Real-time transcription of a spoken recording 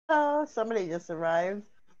Somebody just arrived.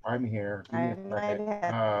 I'm here. Give me I a might second.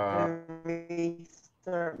 have to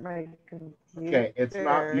restart my computer. Okay, it's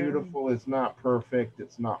not beautiful. It's not perfect.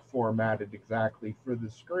 It's not formatted exactly for the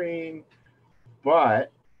screen,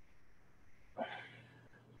 but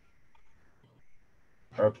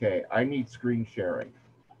okay, I need screen sharing.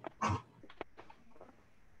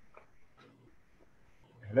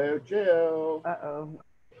 Hello, Jill. Uh-oh.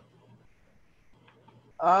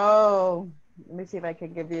 Oh, let me see if I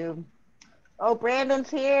can give you. Oh, Brandon's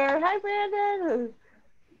here. Hi, Brandon.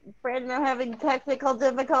 Brandon, I'm having technical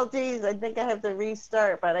difficulties. I think I have to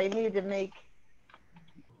restart, but I need to make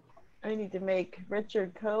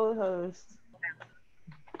Richard co-host.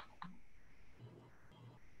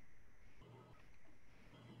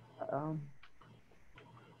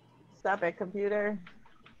 Stop it, computer.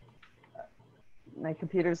 My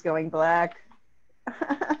computer's going black.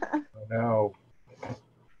 Oh, no.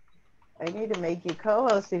 I need to make you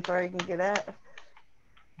co-host before I can get at.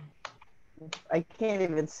 I can't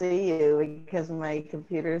even see you because my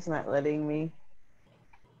computer's not letting me.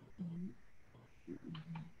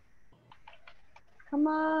 Come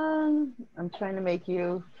on. I'm trying to make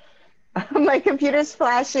you. My computer's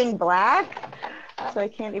flashing black, so I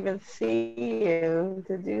can't even see you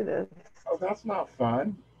to do this. Oh, that's not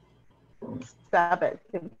fun. Stop it,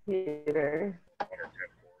 computer.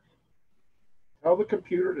 Tell the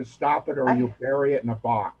computer to stop it or you'll bury it in a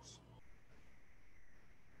box.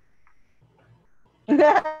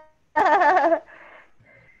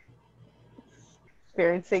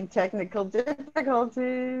 Experiencing technical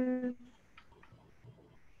difficulties.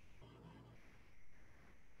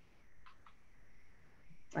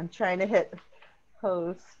 I'm trying to hit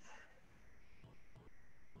host.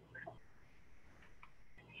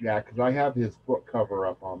 Yeah, because I have his book cover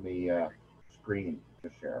up on the screen to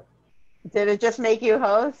share. Did it just make you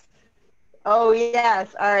host? Oh,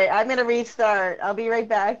 yes. All right. I'm going to restart. I'll be right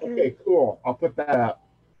back. Okay, cool. I'll put that up.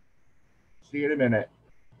 See you in a minute.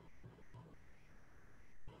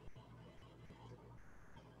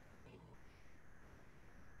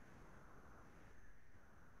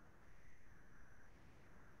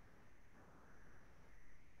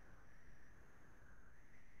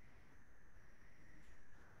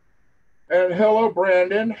 And hello,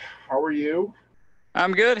 Brandon. How are you?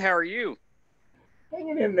 I'm good. How are you?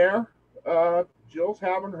 Hanging in there. Jill's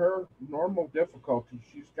having her normal difficulty.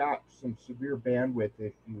 She's got some severe bandwidth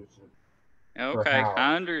issues. Okay,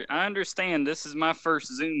 I understand. This is my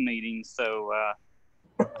first Zoom meeting, so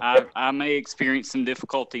I may experience some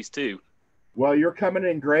difficulties too. Well, you're coming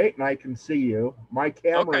in great, and I can see you. My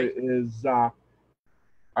camera is. I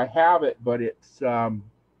have it, but it's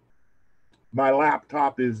my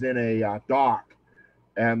laptop is in a dock,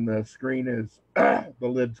 and the screen is the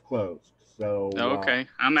lid's closed. So okay,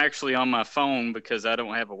 I'm actually on my phone because I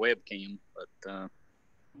don't have a webcam. But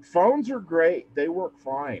phones are great; they work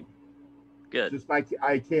fine. Good. Just like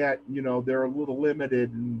I can't, they're a little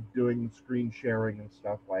limited in doing screen sharing and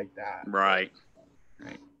stuff like that. Right.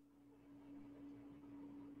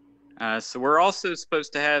 So we're also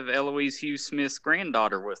supposed to have Eloise Smith's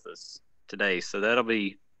granddaughter with us today, so that'll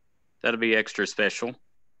be extra special.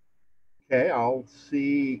 Okay, I'll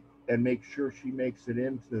see and make sure she makes it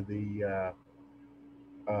into the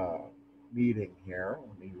meeting here.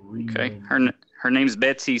 Let me rename. Okay, her name's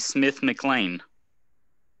Betsy Smith Mclain.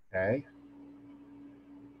 Okay.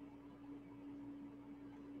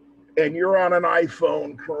 And you're on an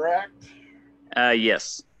iPhone, correct?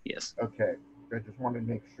 Yes. Okay. I just want to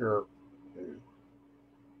make sure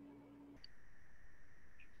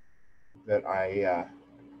that I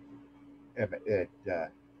have it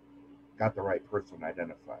got the right person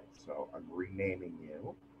identified. So I'm renaming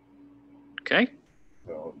you. Okay.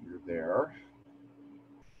 So you're there.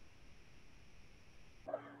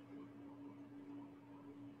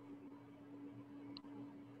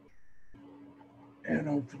 And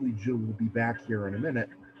hopefully Jill will be back here in a minute.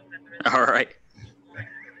 All right.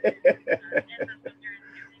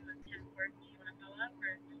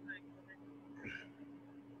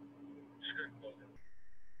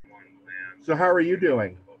 So how are you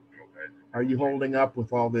doing? Are you holding up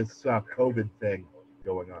with all this COVID thing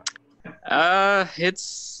going on?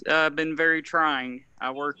 It's been very trying.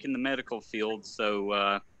 I work in the medical field,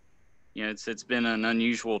 so it's been an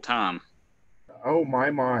unusual time. Oh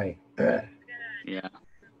my. Yeah.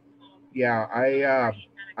 Yeah,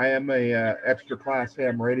 I am a extra class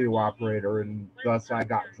ham radio operator, and thus I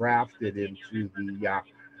got drafted into the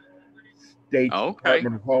State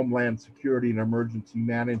Department of Homeland Security and Emergency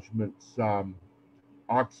Management's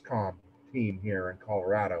OXCOM team here in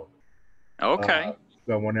Colorado. Okay.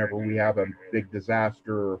 So whenever we have a big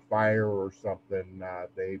disaster or fire or something,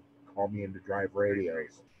 they call me in to drive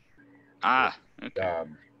radios. Ah, okay.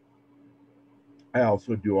 I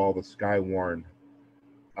also do all the Skywarn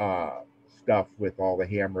stuff with all the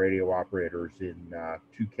ham radio operators in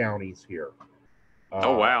 2 counties here.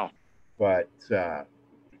 Oh, wow. But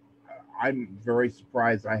I'm very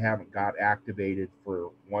surprised I haven't got activated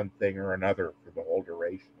for one thing or another for the whole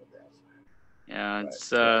duration of this. Yeah,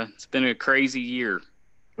 it's been a crazy year.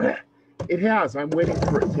 It has. I'm waiting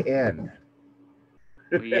for it to end.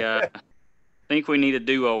 We think we need a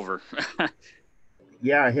do-over.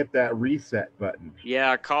 Yeah, I hit that reset button.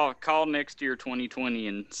 Yeah, call next year 2020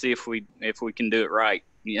 and see if we can do it right.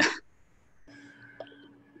 Yeah.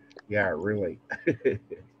 Yeah, really.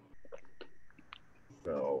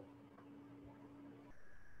 So.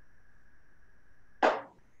 Okay,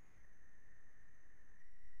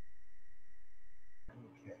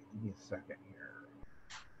 give me a second here.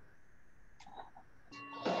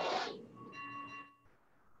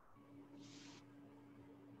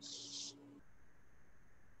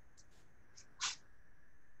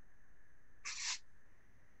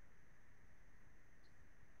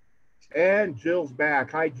 And Jill's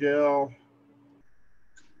back. Hi, Jill.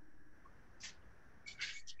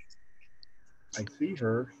 I see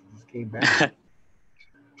her. She just came back.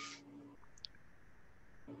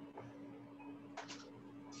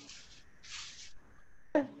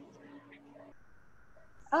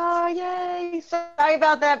 Oh, yay. Sorry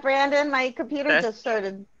about that, Brandon. My computer just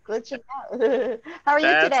started glitching out. How are you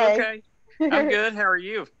today? That's okay. I'm good. How are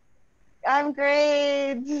you? I'm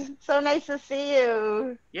great. So nice to see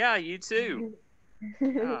you. Yeah, you too.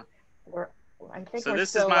 I think So we're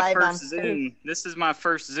this still is my live first on Zoom. This is my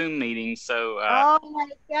first Zoom meeting. So oh my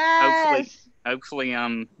gosh. hopefully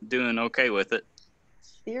I'm doing okay with it.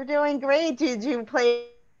 You're doing great. Did you play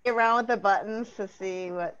around with the buttons to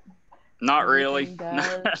see what? Not really.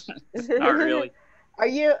 Not really. Are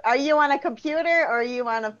you on a computer or are you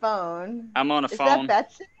on a phone? I'm on a phone. Is that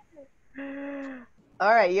Betsy?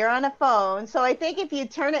 All right, you're on a phone. So I think if you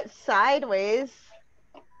turn it sideways,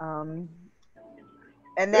 and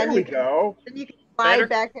then There we go. Then you can slide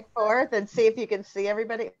back and forth and see if you can see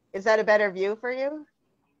everybody. Is that a better view for you?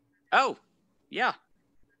 Oh, yeah.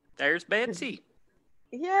 There's Betsy.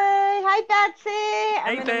 Yay! Hi, Betsy.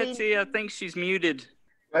 Hey, Betsy. I think she's muted.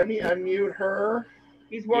 Let me unmute her.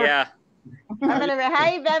 He's working. Yeah. I'm gonna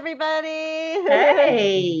hi everybody.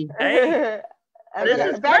 Hey. Hey.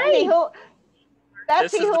 This is Betsy, great.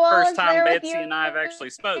 This is the first time Betsy and I have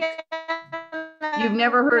actually spoke. You've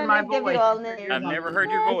never heard my voice. I've never heard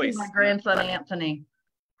your voice. My grandson Anthony.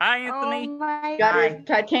 Hi, Anthony. Oh my Got his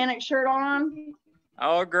Titanic shirt on.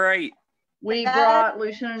 Oh, great. We brought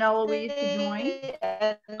Lucian and Eloise to join.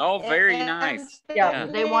 Oh, very nice. Yeah,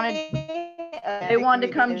 they wanted to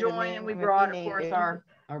come join, and we brought, of course, our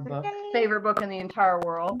book, favorite book in the entire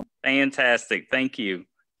world. Fantastic. Thank you.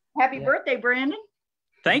 Happy birthday, Brandon.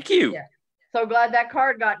 Thank you. Yeah. So glad that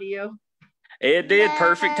card got to you. It did.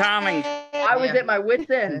 Perfect timing. I was at my wit's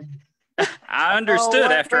end. I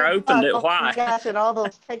understood after I opened it why. Gosh, and all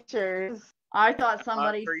those pictures. I thought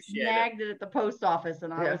somebody snagged it at the post office,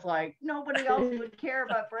 and I was like, nobody else would care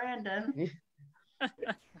about Brandon.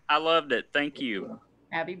 I loved it. Thank you.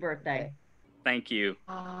 Happy birthday. Thank you.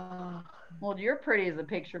 Well, you're pretty as a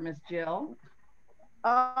picture, Miss Jill.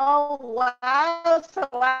 Oh, wow. So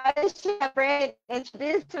why should Brandon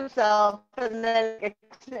introduce himself and then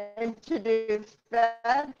introduce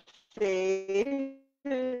Betsy?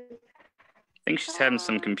 I think she's having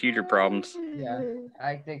some computer problems. Yeah,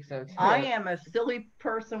 I think so too. I am a silly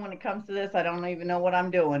person when it comes to this. I don't even know what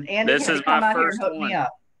I'm doing. And this is my first one.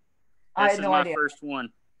 This is my first one.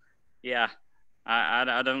 Yeah,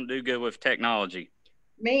 I don't do good with technology.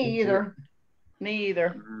 Me either. Me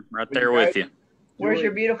either. Right there with you. Where's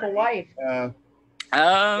your beautiful wife?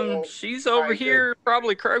 She's over here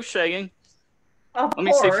probably crocheting. Of Let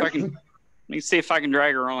me see if I can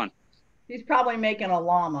drag her on. She's probably making a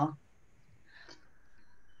llama.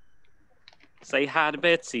 Say hi to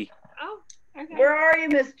Betsy. Oh, okay. Where are you,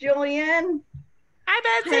 Miss Julian?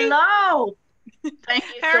 Hi, Betsy. Hello. Thank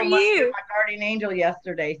you How so are much you? for my guardian angel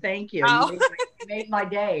yesterday. Thank you. Oh. You made my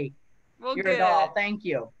day. Well, You're good. a doll. Thank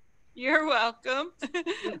you. You're welcome.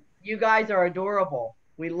 You guys are adorable.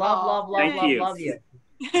 We love you. love you.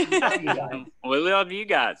 Love you guys. We love you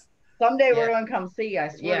guys. Someday we're going to come see you. I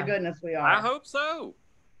swear to goodness we are. I hope so.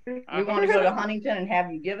 We want to go to Huntington and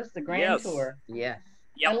have you give us the grand tour. Yes.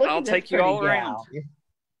 Yep, And look I'll at this take you all pretty around. gal.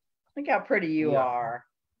 Look how pretty you are.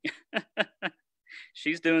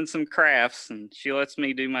 She's doing some crafts and she lets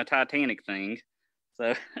me do my Titanic thing.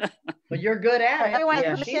 So But you're good at it. Everyone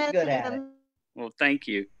Yeah, she's good at it. Well, thank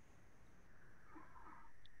you.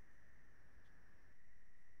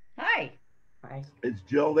 Hi. Hi. Is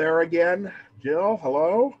Jill there again? Jill,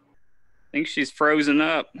 hello? I think she's frozen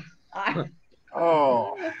up.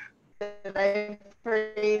 Oh, Did I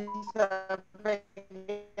freeze up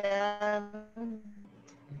again?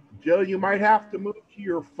 Jill, you might have to move to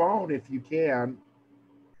your phone if you can.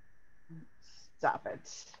 Stop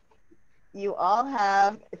it. You all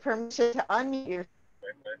have permission to unmute your.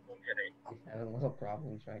 He's having little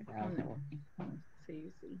problems right now.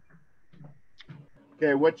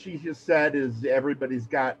 Okay, what she just said is everybody's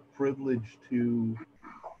got privilege to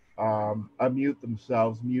unmute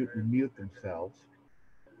themselves, mute themselves.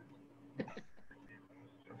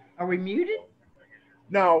 Are we muted?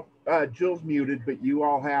 No, Jill's muted, but you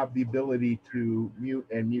all have the ability to mute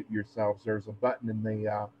and mute yourselves. There's a button in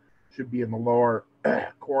the, should be in the lower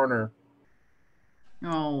corner.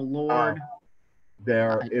 Oh, Lord.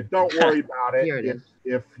 There. Don't worry about it. Here it is.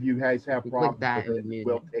 If you guys have You click problems that, with it would mute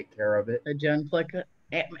we'll it. take care of it. Jen, click it.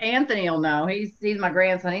 Anthony will know. He's my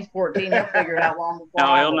grandson. He's 14. He'll figure it out long before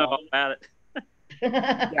No, I he'll know will. all about it.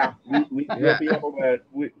 Yeah, we'll be able to.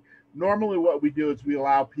 Normally, what we do is we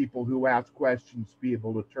allow people who ask questions to be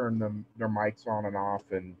able to turn their mics on and off,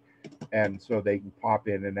 and so they can pop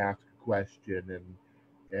in and ask a question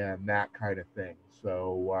and that kind of thing.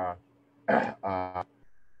 So,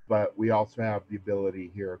 but we also have the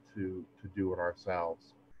ability here to do it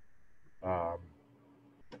ourselves.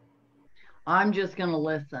 I'm just going to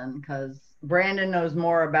listen because Brandon knows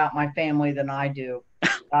more about my family than I do.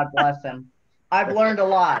 God bless him. I've learned a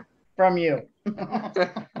lot from you. Well,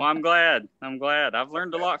 I'm glad. I've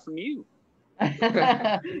learned a lot from you.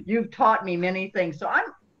 You've taught me many things. So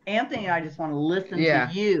Anthony and I just want to listen to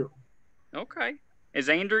you. Okay. Is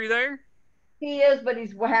Andrew there? He is, but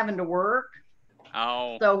he's having to work.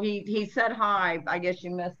 Oh. So he said hi. I guess you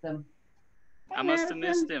missed him. Hey, I must have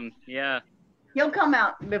missed him. Yeah. He'll come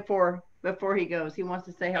out before he goes. He wants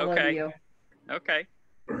to say hello to you. Okay.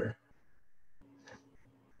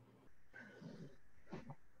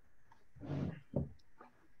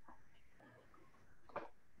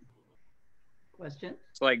 Question?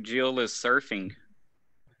 It's like Jill is surfing.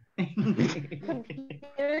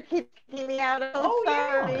 Computer keeps getting out of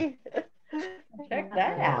authority. Yeah. Check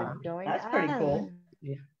that out. That's pretty cool.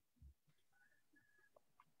 Yeah.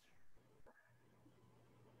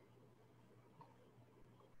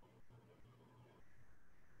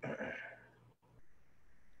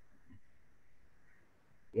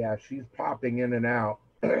 Yeah, she's popping in and out.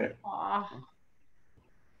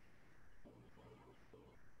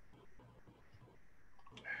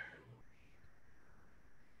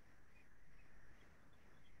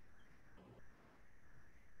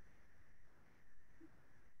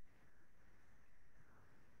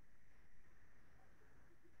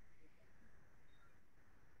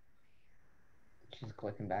 She's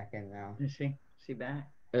clicking back in now. Is she? She back?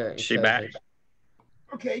 She back?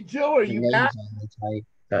 Okay, Jill, are you back?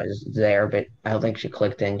 It's there, but I don't think she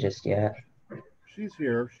clicked in just yet. She's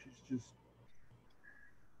here. She's just.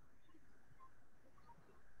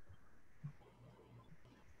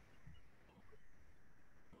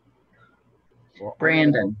 Well,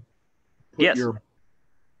 Brandon. Yes.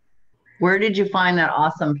 Where did you find that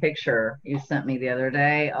awesome picture you sent me the other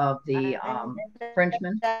day of the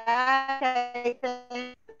Frenchman?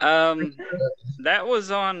 That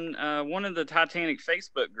was on one of the Titanic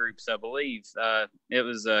Facebook groups, I believe. It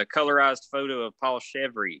was a colorized photo of Paul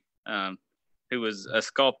Chevry, who was a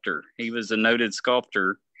sculptor. He was a noted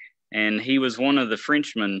sculptor, and he was one of the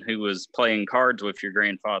Frenchmen who was playing cards with your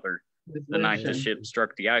grandfather the night the ship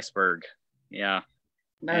struck the iceberg. Yeah.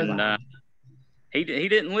 And he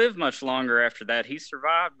didn't live much longer after that. He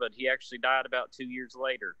survived, but he actually died about 2 years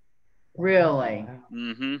later. Really?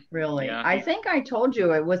 Mm-hmm. Really? Yeah. I think I told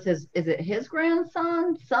you it was is it his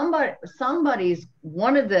grandson? Somebody's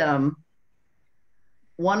one of the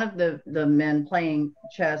men playing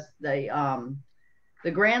chess, the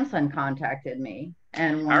grandson contacted me,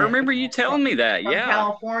 and I remember you telling me that. From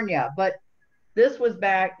California, but this was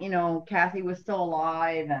back, Kathy was still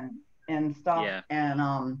alive and stuff. Yeah. And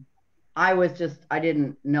I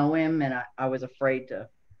didn't know him, and I was afraid to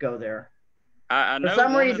go there. I know for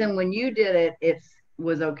some reason, when you did it, it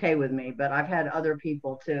was okay with me, but I've had other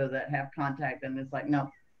people too that have contact, and it's like, no.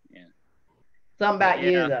 Yeah. Something about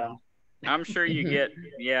you though. I'm sure you get,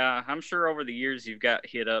 I'm sure over the years you've got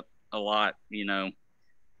hit up a lot, Yeah,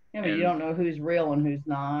 but you don't know who's real and who's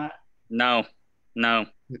not. No.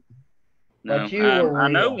 But you were real. I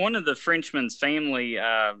know one of the Frenchman's family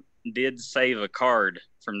did save a card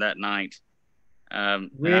from that night.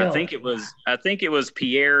 Really? I think it was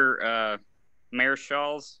Pierre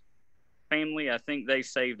Marechal's family, I think they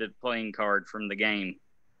saved a playing card from the game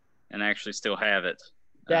and actually still have it.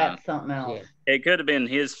 That's something else. It could have been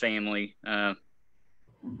his family.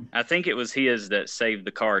 I think it was his that saved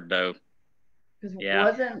the card, though. Yeah.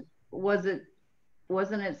 Wasn't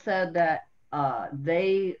it said that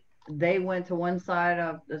they went to one side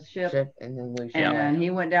of the ship And then Lucian. and then he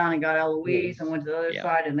went down and got Eloise and went to the other Yeah.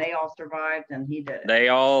 side and they all survived and he did it. They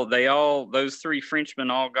all, those three Frenchmen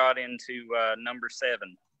all got into number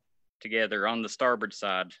 7 together on the starboard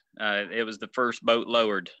side. It was the first boat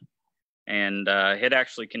lowered, and it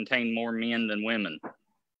actually contained more men than women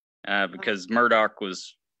because Murdoch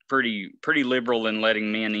was pretty liberal in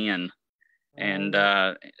letting men in. And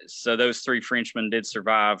so those 3 Frenchmen did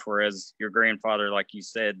survive, whereas your grandfather, like you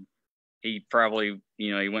said, he probably,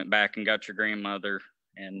 he went back and got your grandmother.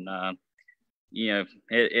 And,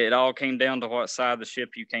 it all came down to what side of the ship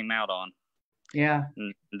you came out on. Yeah.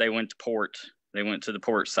 And they went to port. They went to the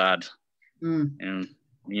port side. And,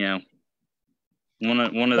 one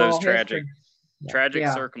of those tragic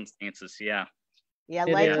circumstances. Yeah. Yeah,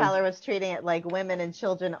 Lightcaller was treating it like women and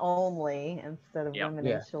children only instead of women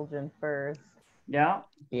and children first. Yeah.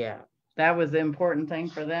 Yeah. That was the important thing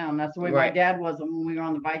for them. That's the way my dad was when we were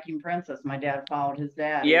on the Viking Princess. My dad followed his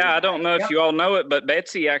dad. Yeah, I don't know if you all know it, but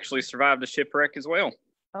Betsy actually survived a shipwreck as well.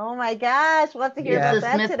 Oh my gosh, we'll have to hear about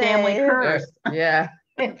that Smith today. family curse. Yeah.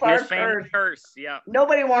 It's our family curse. Yeah.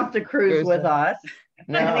 Nobody wants to cruise with us.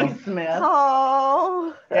 No. Smith.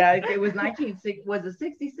 Oh. Yeah, it was 1960. Was it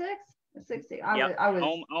 66? 60. I was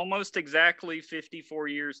almost exactly 54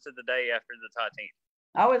 years to the day after the Titanic.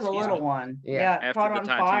 I was a little one. Yeah, caught on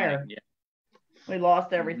fire. Yeah. We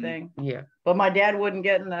lost everything. Yeah. But my dad wouldn't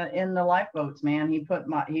get in the lifeboats, man. He put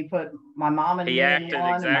my mom and me in one. He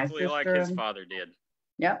acted exactly like his father did.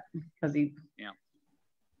 Yep, because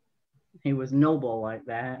he was noble like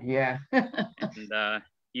that. Yeah. And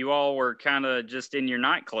you all were kind of just in your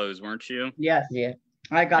night clothes, weren't you? Yes. Yeah.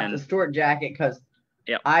 I got the Stewart jacket because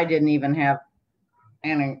I didn't even have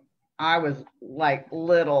any. I was like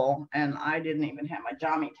little, and I didn't even have my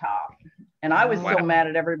jammy top. And I was so mad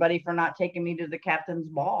at everybody for not taking me to the captain's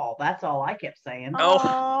ball. That's all I kept saying.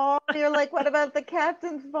 Oh, you're like, what about the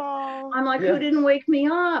captain's ball? I'm like, who didn't wake me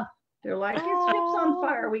up? They're like, your ship's on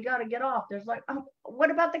fire. We got to get off. There's like, what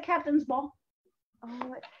about the captain's ball?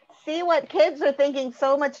 Oh, see what kids are thinking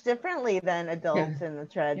so much differently than adults in the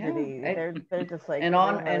tragedy. Yeah. They're just like and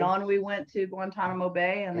on we went to Guantanamo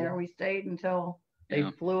Bay, and there we stayed until they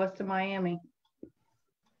flew us to Miami.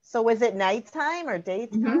 So was it nighttime or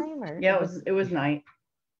daytime? Or yeah, it was night.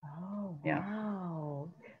 Oh yeah. Wow.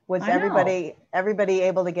 Was everybody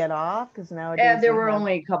able to get off? Because nowadays yeah, there were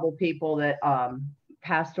only a couple people that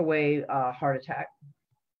passed away heart attack.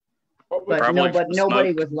 But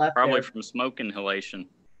nobody was left. Probably there. From smoke inhalation.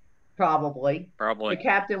 Probably. The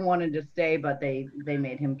captain wanted to stay, but they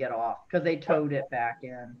made him get off because they towed it back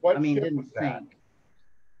in. What it ship didn't was that? sink.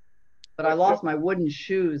 But I lost my wooden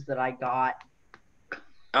shoes that I got.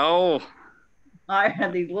 Oh. I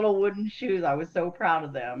had these little wooden shoes. I was so proud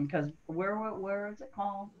of them because where is it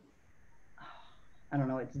called? I don't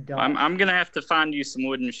know. It's dumb. I'm gonna have to find you some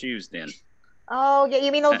wooden shoes then. Oh yeah,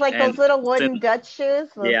 you mean those those little wooden Dutch shoes?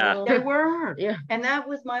 They were. Yeah. And that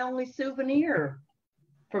was my only souvenir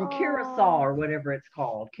from Curacao or whatever it's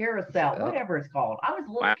called. Carousel, whatever it's called. I was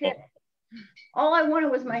a little kid. All I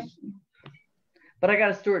wanted was but I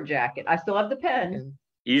got a Stewart jacket. I still have the pen.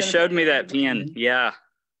 You showed me that pen. Yeah.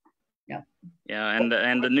 Yeah. Yeah, and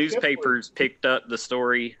the newspapers picked up the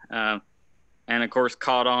story, and of course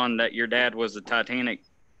caught on that your dad was a Titanic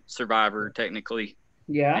survivor technically.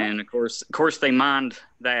 Yeah. And of course they mined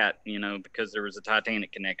that, because there was a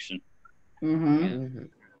Titanic connection. Mm-hmm.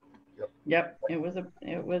 Yep. It was.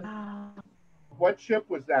 What ship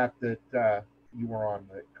was that you were on?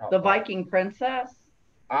 The Viking Princess.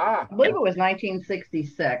 I believe it was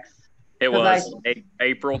 1966. It was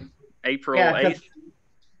April 8th.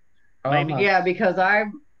 Maybe. Yeah, because I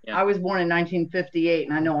was born in 1958,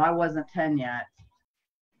 and I know I wasn't 10 yet.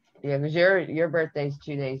 Yeah, because your birthday's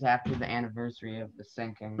 2 days after the anniversary of the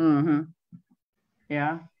sinking. Mm-hmm.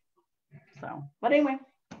 Yeah. So, but anyway,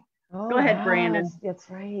 go ahead, Brandon. That's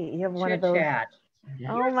right. You have one of those. Chat.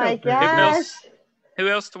 Oh my gosh. Who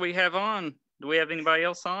else do we have on? Do we have anybody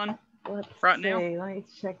else on? Let's right see. now? Let me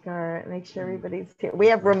check make sure everybody's here. We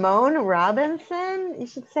have Ramon Robinson. You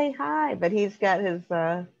should say hi, but he's got his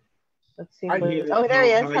let's see. Oh, there he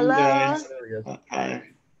is. Hello. Hi.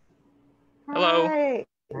 Hello. Hi.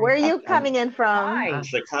 Where are you coming in from? Hi.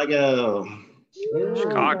 Chicago.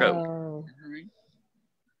 Chicago.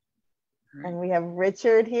 And we have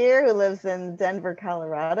Richard here who lives in Denver,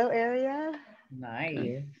 Colorado area.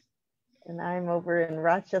 Nice. And I'm over in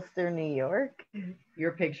Rochester, New York.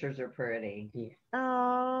 Your pictures are pretty.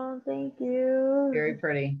 Oh, thank you. Very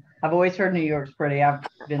pretty. I've always heard New York's pretty. I've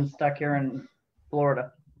been stuck here in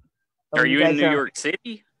Florida. Are you in New York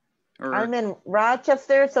City? Or? I'm in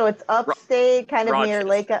Rochester, so it's upstate, kind of near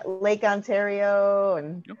Lake Ontario.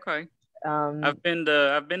 And okay. I've been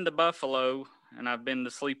to Buffalo, and I've been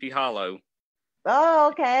to Sleepy Hollow. Oh,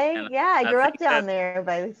 okay. And yeah, I grew up down there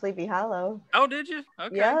by Sleepy Hollow. Oh, did you?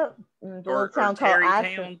 Okay. Yep. Or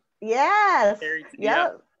Terrytown. Yes.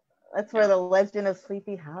 Yep. That's where the legend of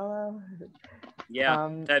Sleepy Hollow. Yeah.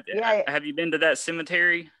 Have you been to that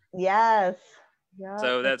cemetery? Yes. Yep.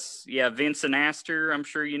 So that's Vincent Astor, I'm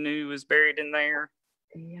sure you knew, was buried in there.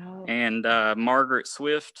 Yep. And Margaret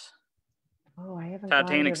Swift. Oh, I haven't.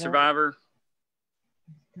 Titanic survivor.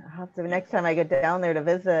 I'll have to, next time I get down there to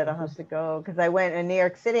visit, I'll have to go, because I went in New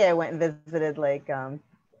York City. I went and visited like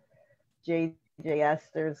J.J.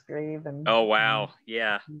 Astor's grave, and oh wow,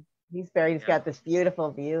 yeah, he's buried. He's got this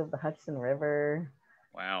beautiful view of the Hudson River.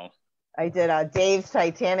 Wow. I did Dave's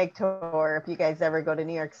Titanic tour. If you guys ever go to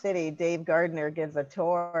New York City, Dave Gardner gives a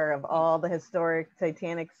tour of all the historic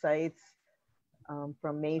Titanic sites,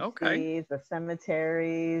 from Macy's, the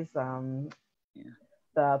cemeteries,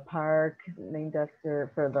 the park named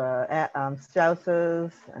after for the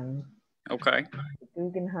Strausses, and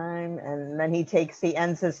Guggenheim, and then he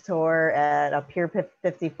ends his tour at Pier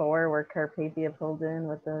 54 where Carpathia pulled in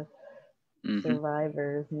with the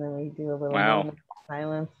survivors, and then we do a little moment of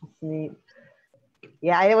silence. It's neat.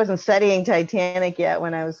 Yeah, I wasn't studying Titanic yet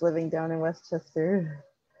when I was living down in Westchester.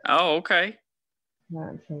 Oh, okay. Not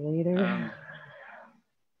until later.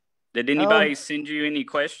 Did anybody send you any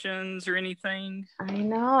questions or anything? I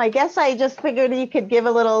know. I guess I just figured you could give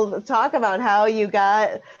a little talk about how you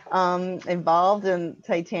got involved in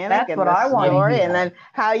Titanic. That's and what I wanted. And then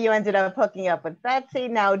how you ended up hooking up with Betsy.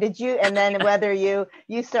 Now, and then whether you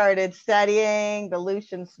started studying the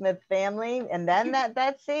Lucian Smith family and then met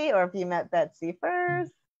Betsy, or if you met Betsy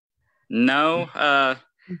first? No, I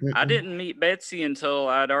didn't meet Betsy until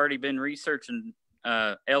I'd already been researching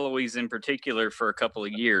Eloise in particular for a couple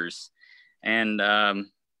of years, and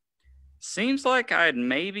seems like I'd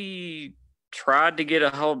maybe tried to get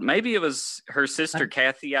a hold, maybe it was her sister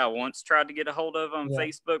Kathy I once tried to get a hold of on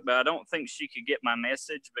Facebook, but I don't think she could get my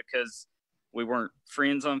message because we weren't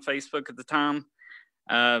friends on Facebook at the time.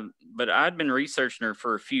 But I'd been researching her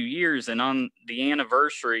for a few years, and on the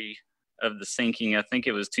anniversary of the sinking, I think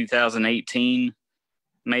it was 2018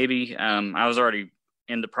 maybe, I was already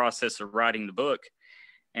in the process of writing the book,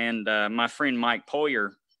 and my friend Mike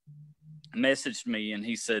Poyer messaged me, and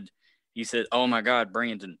he said, "Oh my God,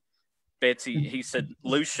 Brandon, Betsy," he said,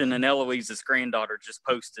 "Lucian and Eloise's granddaughter just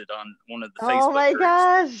posted on one of the Facebook Oh my groups."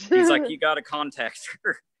 gosh. He's like, "You got to contact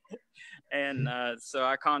her." And so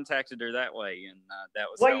I contacted her that way, and that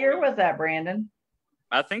was. What year was that, Brandon?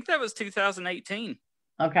 I think that was 2018.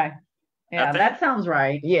 Okay. Yeah, that sounds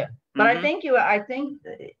right. Yeah. But I think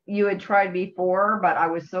you had tried before, but I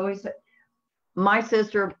was so, my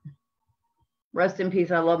sister, rest in peace,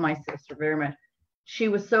 I love my sister very much. She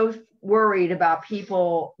was so worried about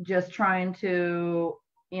people just trying to,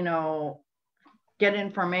 get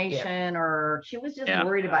information, or she was just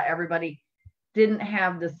worried about everybody didn't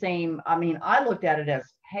have the same. I mean, I looked at it as,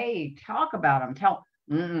 hey, talk about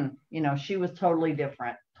them. She was totally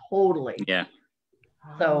different. Totally. Yeah.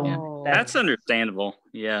 So that's understandable.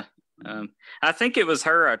 Yeah. I think it was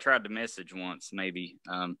her I tried to message once, maybe.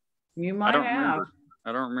 You might have.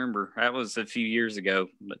 I don't remember. That was a few years ago,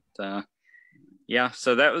 but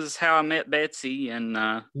so that was how I met Betsy, and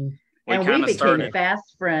we became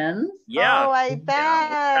fast friends. Yeah. Oh, I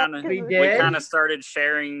bet. We did. We kind of started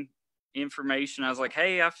sharing information. I was like,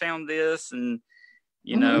 "Hey, I found this," and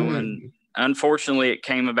and unfortunately, it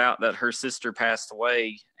came about that her sister passed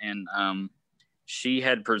away, and she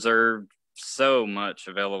had preserved so much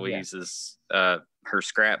of Eloise's her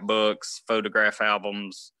scrapbooks, photograph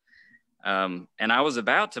albums, and I was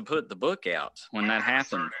about to put the book out when that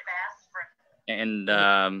happened, and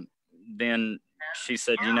then she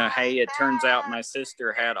said, "Hey, it turns out my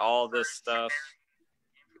sister had all this stuff."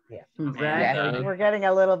 Yeah, exactly. And, we're getting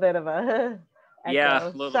a little bit of a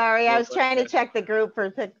echo. Sorry, I was trying to check the group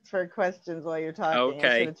for questions while you're talking. Okay.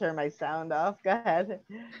 I should have turned my sound off. Go ahead.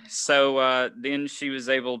 So then she was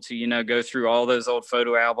able to, go through all those old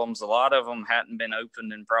photo albums. A lot of them hadn't been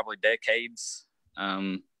opened in probably decades.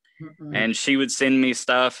 And she would send me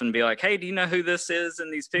stuff and be like, "Hey, do you know who this is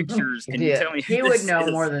in these pictures? Can you tell me who he this would know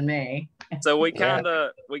is?" more than me. So we kind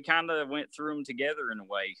of went through them together in a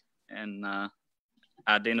way, and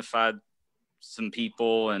identified some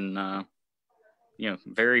people, and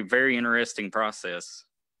very, very interesting process.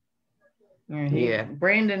 Yeah.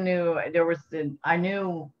 Brandon knew I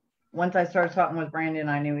knew once I started talking with Brandon,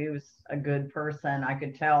 I knew he was a good person. I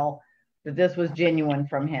could tell that this was genuine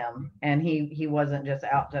from him, and he wasn't just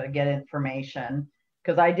out to get information.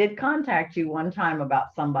 Because I did contact you one time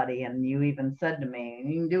about somebody, and you even said to me,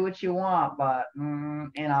 "You can do what you want," but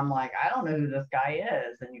and I'm like, I don't know who this guy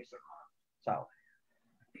is, and you said, so.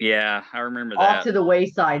 Yeah, I remember that. Off to the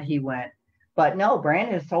wayside he went. But no,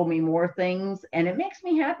 Brandon has told me more things, and it makes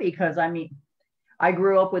me happy because I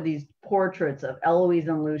grew up with these portraits of Eloise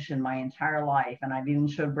and Lucian my entire life, and I've even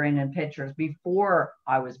showed Brandon pictures before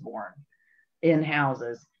I was born in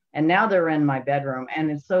houses, and now they're in my bedroom,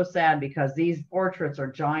 and it's so sad because these portraits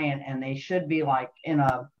are giant, and they should be like in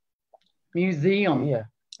a museum. Yeah.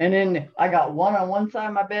 And then I got one on one side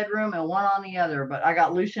of my bedroom and one on the other, but I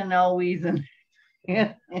got Lucian and Eloise and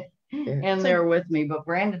they're with me. But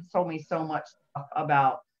Brandon told me so much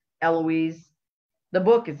about Eloise, the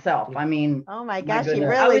book itself. I mean, oh my gosh, he I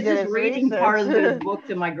really was did just his reading research. part of his book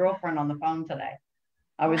to my girlfriend on the phone today.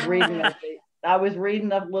 I was reading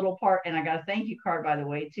the little part, and I got a thank you card, by the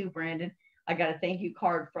way, too, Brandon. I got a thank you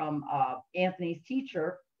card from Anthony's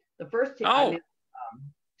teacher. The first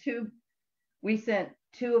we sent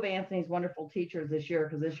two of Anthony's wonderful teachers this year,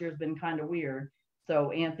 because this year's been kind of weird.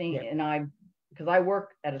 So Anthony and I, because I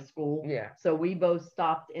work at a school, so we both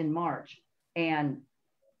stopped in March, and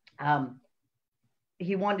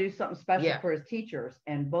he wanted to do something special for his teachers,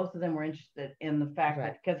 and both of them were interested in the fact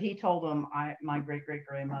that, because he told them my great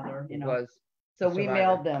grandmother, so we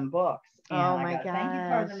mailed them books. And oh I my got a thank you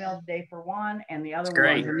card in the mail today for one, and the other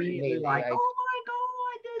one was immediately like, oh my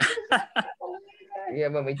God, this is yeah,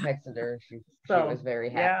 when we texted her, she was very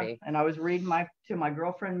happy. Yeah, and I was reading to my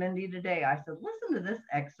girlfriend Mindy today. I said, listen to this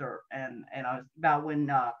excerpt, and I was about when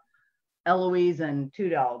Eloise and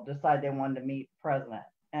Tudor decided they wanted to meet the president,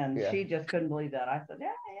 and she just couldn't believe that. I said,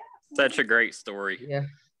 yeah. Such a great story.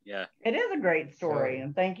 Yeah. It is a great story,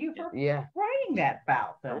 and thank you for writing that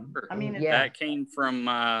about them. I mean, that came from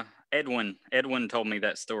Edwin. Edwin told me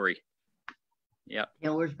that story. Yeah.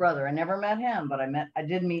 Taylor's brother. I never met him, but I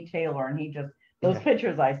did meet Taylor, and he just, those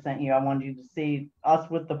pictures I sent you, I wanted you to see us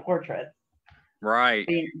with the portraits. Right.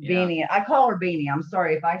 Beanie. I call her Beanie. I'm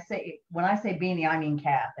sorry when I say Beanie, I mean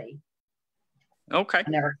Kathy. Okay. I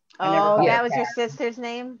never that was your sister's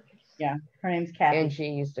name? Yeah, her name's Kathy. And she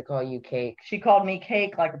used to call you Cake. She called me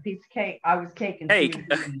Cake, like a piece of cake. I was Cake and she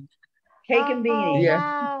was Beanie. Cake and Beanie.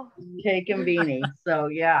 Wow. Cake and Beanie. So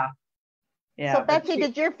yeah. So Betsy,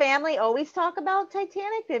 did your family always talk about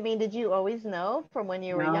Titanic? I mean, did you always know from when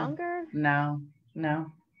you were younger? No,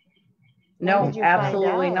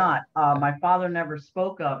 absolutely not. My father never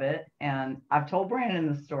spoke of it, and I've told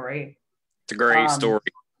Brandon the story. It's a great story.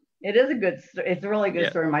 It is it's a really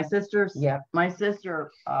good story. My sister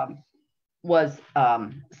was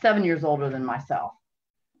 7 years older than myself.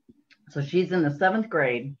 So she's in the 7th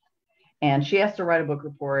grade, and she has to write a book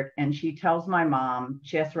report, and she tells my mom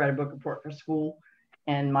she has to write a book report for school.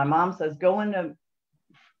 And my mom says, go into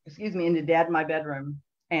Dad in my bedroom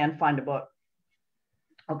and find a book.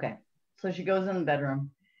 Okay. So she goes in the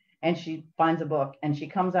bedroom and she finds a book, and she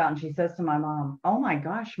comes out and she says to my mom, oh my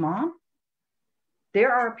gosh, Mom,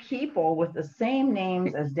 there are people with the same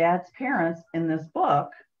names as Dad's parents in this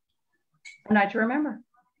book. And I remember.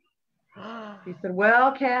 She said,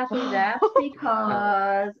 well, Kathy, that's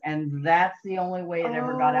because, and that's the only way it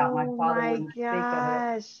ever got out. My father wouldn't speak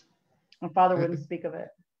of it. My father wouldn't speak of it.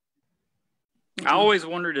 I always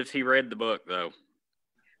wondered if he read the book, though.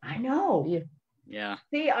 I know. Yeah.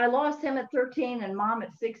 See, I lost him at 13 and Mom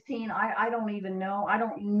at 16. I don't even know. I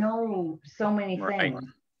don't know so many things.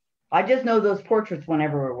 I just know those portraits went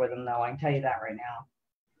everywhere with him, though. I can tell you that right now.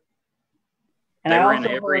 And they were in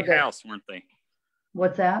every house, weren't they?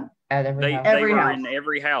 What's that? At every house. They were in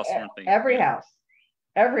every house, weren't they? Every house.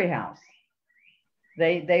 Every house.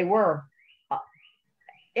 They were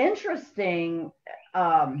interesting,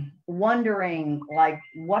 wondering, like,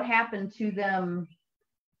 what happened to them,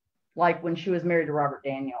 like, when she was married to Robert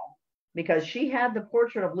Daniel. Because she had the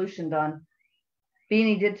portrait of Lucian done.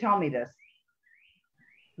 Beanie did tell me this.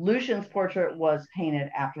 Lucian's portrait was painted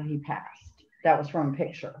after he passed. That was from a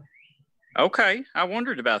picture. Okay, I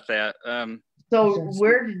wondered about that. So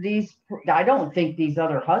where did I don't think these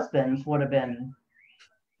other husbands would have been,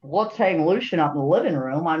 let's hang Lucian up in the living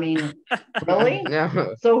room. I mean, really?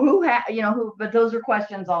 No. So but those are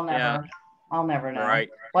questions I'll never know. Right.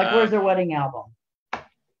 Like, where's their wedding album?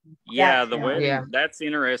 Yeah, the wedding. Yeah. That's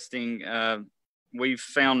interesting. We've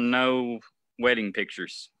found no wedding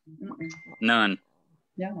pictures. None.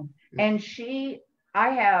 No. And I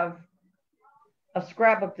have a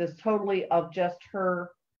scrapbook that's totally of just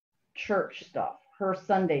her church stuff, her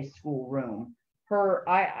Sunday school room.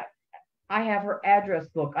 I have her address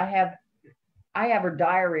book. I have her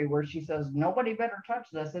diary where she says, nobody better touch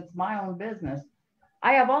this. It's my own business.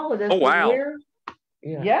 I have all of this. Oh, wow.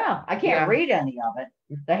 Yeah, I can't read any of it.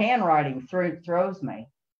 The handwriting throws me.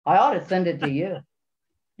 I ought to send it to you.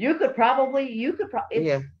 You could probably,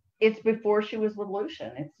 it's before she was with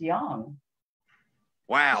Lucian. It's young.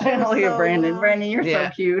 Wow. Oh, you're Brandon. Brandon, you're so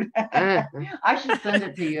cute. I should send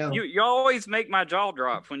it to you. You always make my jaw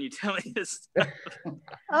drop when you tell me this stuff. Oh,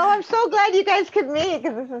 I'm so glad you guys could meet,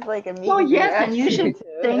 because this is like a meeting. Well, yes, and you should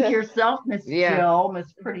thank yourself, Miss Jill,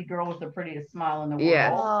 Miss Pretty Girl with the prettiest smile in the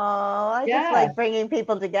world. Oh, I just like bringing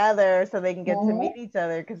people together so they can get to meet each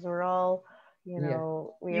other, because we're all, we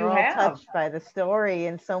are all touched by the story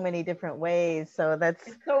in so many different ways. So it's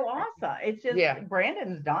so awesome. It's just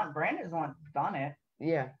Brandon's not done it.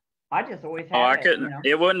 Yeah. I just always had I couldn't.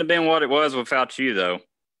 It wouldn't have been what it was without you, though.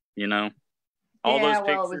 All those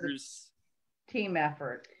pictures. It was a team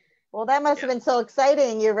effort. Well, that must have been so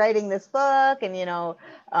exciting. You're writing this book, and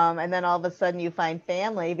and then all of a sudden you find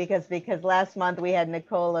family because last month we had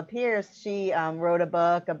Nicola Pierce. She wrote a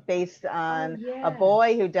book based on a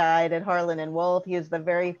boy who died at Harlan and Wolff. He was the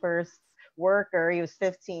very first worker. He was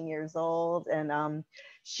 15 years old, and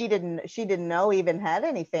she didn't know even had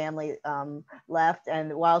any family left.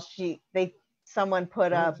 And while someone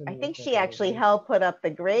put up, I think she actually helped put up the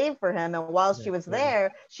grave for him, and while she was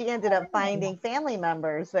there, she ended up finding family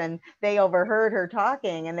members, and they overheard her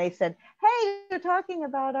talking, and they said, hey, you're talking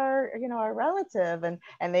about our relative, and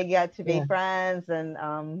they got to be friends.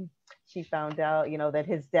 And she found out that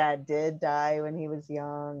his dad did die when he was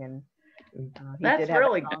young, and he did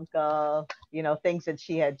have an uncle, things that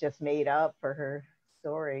she had just made up for her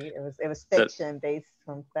story. It was fiction based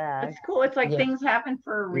on fact. It's cool. It's like things happen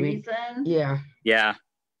for a reason. Yeah.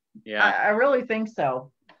 I really think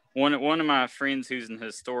so. One of my friends who's an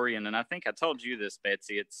historian, and I think I told you this,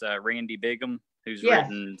 Betsy, it's Randy Bigham, who's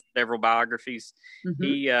written several biographies. Mm-hmm.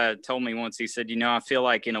 He told me once, he said, I feel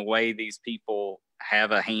like in a way these people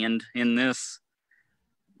have a hand in this,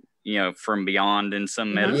 from beyond in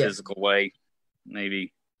some metaphysical way.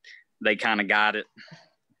 Maybe they kind of got it.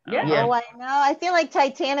 Oh, I know. I feel like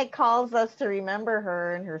Titanic calls us to remember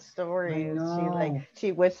her and her stories.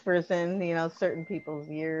 She whispers in, certain people's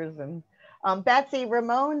ears. And Betsy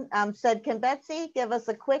Ramon said, can Betsy give us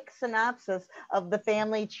a quick synopsis of the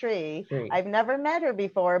family tree? I've never met her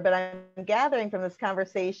before, but I'm gathering from this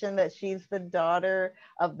conversation that she's the daughter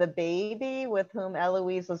of the baby with whom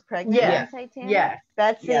Eloise was pregnant in Titanic. Yes.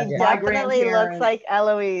 Betsy definitely looks like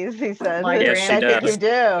Eloise, he says. Yes, she I does. think you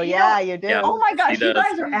do. You do. Oh my gosh, you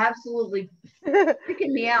guys are absolutely freaking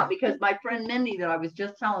me out, because my friend Mindy that I was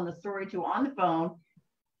just telling the story to on the phone,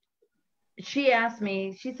 she asked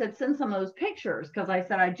me, she said, send some of those pictures, because I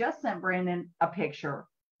said, I just sent Brandon a picture.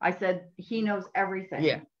 I said, he knows everything.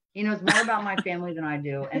 Yeah. He knows more about my family than I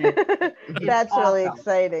do. And that's awesome. Really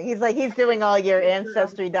exciting. He's like, he's doing all your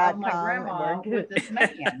Ancestry.com. My grandma with this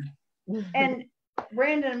man. And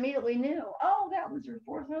Brandon immediately knew, oh, that was her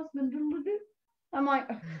fourth husband. I'm like,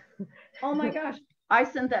 oh my gosh. I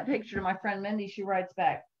sent that picture to my friend Mindy. She writes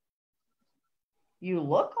back, you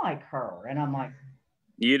look like her. And I'm like,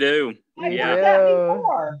 you do. I've heard that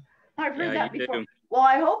before. I've heard that before. Do. Well,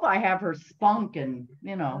 I hope I have her spunk and,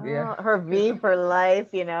 her V for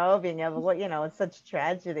life, being able, it's such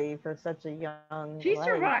tragedy for such a young She life,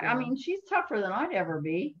 survived. I mean, she's tougher than I'd ever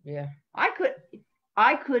be. Yeah.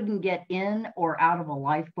 I couldn't get in or out of a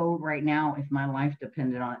lifeboat right now if my life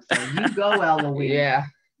depended on it. So you go, Eloise. Yeah.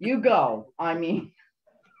 You go. I mean,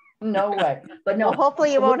 no way. But no. Well,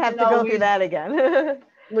 hopefully you won't have to go through that again.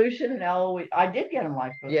 Lucian and Eloise. I did get in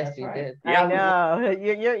lifeboat. Yes, you did. I know.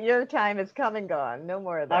 Your time is come and gone. No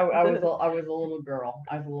more of that. I was a little girl.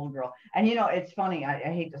 And it's funny. I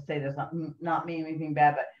hate to say this, not mean anything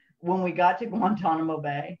bad, but when we got to Guantanamo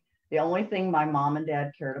Bay, the only thing my mom and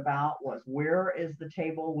dad cared about was where is the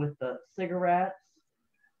table with the cigarettes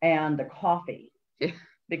and the coffee,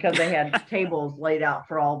 because they had tables laid out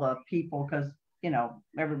for all the people, because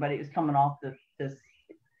everybody was coming off this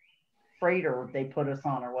freighter they put us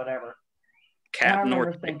on or whatever. And I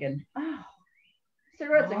remember thinking, oh,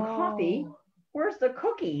 cigarettes and coffee, where's the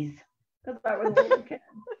cookies? Because I was a little kid.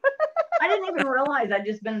 I didn't even realize I'd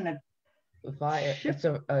just been in a fire. It's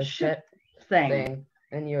a ship thing,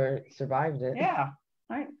 and you survived it. Yeah,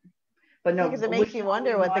 right. But no, because it makes you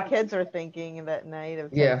wonder what the kids were thinking that night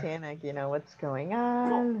of Titanic. What's going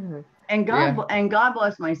on. And God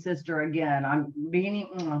bless my sister again.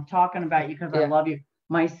 I'm talking about you because I love you.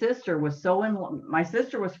 My sister was my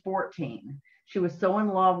sister was 14. She was so in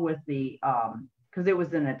love with the because it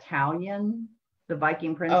was an Italian the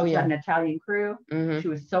Viking Princess had an Italian crew. Mm-hmm. She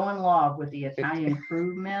was so in love with the Italian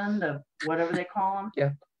crewmen, the whatever they call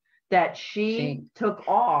them, that she took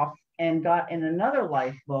off and got in another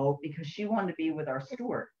lifeboat because she wanted to be with our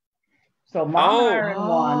steward. So Mom and I are in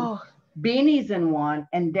one, Beanie's in one,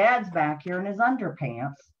 and Dad's back here in his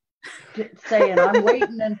underpants saying, I'm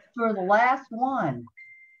waiting for the last one.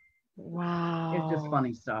 Wow. It's just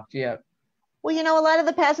funny stuff. Yeah. Well, you know, a lot of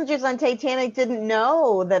the passengers on Titanic didn't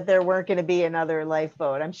know that there weren't going to be another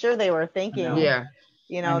lifeboat. I'm sure they were thinking,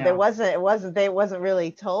 you know, it wasn't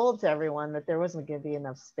really told to everyone that there wasn't going to be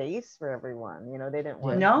enough space for everyone. You know, they didn't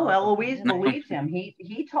want. No, Eloise believed him.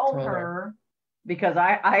 He told her, because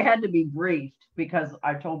I had to be briefed because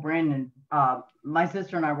I told Brandon, my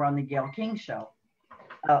sister and I were on the Gayle King show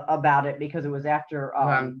about it because it was after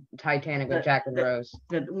Titanic with Jack and Rose.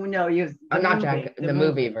 The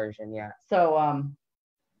movie version, So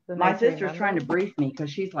my sister's trying to brief me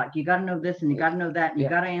because she's like, you got to know this and you got to know that and you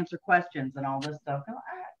got to answer questions and all this stuff. And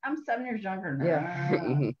I'm 7 years younger than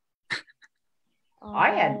her. I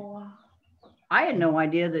had no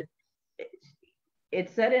idea that it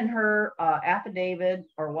said in her affidavit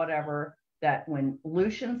or whatever that when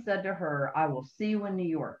Lucian said to her, I will see you in New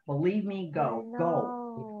York, believe me,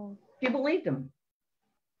 go. She believed him.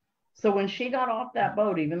 So when she got off that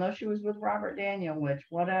boat, even though she was with Robert Daniel, which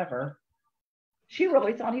whatever, she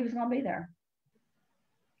really thought he was going to be there.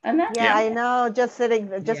 And that's I know. Just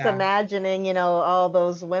imagining, you know, all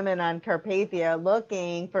those women on Carpathia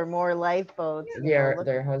looking for more lifeboats.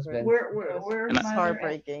 Their husbands. It's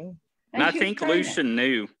heartbreaking. And I think Lucian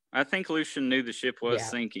knew. I think Lucian knew the ship was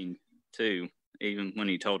sinking too, even when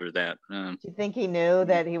he told her that. Do you think he knew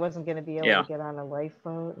that he wasn't going to be able to get on a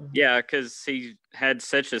lifeboat? Yeah, because he had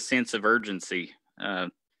such a sense of urgency.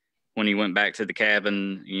 When he went back to the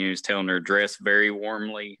cabin, you know, he was telling her dress very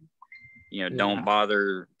warmly. You know, don't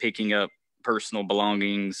bother picking up personal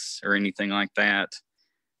belongings or anything like that.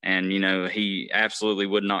 And, you know, he absolutely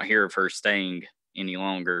would not hear of her staying any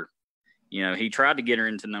longer. You know, he tried to get her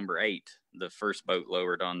into number 8, the first boat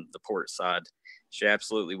lowered on the port side. She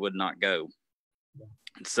absolutely would not go.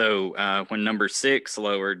 So when number 6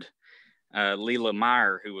 lowered, Leela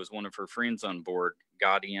Meyer, who was one of her friends on board,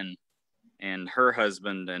 got in, and her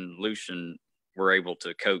husband and Lucian were able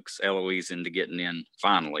to coax Eloise into getting in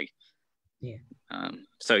finally. Yeah.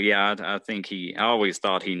 I think I always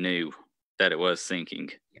thought he knew that it was sinking.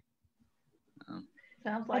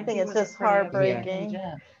 Sounds like I think it's just heartbreaking.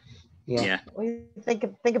 Yeah. We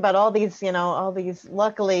think about all these, you know,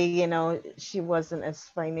 luckily, you know, she wasn't as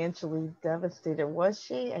financially devastated, was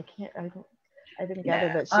she? I didn't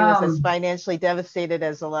gather that she was as financially devastated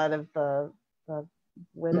as a lot of the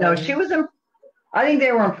women. No, she was I think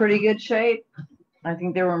they were in pretty good shape.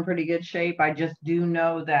 I just do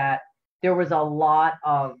know that there was a lot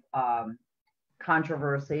of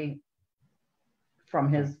controversy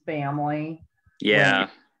from his family. Yeah.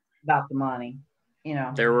 About the money. You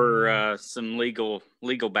know, there were some legal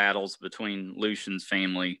battles between Lucian's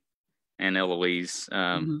family and Eloise.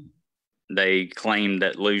 They claimed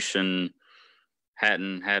that Lucian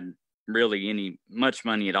hadn't had really much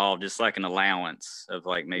money at all, just like an allowance of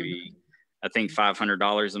like maybe I think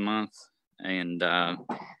 $500 a month, and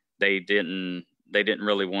they didn't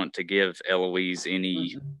really want to give Eloise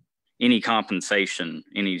any compensation,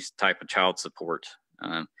 any type of child support.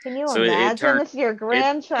 Can you imagine if your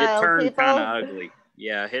grandchild? It turned kind of ugly.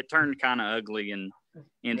 Yeah, it turned kind of ugly and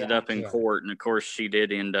ended up in court. And of course, she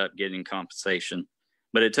did end up getting compensation,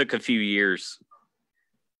 but it took a few years.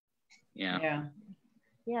 Yeah.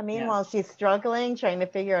 Meanwhile, she's struggling, trying to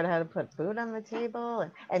figure out how to put food on the table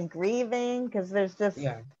and grieving because there's just.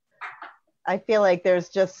 I feel like there's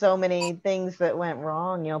just so many things that went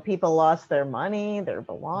wrong. You know, people lost their money, their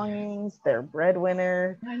belongings, their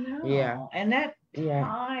breadwinner. I know. Yeah. And that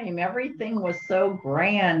time, everything was so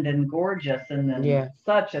grand and gorgeous, and then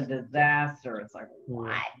such a disaster. It's like,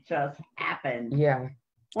 what just happened?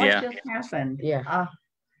 What just happened?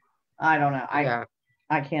 I don't know.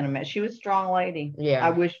 I can't imagine. She was a strong lady. I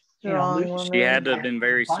wish she had to have been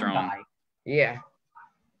very strong.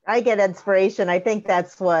 I get inspiration. I think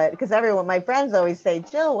that's because my friends always say,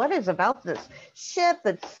 Jill, what is about this ship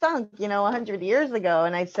that sunk, 100 years ago?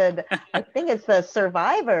 And I said, I think it's the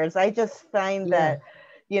survivors. I just find that,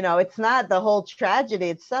 it's not the whole tragedy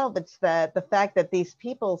itself. It's the fact that these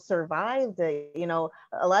people survived. A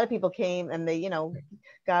lot of people came and they,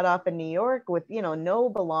 got off in New York with, no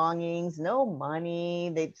belongings, no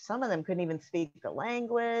money. Some of them couldn't even speak the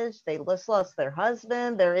language. They just lost their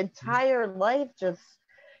husband. Their entire life just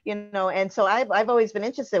and so I've always been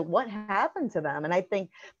interested what happened to them. And I think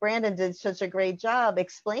Brandon did such a great job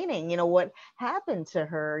explaining, what happened to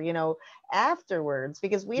her, afterwards,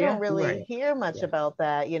 because we don't really hear much about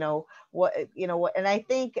that, what, and I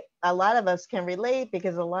think a lot of us can relate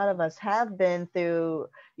because a lot of us have been through,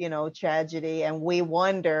 tragedy, and we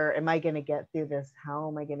wonder, am I going to get through this? How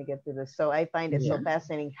am I going to get through this? So I find it so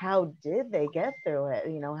fascinating. How did they get through it?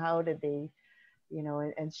 How did they,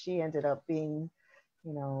 and she ended up being,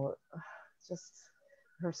 just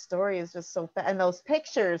her story is just so and those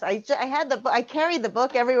pictures. I had I carried the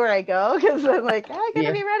book everywhere I go because I'm like, I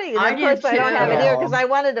gotta be ready. And of course I don't have it here because I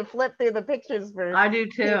wanted to flip through the pictures for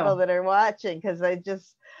people that are watching, because I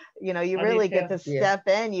just, you really get to step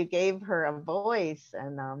in. You gave her a voice.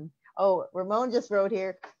 And Ramon just wrote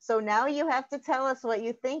here. So now you have to tell us what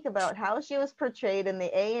you think about how she was portrayed in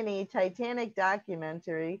the A&E Titanic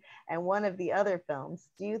documentary and one of the other films.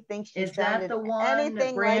 Do you think she sounded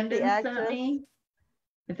anything like the actress?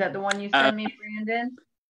 Is that the one you sent me, Brandon?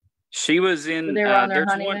 She was in. They were on their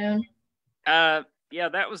honeymoon. Yeah,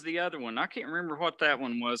 that was the other one. I can't remember what that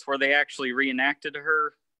one was, where they actually reenacted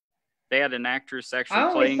her. They had an actress actually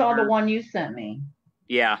playing her. I only saw the one you sent me.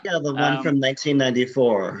 Yeah. Yeah, the one from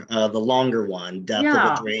 1994, the longer one, Death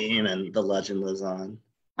of a Dream, and The Legend Lives On.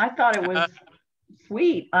 I thought it was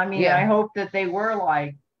sweet. I mean, I hope that they were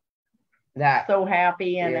like that, so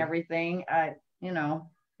happy and everything.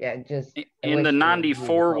 Yeah, just in the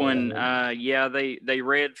 94 one, they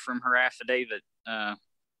read from her affidavit.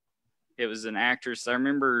 It was an actress. I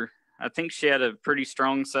think she had a pretty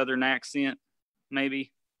strong Southern accent,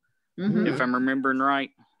 maybe, if I'm remembering right.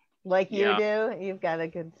 Like you do? You've got a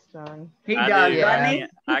good strong. He does, doesn't he?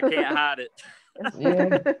 I can't hide it.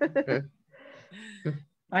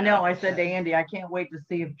 I know. I said to Andy, I can't wait to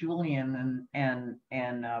see if Julian and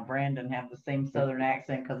Brandon have the same Southern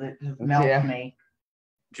accent, because it just melts me.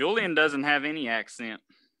 Julian doesn't have any accent.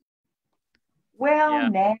 Well,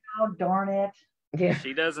 now, darn it. Yeah.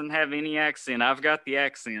 She doesn't have any accent. I've got the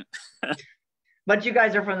accent. But you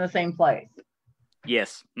guys are from the same place.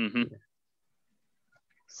 Yes. Mm-hmm.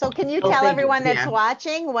 So can you tell everyone that's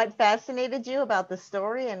watching what fascinated you about the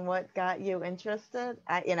story and what got you interested?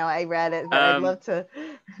 I read it, but I'd love to.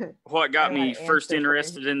 What got me first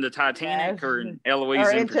interested in the Titanic, or in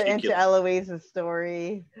Eloise in particular? Into Eloise's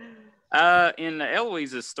story. In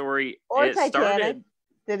Eloise's story, or Titanic. Started.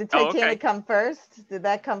 Did the Titanic come first? Did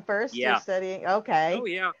that come first? Yeah. You're studying? Okay. Oh,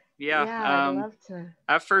 yeah. Yeah, I'd love to.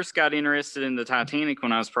 I first got interested in the Titanic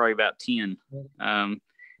when I was probably about 10.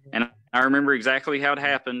 And I remember exactly how it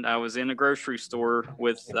happened. I was in a grocery store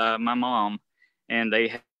with my mom, and they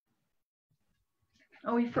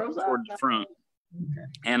he froze up toward the front.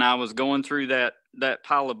 And I was going through that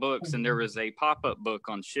pile of books, and there was a pop-up book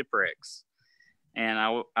on shipwrecks. And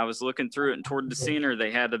I was looking through it, and toward the center,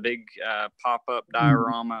 they had a big pop-up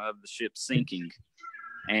diorama of the ship sinking.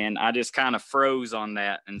 And I just kind of froze on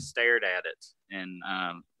that and stared at it, and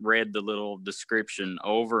read the little description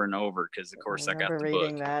over and over, because, of course, I got the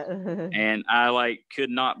book. That. And I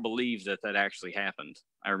could not believe that actually happened.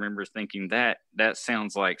 I remember thinking that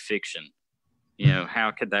sounds like fiction.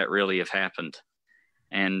 How could that really have happened?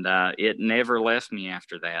 And it never left me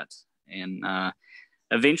after that. And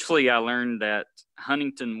eventually I learned that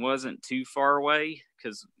Huntington wasn't too far away,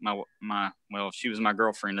 because she was my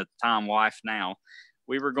girlfriend at the time, wife now.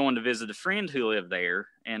 We were going to visit a friend who lived there,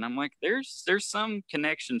 and I'm like, there's some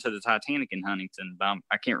connection to the Titanic in Huntington, but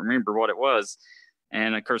I can't remember what it was.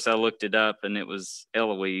 And of course I looked it up, and it was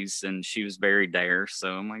Eloise, and she was buried there. So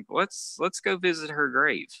I'm like, let's go visit her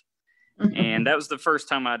grave. And that was the first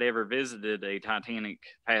time I'd ever visited a Titanic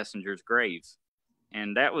passenger's grave.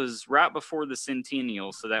 And that was right before the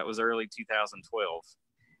centennial. So that was early 2012.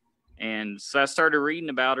 And so I started reading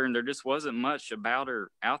about her, and there just wasn't much about her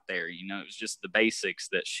out there. It was just the basics,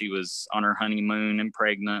 that she was on her honeymoon and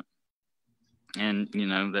pregnant, and,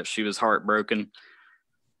 that she was heartbroken.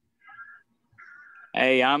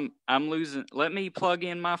 Hey, I'm losing. Let me plug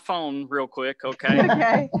in my phone real quick, okay?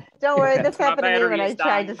 Okay. Don't worry. This happened to me when I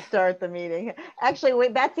tried to start the meeting. Actually,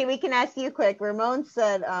 wait, Betsy, we can ask you quick. Ramon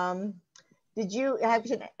said, did you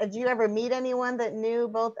ever meet anyone that knew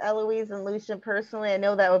both Eloise and Lucian personally? I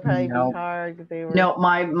know that would probably be hard. No,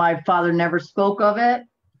 my father never spoke of it.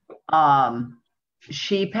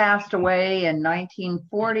 She passed away in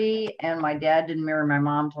 1940, and my dad didn't marry my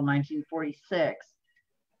mom until 1946.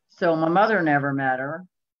 So my mother never met her.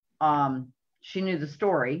 She knew the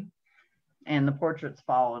story, and the portraits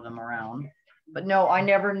followed them around. But no, I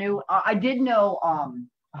never knew. I did know.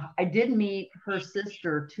 I did meet her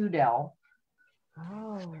sister Tudel.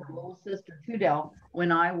 Oh. Her little sister Tudel,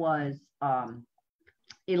 when I was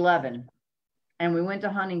 11, And we went to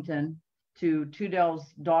Huntington to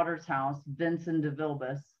Tudell's daughter's house, Vincent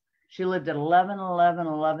DeVilbus. She lived at 1111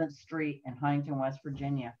 11th Street in Huntington, West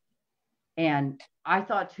Virginia. And I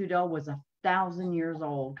thought Tudell was 1,000 years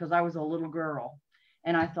old because I was a little girl.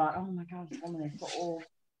 And I thought, oh my God, this woman is so old.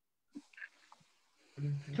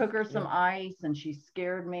 Took her some ice and she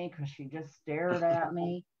scared me because she just stared at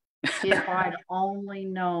me. If I'd only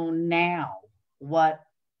known now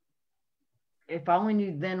if I only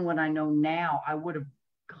knew then what I know now, I would have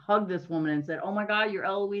hugged this woman and said, oh my God, you're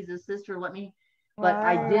Eloise's sister. Let me, but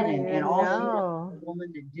I didn't. And also a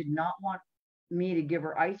woman that did not want me to give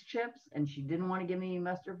her ice chips and she didn't want to give me any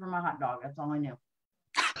mustard for my hot dog. That's all I knew.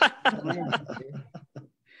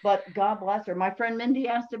 But God bless her. My friend Mindy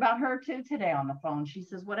asked about her too today on the phone. She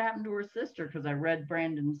says, what happened to her sister? Because I read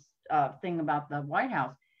Brandon's thing about the White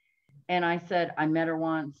House. And I said, I met her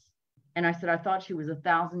once. And I said, I thought she was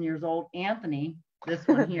 1,000 years old. Anthony, this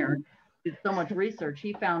one here, did so much research.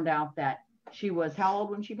 He found out that she was how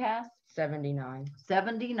old when she passed? 79.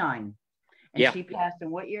 79. And she passed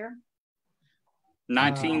in what year?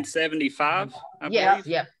 1975.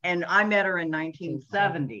 Yep. And I met her in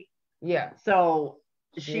 1970. Yeah. So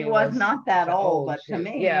she was not that old, but to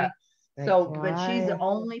me, so, right. But she's the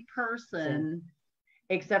only person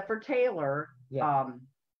except for Taylor.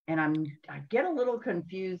 And I get a little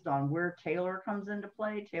confused on where Taylor comes into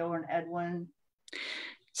play, Taylor and Edwin.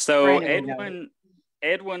 So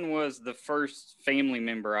Edwin was the first family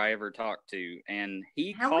member I ever talked to, and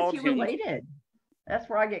How was he related? That's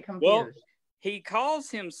where I get confused. Well, he called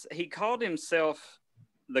himself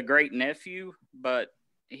the great nephew, but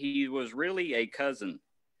he was really a cousin.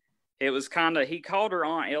 It was he called her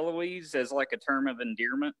Aunt Eloise as like a term of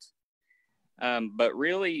endearment. But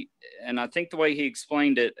really, and I think the way he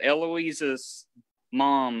explained it, Eloise's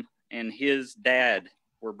mom and his dad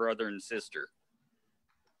were brother and sister.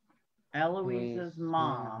 Eloise's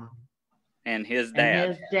mom and his dad.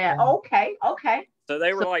 And his dad. Okay. So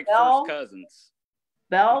they were like first cousins.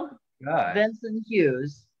 Belle Vincent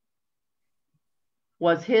Hughes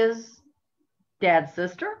was his dad's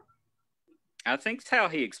sister? I think that's how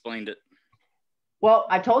he explained it. Well,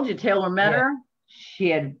 I told you Taylor met her.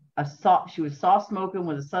 She was soft smoking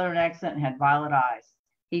with a southern accent and had violet eyes.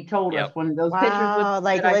 He told us one of those pictures with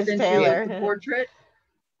like Liz Taylor. The portrait.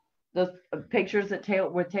 Those pictures that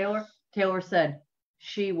Taylor said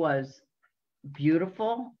she was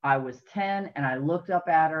beautiful. I was 10 and I looked up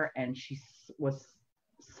at her and she was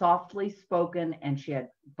softly spoken and she had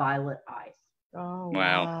violet eyes. Oh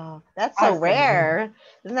wow. That's so rare.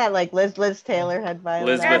 Isn't that like Liz Taylor had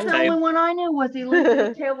violet eyes? That's the only one I knew was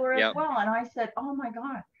Elizabeth Taylor as well. And I said, oh my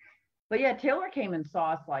God. But yeah, Taylor came and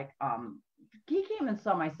saw us he came and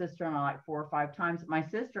saw my sister and I like 4 or 5 times. My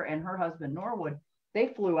sister and her husband Norwood, they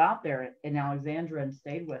flew out there in Alexandria and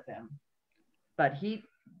stayed with him. But he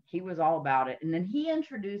was all about it. And then he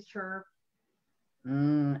introduced her.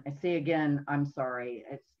 See, again, I'm sorry.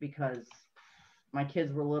 It's because my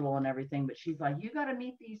kids were little and everything, but she's like, you got to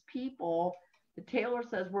meet these people that Taylor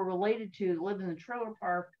says we're related to, live in the trailer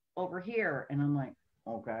park over here. And I'm like,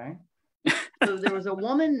 okay. So there was a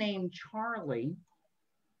woman named Charlie.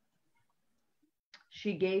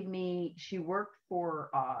 She worked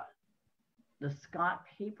for the Scott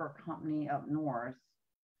Paper Company up north.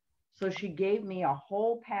 So she gave me a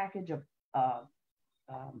whole package of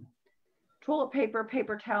toilet paper,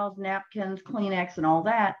 paper towels, napkins, Kleenex, and all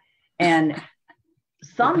that. And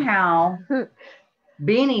somehow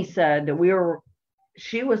Beanie said that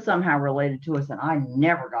she was somehow related to us, and I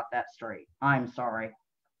never got that straight. I'm sorry.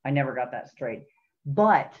 I never got that straight.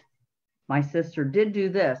 But my sister did do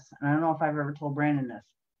this, and I don't know if I've ever told Brandon this.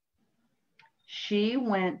 She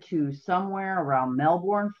went to somewhere around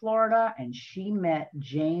Melbourne, Florida, and she met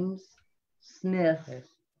James Smith's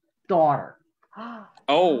daughter.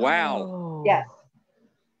 Oh, wow. Yes.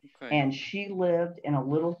 Okay. And she lived in a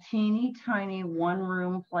little teeny tiny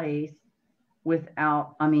 1-room place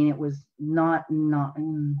without, it was not,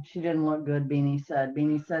 she didn't look good, Beanie said.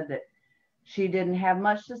 Beanie said that she didn't have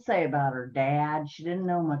much to say about her dad. She didn't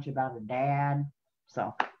know much about her dad.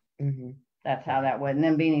 So that's how that went. And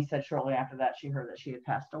then Beanie said shortly after that, she heard that she had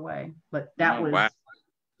passed away. But that was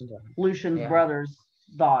Lucian's brother's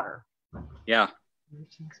daughter. Yeah.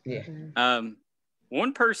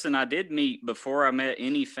 One person I did meet before I met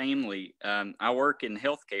any family, I work in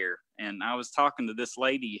healthcare, and I was talking to this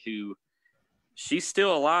lady who, she's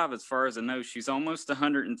still alive as far as I know. She's almost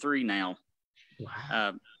 103 now.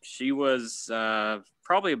 Wow. She was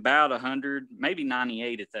probably about 100, maybe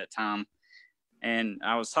 98 at that time. And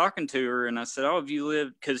I was talking to her and I said, oh, have you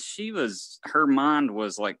lived? Because her mind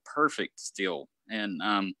was like perfect still. And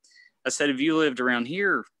I said, have you lived around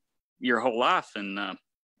here your whole life? And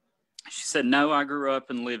she said, no, I grew up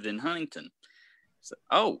and lived in Huntington. I said,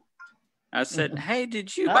 oh. I said, hey,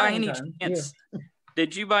 did you by any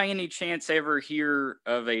chance ever hear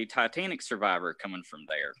of a Titanic survivor coming from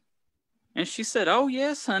there? And she said, oh,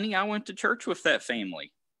 yes, honey, I went to church with that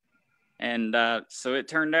family. And so it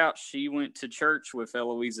turned out she went to church with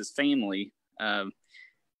Eloise's family.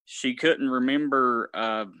 She couldn't remember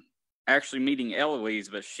actually meeting Eloise,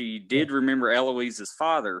 but she did remember Eloise's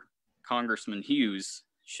father, Congressman Hughes.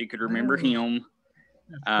 She could remember him.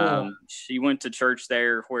 Cool. She went to church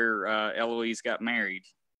there where Eloise got married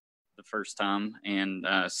the first time, and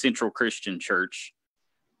Central Christian Church,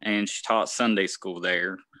 and she taught Sunday school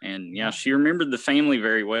there. And yeah, she remembered the family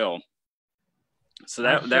very well. So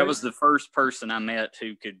that was the first person I met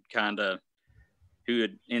who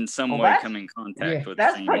had in some way come in contact with the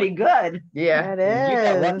that's family. pretty good. Yeah,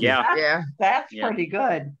 that is. Yeah. That's pretty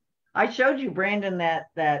good. I showed you, Brandon,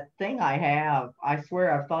 that thing I have. I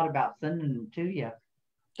swear I've thought about sending it to you.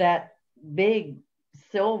 That big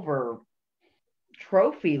silver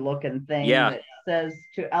trophy looking thing that says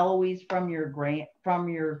to Eloise from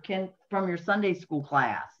your Sunday school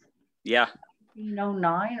class. Yeah.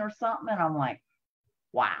 1909 or something. And I'm like,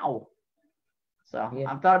 wow. So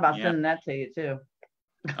I've thought about sending that to you too.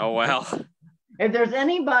 Oh wow. If there's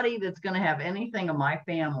anybody that's gonna have anything of my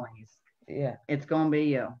family's, it's gonna be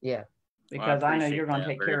you. Yeah. Because I know you're gonna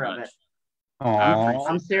take care of it.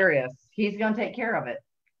 I'm serious. He's gonna take care of it.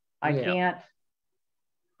 I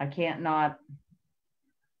can't not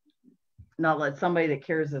let somebody that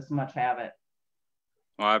cares this much have it.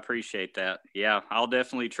 Well, I appreciate that. Yeah, I'll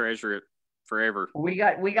definitely treasure it forever. We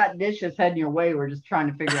got dishes heading your way. We're just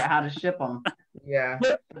trying to figure out how to ship them. Yeah.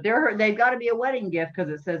 They've got to be a wedding gift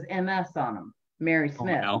because it says MS on them. Mary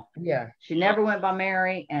Smith. Oh, wow. Yeah. She never went by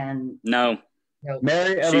Mary, and no.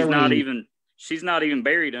 Mary. She's not even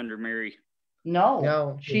buried under Mary.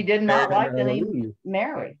 No. She did not like the name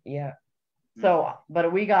Mary. Yeah. So,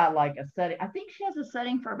 but we got like a setting. I think she has a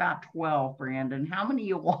setting for about 12, Brandon. How many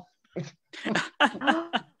you want?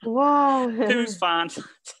 Wow. Two's fine.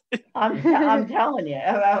 I'm telling you.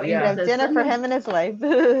 Dinner for him and his wife.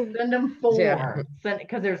 Send them 4.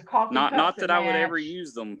 Because there's coffee cups. Not that I would ever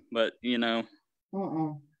use them, but you know.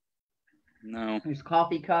 No. There's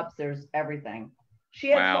coffee cups. There's everything. She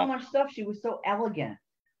had so much stuff. She was so elegant.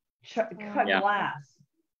 Cut glass.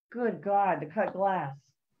 Good God, to cut glass.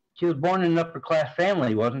 She was born in an upper class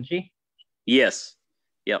family, wasn't she? Yes.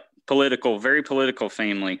 Yep. Very political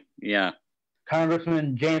family. Yeah.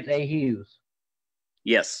 Congressman James A. Hughes.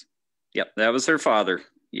 Yes. Yep. That was her father.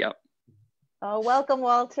 Yep. Oh, welcome,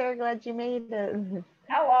 Walter. Glad you made it.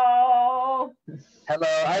 Hello.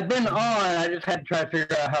 I've been on. I just had to try to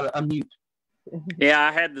figure out how to unmute. Yeah,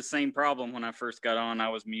 I had the same problem when I first got on. I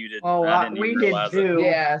was muted. Oh, we did too.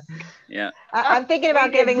 Yes. Yeah. I'm thinking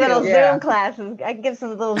about giving little Zoom classes. I can give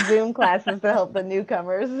some little Zoom classes to help the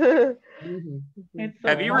newcomers.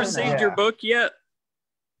 Have you received your book yet?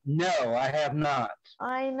 No, I have not.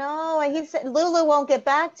 I know. He said Lulu won't get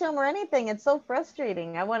back to him or anything. It's so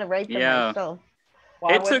frustrating. I want to write them myself.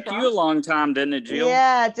 It took you a long time, didn't it, Jill?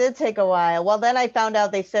 Yeah, it did take a while. Well, then I found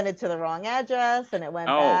out they sent it to the wrong address, and it went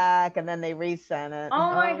back, and then they resent it.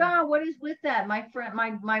 Oh my God, what is with that? My friend,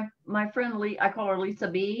 my friend Lee, I call her Lisa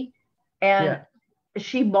B, and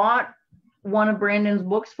she bought one of Brandon's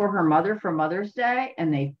books for her mother for Mother's Day,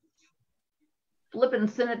 and they flip and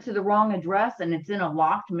sent it to the wrong address, and it's in a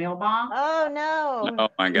locked mailbox. Oh no! Oh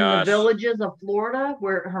my gosh! In the villages of Florida,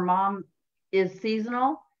 where her mom is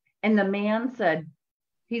seasonal, and the man said.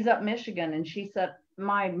 He's up Michigan, and she said,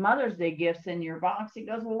 my Mother's Day gift's in your box. He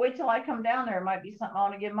goes, well, wait till I come down there. It might be something I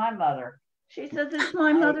want to give my mother. She says, it's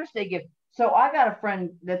my Mother's Day gift. So I got a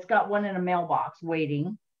friend that's got one in a mailbox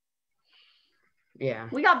waiting. Yeah.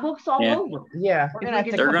 We got books all over. Yeah. They're going to have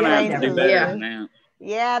to do better now.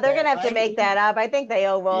 Yeah, they're going to have to make that up. I think they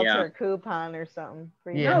owe Walter a coupon or something.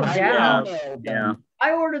 Yeah.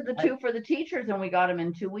 I ordered the 2 for the teachers, and we got them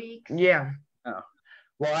in 2 weeks. Yeah. Oh.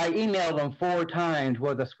 Well, I emailed them 4 times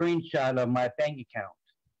with a screenshot of my bank account.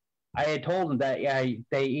 I had told them that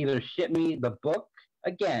they either ship me the book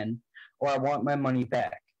again or I want my money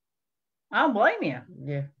back. I don't blame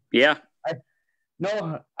you. Yeah.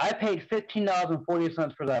 I paid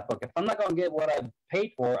 $15.40 for that book. If I'm not going to get what I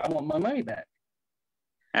paid for, I want my money back.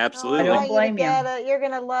 Absolutely. I don't blame you. You're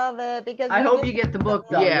going to love it because I hope you get the book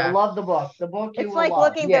though. Yeah. You'll love the book. The book you It's will like love.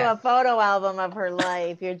 looking through a photo album of her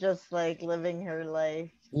life. You're just like living her life.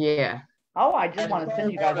 Yeah. Oh, I just want to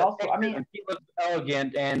send you guys also. I mean, she looks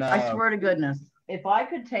elegant, and I swear to goodness, if I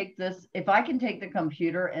can take the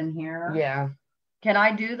computer in here, Can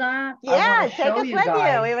I do that? Yeah, take show us you with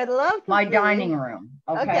guys you. We would love to my see. dining room.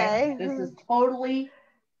 Okay. This is totally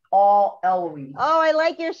all Eloise. Oh, I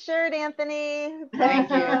like your shirt, Anthony. Thank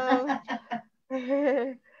you.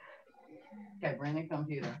 Okay, bring the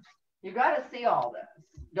computer. You got to see all this.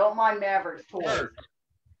 Don't mind Maverick's toys.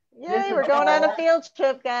 Yay, we're going on a field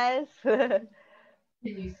trip, guys. Can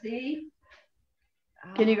you see?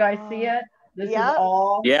 Can you guys see it? This is Yep.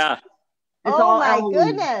 all. Yeah. It's oh all my Eloise.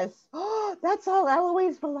 goodness. Oh, that's all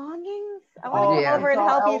Eloise belongings? I want to come over and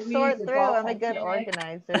help you sort through. I'm a good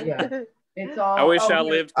organizer. Yeah. It's all. I wish I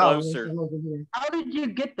lived closer. How did you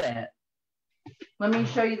get that? Let me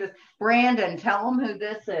show you this. Brandon, tell them who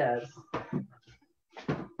this is.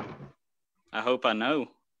 I hope I know.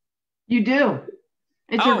 You do.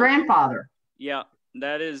 It's your grandfather. Yeah,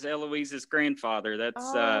 that is Eloise's grandfather. That's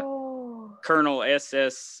Colonel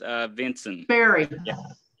S.S. Vinson. Sperry.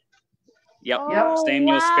 Yep. Oh,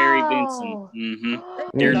 Samuel Sperry Vinson. Mm-hmm.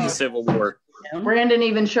 During the Civil War. Brandon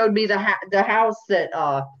even showed me the house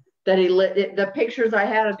that he lit. The pictures I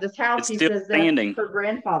had of this house. It's he still says standing. That's her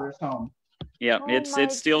grandfather's home. Yeah,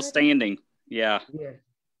 it's still standing. Yeah.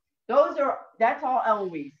 That's all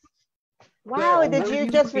Eloise. Wow, did you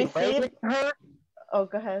just receive her? Oh,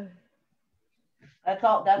 go ahead. That's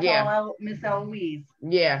all Miss Eloise.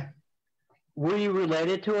 Yeah. Were you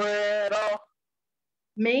related to her at all?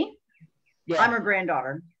 Me? Yeah. I'm her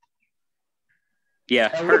granddaughter. Yeah.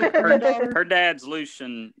 Her dad's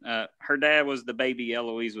Lucian. Her dad was the baby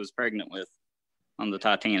Eloise was pregnant with on the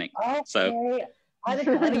Titanic. Okay. So I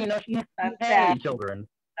didn't even know she had any children.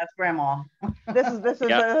 That's grandma. This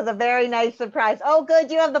is a very nice surprise. Oh, good,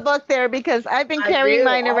 you have the book there because I've been carrying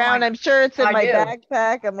mine around. I'm sure it's in my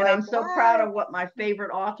backpack. I'm so proud of what my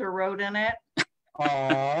favorite author wrote in it.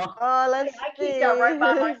 Aww. Oh, let's I keep that right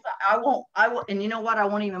by my side. I won't, and you know what? I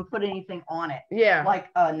won't even put anything on it. Yeah. Like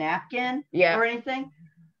a napkin or anything.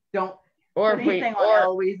 Don't put anything on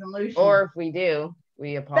Eloise and Lucian. Or if we do,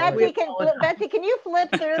 we apologize. Betsy, can you flip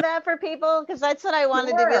through that for people? Because that's what I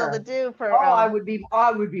wanted to be able to do for. I would be.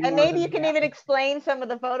 And maybe you can even explain some of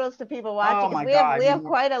the photos to people watching. Oh my God, we have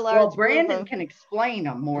quite a large. Well, Brandon can explain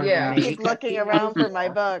them more than me. Keep looking around for my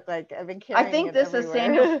book. Like I've been carrying. I think this is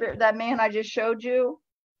Samuel, that man I just showed you.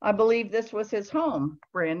 I believe this was his home.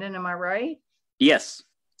 Brandon, am I right? Yes.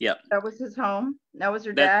 Yep. That was his home. That was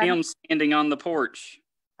your dad. That's him standing on the porch.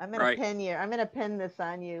 I'm gonna pin you. I'm gonna pin this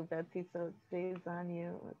on you, Betsy, so it stays on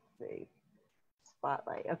you. Let's see.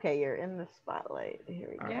 Spotlight. Okay, you're in the spotlight. Here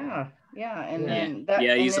we go. Yeah. And then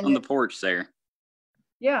he's on the porch there.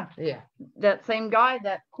 Yeah. That same guy,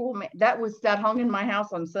 that cool man, that hung in my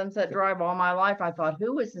house on Sunset Drive all my life. I thought,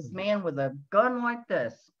 who is this man with a gun like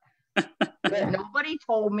this? Nobody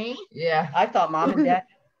told me. Yeah. I thought mom and dad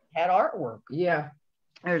had artwork. Yeah.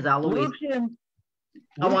 There's Eloise.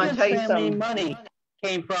 I want to tell you something. Money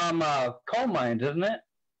came from coal mines, isn't it?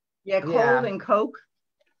 Yeah, coal and coke,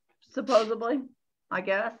 supposedly, I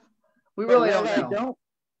guess. We really don't know.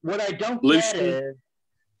 What I don't get is,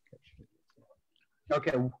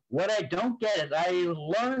 what I don't get is I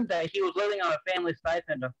learned that he was living on a family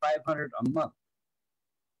stipend of $500 a month.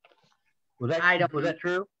 Was that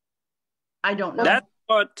true? I don't know.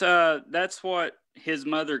 That's what his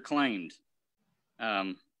mother claimed.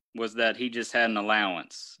 Was that he just had an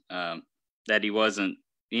allowance, that he wasn't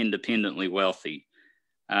independently wealthy.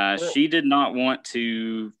 She did not want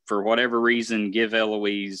to, for whatever reason, give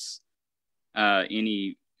Eloise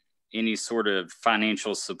any sort of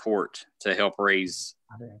financial support to help raise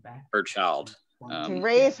her child. To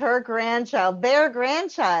raise her grandchild, their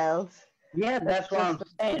grandchild. Yeah, that's what I'm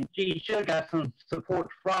saying. She should have got some support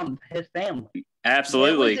from his family.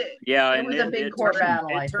 Absolutely. It was a big court battle,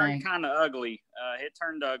 I think. It turned kind of ugly. It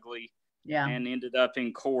turned ugly. Yeah. And ended up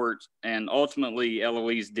in court. And ultimately,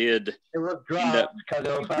 Eloise did. It was dropped because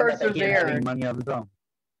it was found that he had any money of his own.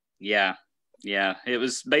 Yeah. Yeah. It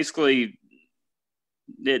was basically,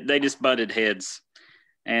 they just butted heads.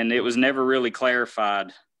 And it was never really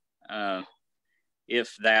clarified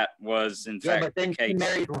if that was, in fact, the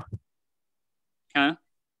case.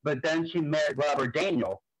 But then she married Robert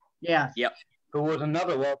Daniel. Yeah. Yep. Who was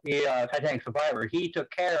another wealthy Titanic survivor. He took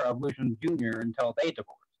care of Lucian Jr. until they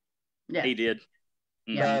divorced. Yeah, he did.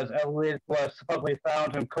 Because Eloise was supposedly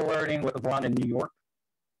found him coercing with a blonde in New York.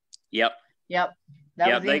 Yep.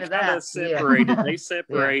 They kind of separated. They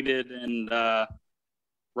separated, and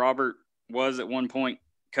Robert was at one point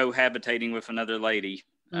cohabitating with another lady,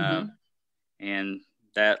 and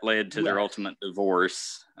that led to their ultimate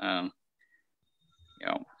divorce. But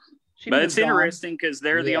it's interesting because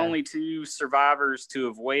they're the only two survivors to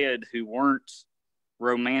have wed who weren't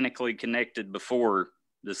romantically connected before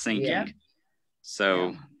the sinking.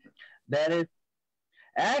 So that is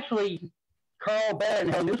Actually, Carl Bear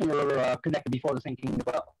and Helen Newsom were connected before the sinking as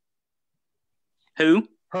well. Who?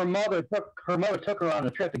 Her mother took her on a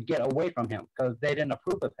trip to get away from him because they didn't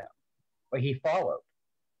approve of him, but he followed.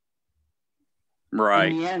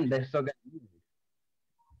 Right. In the end, they still got married.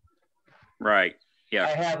 Right. Yeah.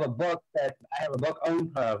 I have a book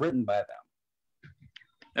owned, written by them.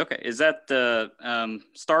 Okay. Is that the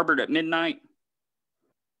Starboard at Midnight?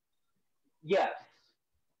 Yes.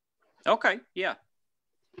 Okay. Yeah.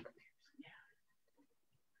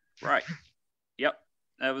 Right. Yep.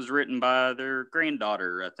 That was written by their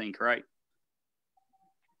granddaughter, I think, right?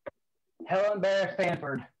 Helen Bear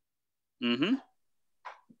Stanford. Mm-hmm.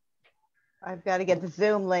 I've got to get the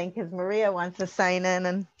Zoom link because Maria wants to sign in,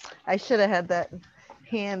 and I should have had that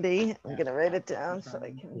handy. I'm going to write it down so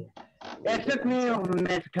I can. It took me a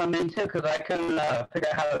minute to come into because I couldn't figure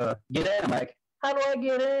out how to get in. I'm like, how do I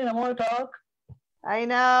get in? I want to talk. I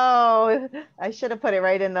know. I should have put it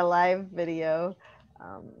right in the live video.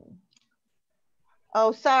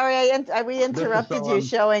 Oh, sorry, we interrupted you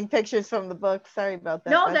showing pictures from the book. Sorry about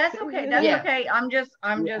that. No, that's okay. That's okay. I'm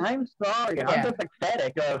sorry. I'm just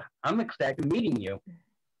ecstatic. I'm ecstatic meeting you.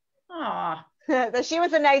 Aw. She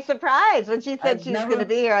was a nice surprise when she said she was going to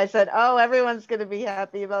be here. I said, "Oh, everyone's going to be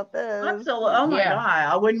happy about this." Absolutely. Oh my God,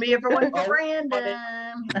 I wouldn't be if it wasn't for Brandon.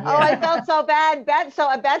 Oh, I felt so bad.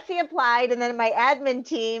 Betsy applied, and then my admin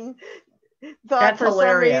team thought for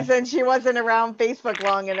some reason she wasn't around Facebook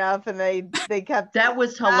long enough, and they kept that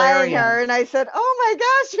was hilarious. Her, and I said, "Oh my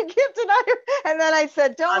gosh, you can't deny her." And then I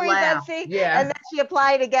said, "Don't worry, Betsy." Yeah. And then she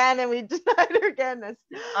applied again, and we denied her again.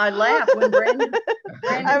 I laughed when Brandon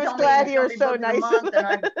I was glad you were so nice.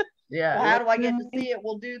 Well, how do I get to see it?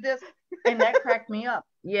 We'll do this, and that cracked me up.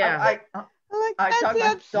 Yeah. I talked to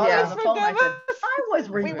my daughter on the phone. I said, "I was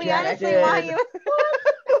rejected." We honestly want you.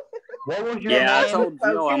 What was your name? I told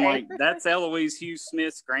Jill, Okay. I'm like, that's Eloise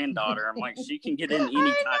Smith's granddaughter. I'm like, she can get in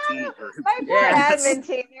any Titanic group. My poor admin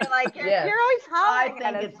team, you're like, you're always hollering.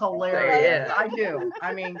 I think it's hilarious. I do.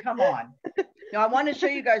 I mean, come on. Now, I want to show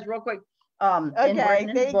you guys real quick. In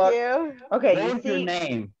Brandon's book. You. Okay, what's your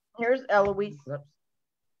name? Here's Eloise.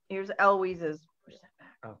 Here's Eloise's.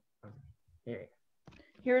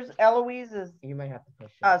 Here's Eloise's. You might have to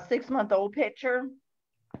push it. 6-month-old picture,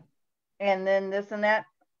 and then this and that.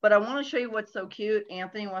 But I want to show you what's so cute.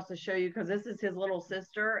 Anthony wants to show you because this is his little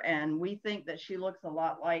sister, and we think that she looks a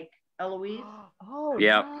lot like Eloise. Oh,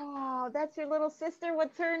 yeah. Wow, that's your little sister.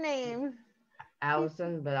 What's her name?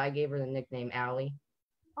 Allison, but I gave her the nickname Allie.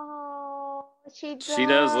 Oh, she does. She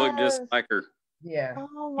does look just like her. Yeah.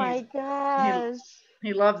 Oh my gosh.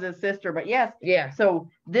 He loves his sister, but yes. Yeah. So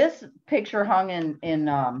this picture hung in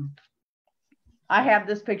I have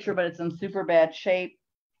this picture, but it's in super bad shape.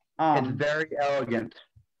 It's very elegant.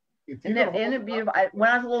 Isn't it beautiful? When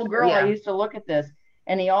I was a little girl, I used to look at this,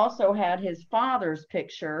 and he also had his father's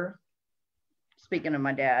picture. Speaking of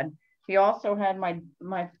my dad, he also had my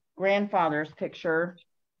grandfather's picture.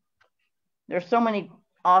 There's so many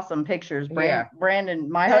awesome pictures. Brandon,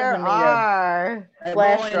 my husband made a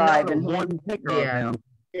flash drive, and one picture of him.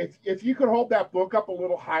 If you could hold that book up a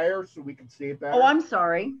little higher so we can see it better. Oh, I'm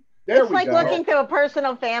sorry. There it's like go. Looking through a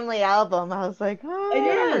personal family album. I was like, oh, it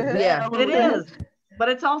is. Yeah, it is. But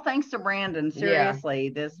it's all thanks to Brandon. Seriously,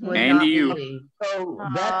 this would and not you. Be. So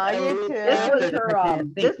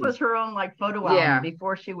this was her own like photo album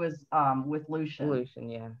before she was with Lucian. Lucian,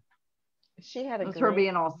 yeah. She had a. It was her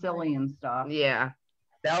being all silly and stuff. Yeah.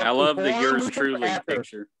 I love the yours truly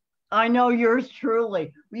picture. I know yours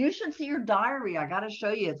truly. You should see your diary. I got to show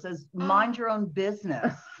you. It says, "Mind your own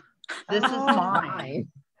business." This is mine.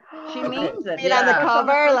 She means it. On the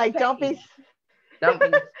cover, like don't be.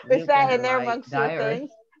 Is that in there amongst your diary.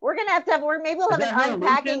 things? We're gonna have maybe we'll have an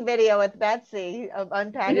unpacking video with Betsy of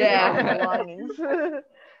unpacking her belongings.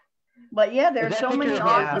 But yeah, there's so many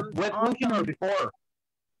awesome. With Lucian or before?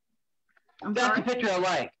 That's the picture I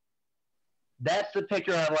like. That's the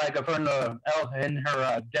picture I like of her in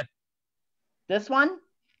her this one?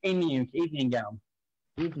 Evening gown.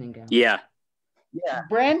 Evening gown. Yeah. Yeah.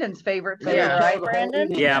 Brandon's favorite picture, right,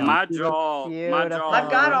 Brandon? Yeah, my jaw.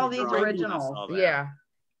 I've got all these originals. Yeah.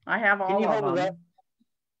 I have all of them.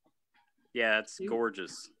 Yeah, it's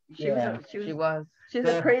gorgeous. She was. She's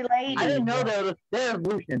a pretty lady. I didn't know there's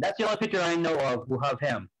Lucian. That's the only picture I know of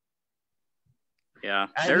him. Yeah,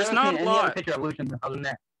 there's not a lot. Picture of Lucian other than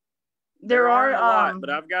that. There are a lot, but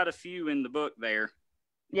I've got a few in the book there.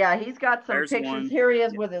 Yeah, he's got some pictures. One. Here he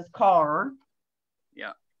is with his car.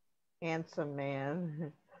 Yeah. Handsome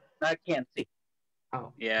man. I can't see.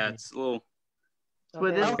 Oh. Yeah, it's a little.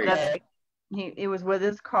 With his, it was with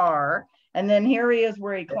his car, and then here he is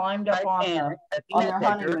where he climbed up on their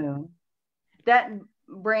honeymoon. That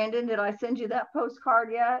Brandon, did I send you that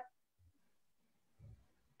postcard yet?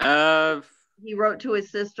 He wrote to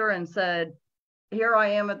his sister and said, "Here I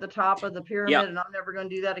am at the top of the pyramid, and I'm never going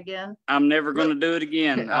to do that again. I'm never going to do it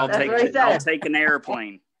again. I'll take an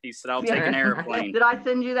airplane." He said, "I'll take an airplane." Did I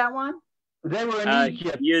send you that one? They were in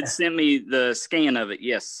Egypt. You had sent me the scan of it.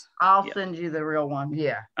 Yes. I'll send you the real one.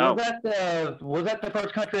 Yeah. Was that the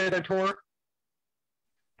first country of their tour?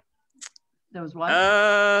 That was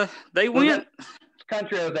what? They went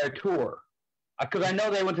country of their tour, because I know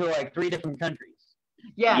they went to like 3 different countries.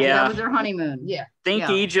 Yeah, that was their honeymoon. Yeah.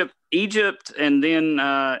 Egypt, and then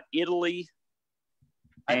Italy.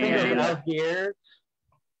 I think it was Algiers.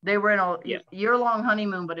 They were in a year-long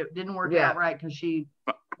honeymoon, but it didn't work out right because she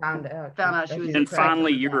found out she was. And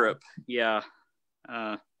finally Europe. Yeah.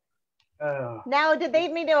 Now, did they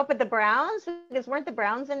meet up with the Browns? Because weren't the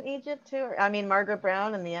Browns in Egypt too? I mean, Margaret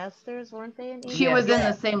Brown and the Esters, weren't they in Egypt? She was in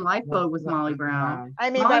the same lifeboat with Molly Brown.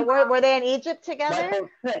 I mean, were they in Egypt together?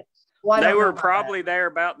 They were probably there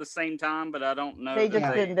about the same time, but I don't know. They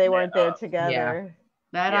just didn't. They weren't there together.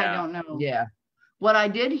 That I don't know. Yeah. What I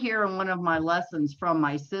did hear in one of my lessons from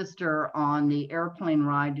my sister on the airplane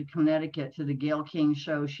ride to Connecticut to the Gayle King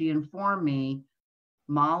show, she informed me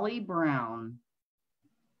Molly Brown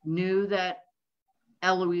knew that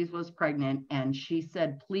Eloise was pregnant, and she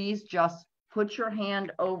said, "Please just put your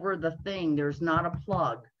hand over the thing. There's not a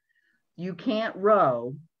plug. You can't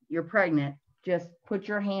row. You're pregnant. Just put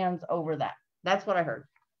your hands over that." That's what I heard.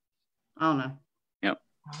 I don't know. Yep.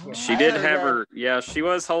 She did have her. Yeah, she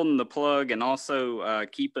was holding the plug and also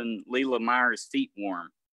keeping Leela Meyer's feet warm.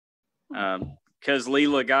 Because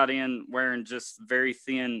Leela got in wearing just very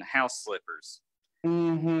thin house slippers.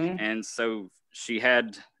 Mm-hmm. And so she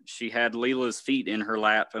had Leela's feet in her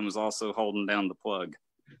lap and was also holding down the plug.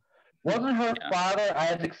 Wasn't her father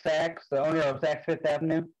Isaac Sachs, the owner of Saks Fifth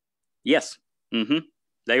Avenue? Yes. Mm-hmm.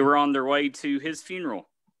 They were on their way to his funeral.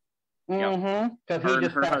 Mm-hmm. Because he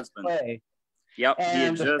just passed away. Yep. And he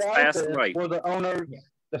had just passed away. Were the owners?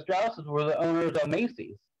 The Strausses were the owners of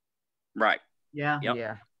Macy's. Right. Yeah. Yep.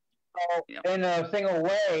 Yeah. So in a single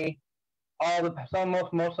way, most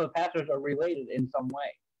of the pastors are related in some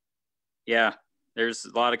way. Yeah. There's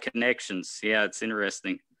a lot of connections. Yeah, it's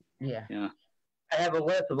interesting. Yeah. Yeah. I have a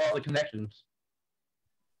list of all the connections.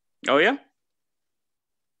 Oh yeah?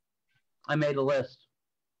 I made a list.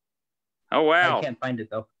 Oh wow. I can't find it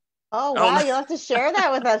though. Oh wow, you'll have to share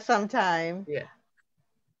that with us sometime. Yeah.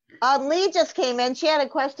 Lee just came in. She had a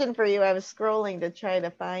question for you. I was scrolling to try to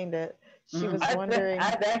find it. She was wondering.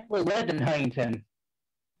 I've actually lived in Huntington.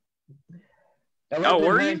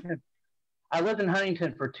 Were you? I lived in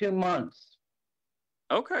Huntington for 2 months.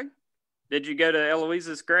 Okay. Did you go to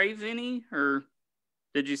Eloise's grave any, or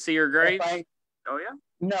did you see her grave? Oh yeah.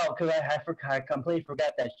 No, because I completely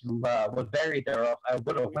forgot that she was buried there. Or I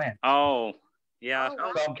would have went. Oh yeah.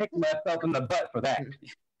 So I'm kicking myself in the butt for that.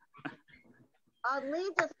 Lee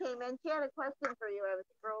just came in. She had a question for you. I was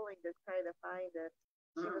scrolling to try to find it.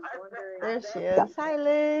 She was wondering. There she is. Hi,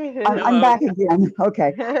 Lee. I'm back again.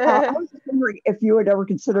 Okay. I was just wondering if you had ever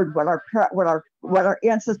considered what our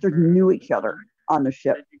ancestors knew each other on the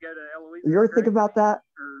ship. Did you go to Eloise's You ever grave? think about that?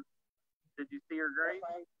 Or did you see her grave?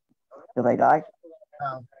 Did they die?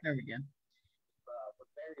 Oh, there we go.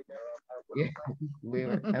 Yeah.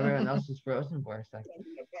 Everyone else is frozen for a second.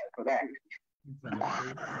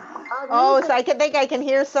 Oh, so I think I can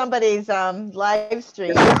hear somebody's live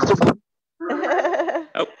stream.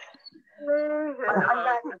 Oh. I'm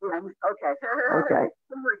back again. Okay.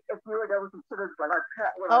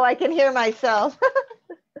 Oh, I can hear myself.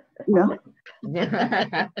 No.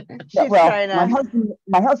 She's Well, trying to.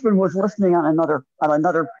 my husband was listening on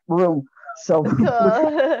another room. So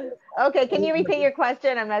Cool. Okay, can you repeat your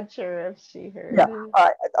question? I'm not sure if she heard. yeah,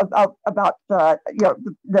 about that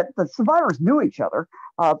the survivors knew each other,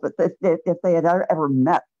 but if they had ever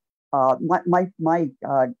met. My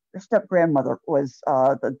step grandmother was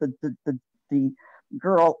the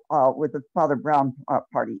girl with the Father Brown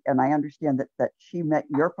party, and I understand that she met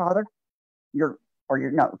your father, your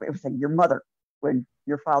mother when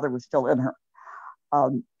your father was still in her.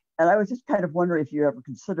 And I was just kind of wondering if you ever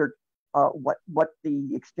considered what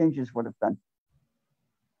the exchanges would have been.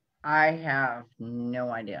 I have no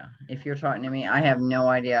idea. If you're talking to me, I have no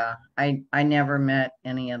idea. I never met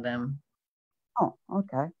any of them. Oh,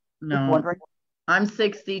 okay. No. Just wondering. I'm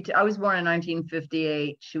 60. I was born in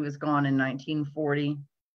 1958. She was gone in 1940.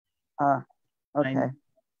 Okay.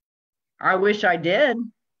 I wish I did.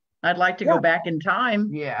 I'd like to go back in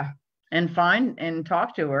time. Yeah. And find and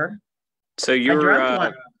talk to her. So you're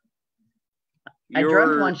I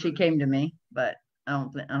dreamt one she came to me, but I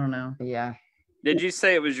don't know. Yeah. Did you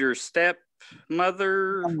say it was your step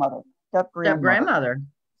stepmother. Step-grandmother.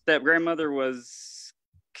 Step-grandmother was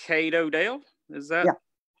Kate Odell. Is that? Yeah.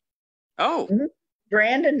 Oh. Mm-hmm.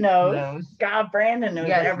 Brandon knows. God, Brandon knows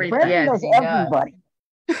everything. Brandon knows everybody.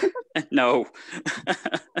 No.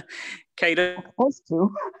 Kate. Supposed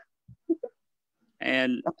to.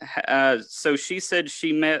 And so she said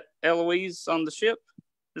she met Eloise on the ship.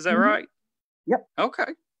 Is that right? Yep. Okay.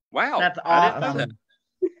 Wow. That's I didn't know awesome. that.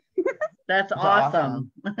 That's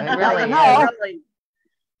awesome. It really, really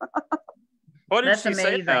What did That's she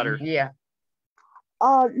say about her? Yeah.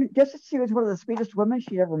 Just that she was one of the sweetest women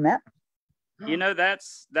she'd ever met. You know,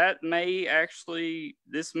 this may actually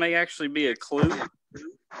be a clue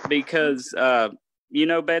because you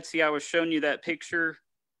know, Betsy, I was showing you that picture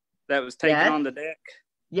that was taken on the deck.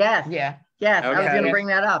 Yes. Yeah. Yes. Okay. I was going to bring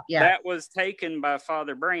that up. Yeah. That was taken by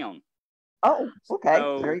Father Brown. Oh, okay.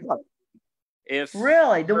 So there you go. If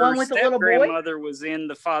really the one with the little boy, grandmother was in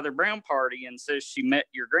the Father Brown party and says she met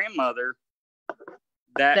your grandmother,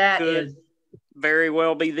 that could very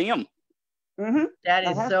well be them. Mm-hmm. That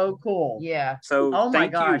is so cool. Yeah. So oh my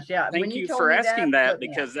gosh, yeah. Thank you for asking that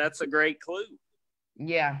because that's a great clue.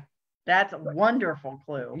 Yeah. That's a wonderful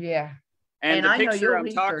clue. Yeah. And the picture I'm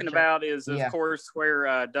talking about is, of course,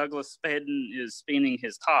 where Douglas Spedden is spinning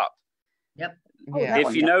his top. Yep. Yeah.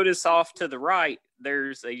 If you notice off to the right,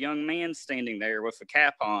 there's a young man standing there with a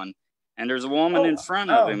cap on, and there's a woman in front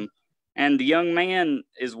of him, and the young man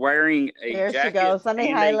is wearing a jacket. There she goes. Let me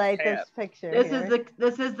highlight this picture.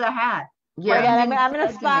 This is the hat. Yeah, I'm going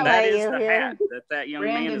to spotlight you here. Hat that young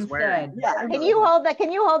man is wearing. Yeah. Can you hold that?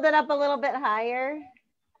 Can you hold it up a little bit higher?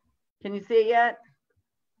 Can you see it yet?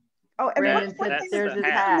 Oh, and Brandon what's there's the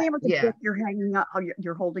name of the book you're hanging up?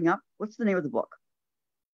 You're holding up. What's the name of the book?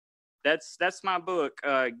 That's my book.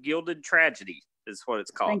 Gilded Tragedy is what it's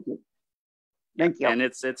called. Thank you. Thank you. And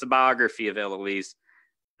it's a biography of Eloise.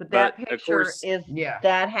 But that picture is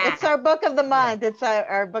that hat. It's our book of the month. It's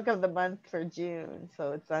our book of the month for June.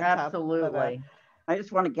 So it's on absolutely. Top I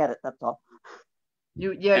just want to get it. That's all.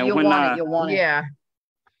 You'll want it. You'll want it. Yeah.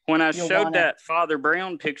 When I showed that Father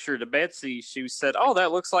Brown picture to Betsy, she said, "Oh,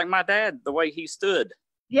 that looks like my dad, the way he stood."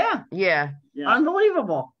 Yeah. Yeah.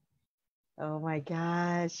 Unbelievable. Oh my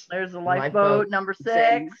gosh. There's the lifeboat number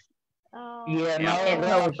 6. Oh.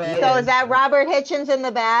 Yeah. So is that Robert Hitchens in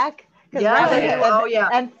the back? Yeah.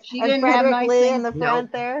 And she didn't have Frederick nice Lee things. in the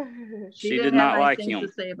front there. She did not like him.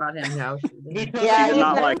 To say about him. No, she did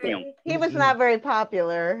not like him. He was not very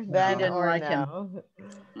popular then. She didn't like him.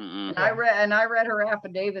 And I read her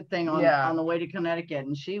affidavit thing on the way to Connecticut,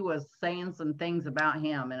 and she was saying some things about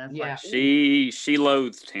him, and it's like she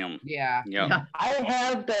loathed him. Yeah. Yeah. I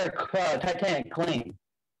have the Titanic claim.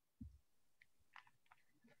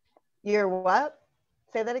 Your what?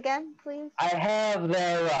 Say that again, please. I have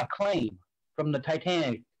their claim from the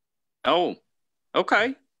Titanic. Oh,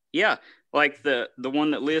 okay. Yeah. Like the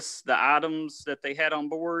one that lists the items that they had on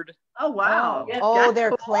board. Oh, wow.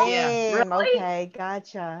 Their claim. Yeah. Really? Okay,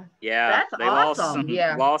 gotcha. Yeah. That's they awesome.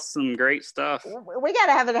 lost some great stuff. We got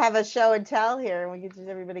to have a show and tell here. We can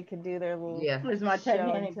everybody can do their little Here's my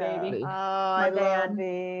Titanic baby. Oh, I love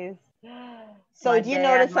these. So My do you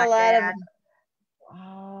dad, notice a my lot dad. of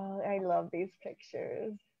Oh, I love these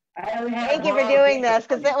pictures. I only have Thank you for doing this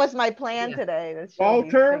because that was my plan today. To show these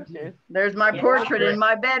Walter? pictures. There's my portrait in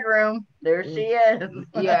my bedroom. There she is.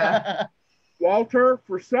 Yeah. Walter,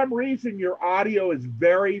 for some reason, your audio is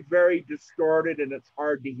very, very distorted and it's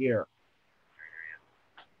hard to hear.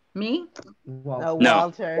 Me? No,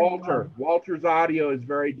 No. Walter. Walter's audio is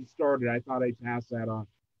very distorted. I thought I'd pass that on.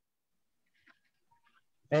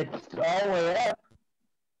 It's all the way up.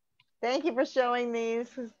 Thank you for showing these.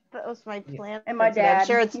 That was my plan. And my for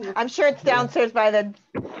today. dad. I'm sure it's downstairs by the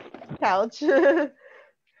couch.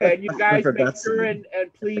 And you guys For make Betsy. sure and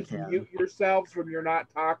please Yeah. mute yourselves when you're not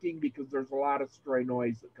talking because there's a lot of stray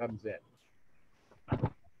noise that comes in. Thank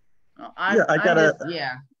you, I've got a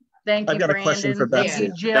Brandon. question for Thank Betsy.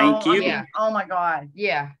 you, Jill. Thank you. Yeah. Oh my God.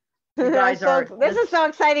 Yeah. You guys This is so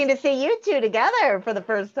exciting to see you two together for the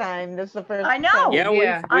first time. This is the first. I know. time. Yeah,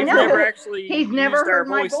 Yeah. we've know. never actually He's never used our heard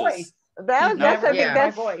my voices. voice. That's I think Yeah.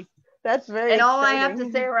 that's My voice. that's very. And all I have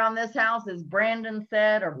exciting. to say around this house is Brandon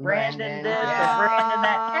said, or Brandon Brandon, this, yeah. or Brandon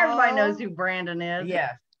that. Everybody knows who Brandon is.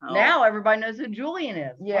 Yeah. Oh. Now everybody knows who Julian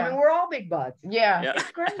is. Yeah. I mean, we're all big butts. Yeah. Yeah.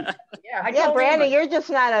 It's great. Yeah. I Yeah, told Brandon, him, you're just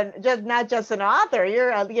not just an author. You're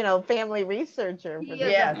a family researcher. he For is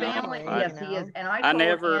this a family. family, Right. Yes, he is. And I told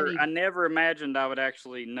never Andy, imagined I would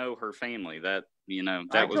actually know her family. That I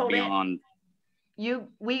that was told beyond.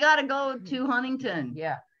 we got to go to Huntington.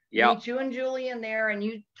 Yeah. meet you and Julian there, and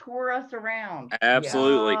you tour us around.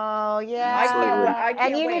 Absolutely. Oh yeah. I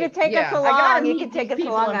can't and you wait. need to take us I along. gotta You meet can take these us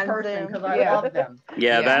people along in on person Zoom. because I love them.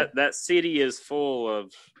 Yeah, that city is full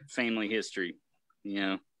of family history. You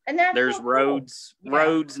know, and that's there's so roads cool.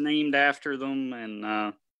 roads named after them,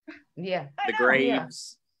 and the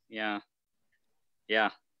graves. Yeah,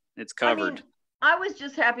 it's covered. I was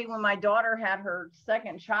just happy when my daughter had her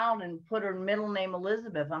second child and put her middle name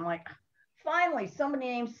Elizabeth. I'm like, finally, somebody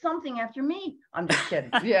named something after me. I'm just kidding.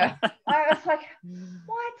 Yeah. I was like,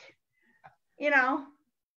 what? You know,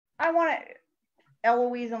 I want to.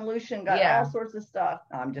 Eloise and Lucian got all sorts of stuff.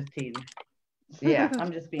 I'm just teasing. Yeah.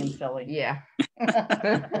 I'm just being silly. Yeah.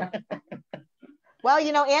 Well,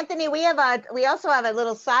 you know, Anthony, we also have a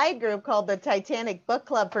little side group called the Titanic Book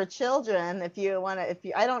Club for Children. If you want to,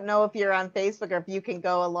 I don't know if you're on Facebook or if you can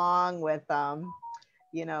go along with,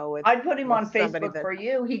 you know, with. I'd put him on Facebook for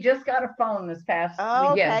you. He just got a phone this past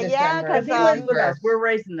week. Yeah, because he lives with us. We're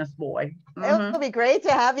raising this boy. It would be great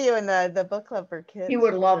to have you in the book club for kids. He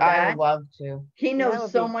would love that. I would love to. He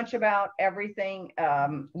knows so much about everything.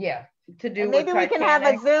 To do and maybe with we can have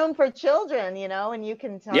a Zoom for children, you know, and you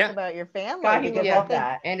can talk about your family. God, he would love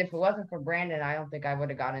that. And if it wasn't for Brandon, I don't think I would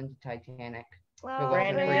have gotten into Titanic. Well,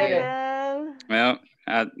 Brandon did it. Well,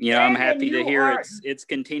 you know, I'm happy to hear it's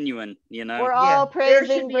continuing. You know, we're all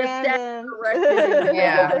praising Brandon.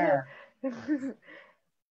 Yeah.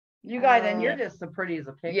 You guys, and you're just the pretty as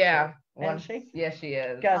a picture. Yeah. Isn't she? Yes, she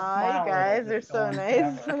is. You guys are so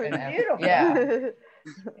nice. Beautiful. Yeah.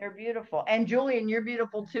 You're beautiful. And Julian, you're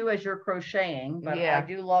beautiful too as you're crocheting, but I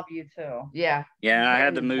do love you too. Yeah. Yeah, I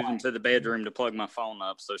had to move into the bedroom to plug my phone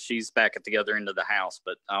up, so she's back at the other end of the house,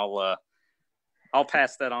 but I'll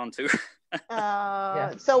pass that on to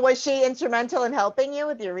her. So was she instrumental in helping you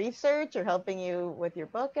with your research or helping you with your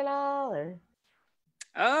book at all, or?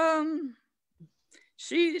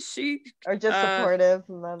 She or just supportive,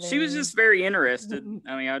 loving. She was just very interested.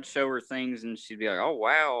 I mean, I'd show her things and she'd be like, "Oh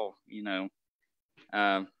wow," you know.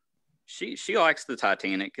 She likes the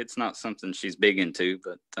Titanic. It's not something she's big into,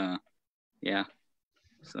 but yeah.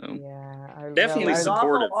 So definitely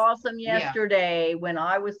supportive. It was awesome yesterday when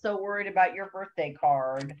I was so worried about your birthday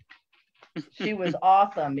card. She was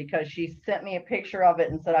awesome because she sent me a picture of it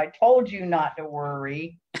and said, "I told you not to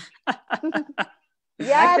worry."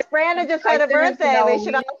 Yes, Brandon just had a birthday. We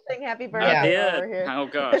should all sing happy birthday over here. Oh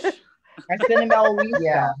gosh. I sent him Eloise.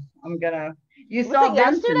 I'm gonna. You saw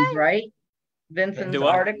Vincent's, right? Vincent's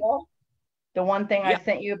article, the one thing I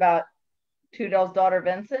sent you about Tudor's daughter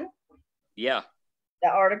Vincent. Yeah.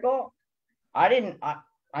 That article, I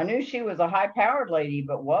knew she was a high-powered lady,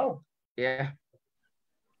 but whoa. Yeah.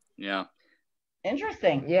 Yeah.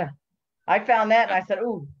 Interesting. Yeah. I found that and I said,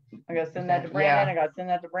 "Ooh, I gotta send that to Brandon. I gotta send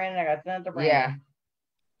that to Brandon. I gotta send it to Brandon."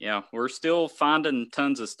 Yeah. We're still finding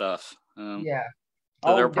tons of stuff. So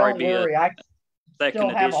there'll probably don't worry. I still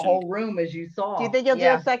have a whole room as you saw. Do you think you'll do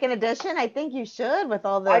a second edition? I think you should with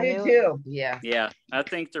all the I do too. Yeah. Yeah, I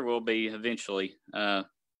think there will be eventually. I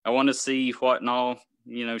want to see what and all,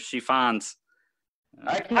 you know, she finds.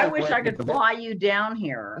 I wish I could fly you down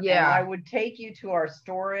here. Yeah. And I would take you to our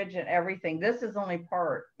storage and everything. This is only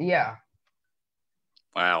part. Yeah.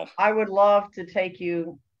 Wow. I would love to take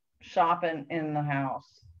you shopping in the house.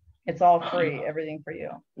 It's all free, everything for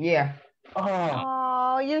you. Yeah.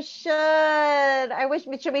 Oh, you should. I wish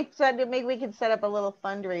maybe we could set up a little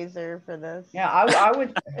fundraiser for this. Yeah, I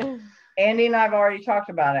would. Andy and I've already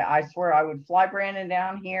talked about it. I swear I would fly Brandon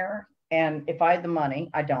down here, and if I had the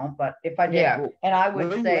money, I don't, but if I did, and I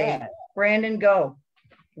would say, Brandon, go.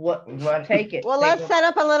 What? Take it. Well, let's set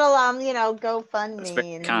up a little you know, GoFundMe.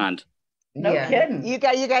 That's kind. No kidding. You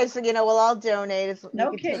guys, you know, we'll all donate.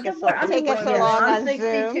 No kidding. Take us along I'm on 62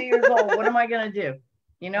 Zoom. years old. What am I gonna do?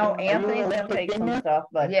 You know, Anthony will take some stuff,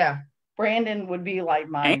 but Brandon would be like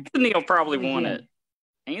my. Anthony will probably want it.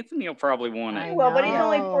 Anthony will probably want it. Well, but he's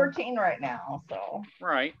only 14 right now, so.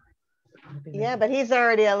 Right. Yeah, but he's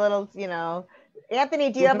already a little, you know.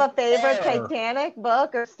 Anthony, do you have a favorite Titanic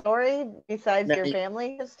book or story besides your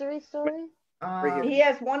family history story? He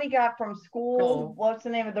has one he got from school. Cool. What's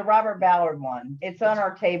the name of the Robert Ballard one? It's on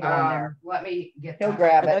our table in there. Let me get. He'll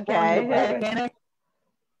grab it. Okay.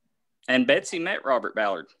 And Betsy met Robert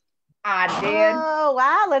Ballard. I did. Oh,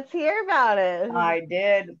 wow. Let's hear about it. I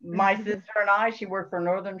did. My sister and I, she worked for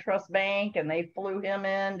Northern Trust Bank, and they flew him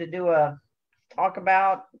in to do a talk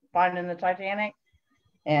about finding the Titanic.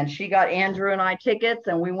 And she got Andrew and I tickets,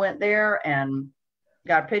 and we went there and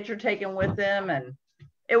got a picture taken with them, and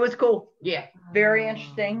it was cool. Yeah. Very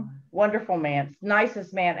interesting. Wonderful man.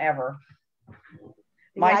 Nicest man ever.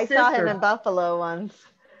 I saw him in Buffalo once.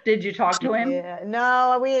 Did you talk to him? Yeah,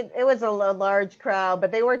 no, it was a large crowd,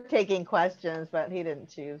 but they were taking questions, but he didn't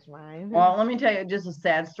choose mine. Well, let me tell you just a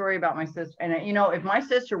sad story about my sister. And you know, if my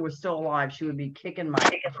sister was still alive, she would be kicking my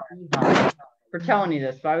behind for telling you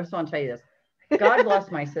this. But I just want to tell you this. God bless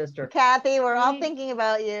my sister. Kathy, we're all thinking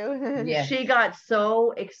about you. Yeah. She got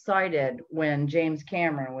so excited when James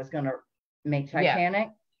Cameron was going to make Titanic.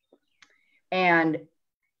 Yeah. And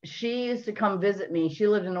she used to come visit me. She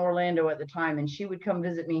lived in Orlando at the time, and she would come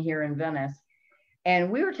visit me here in Venice. And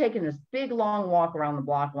we were taking this big, long walk around the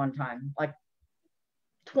block one time, like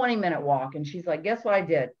 20-minute walk. And she's like, guess what I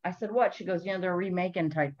did? I said, what? She goes, you know, they're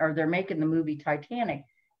making the movie Titanic.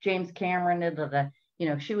 James Cameron, you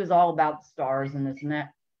know, she was all about the stars and this and that.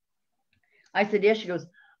 I said, yes. She goes,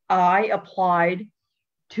 I applied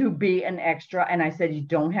to be an extra. And I said, you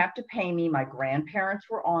don't have to pay me. My grandparents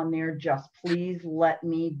were on there. Just please let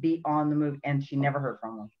me be on the movie. And she never heard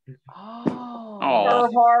from them. Oh. Her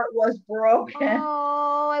heart was broken.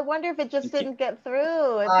 Oh, I wonder if it just didn't get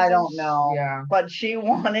through. I don't know. Yeah. But she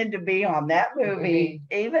wanted to be on that movie.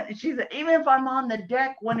 Even she said, even if I'm on the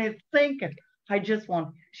deck when it's sinking, I just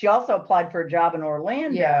want. She also applied for a job in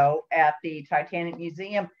Orlando at the Titanic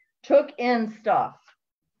Museum, took in stuff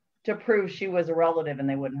to prove she was a relative and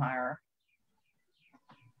they wouldn't hire her.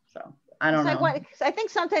 So I don't know. I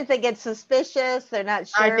think sometimes they get suspicious. They're not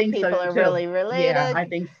sure people are really related. Yeah, I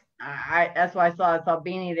think that's why I saw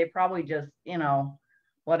Beanie. They probably just, you know,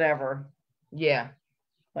 whatever. Yeah.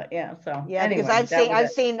 But yeah, so yeah, anyway, because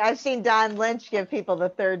I've seen Don Lynch give people the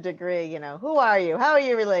third degree. You know, who are you? How are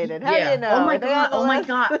you related? How do you know? Oh my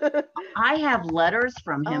god! I have letters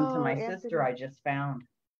from him to my sister. I just found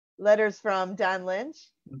letters from Don Lynch.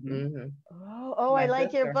 Mm-hmm. Oh, I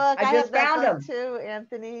like your book. I just found him too,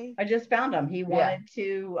 Anthony. I just found him. He wanted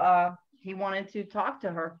to talk to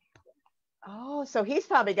her. Oh, so he's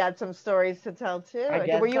probably got some stories to tell too.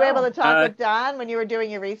 Were you able to talk with Don when you were doing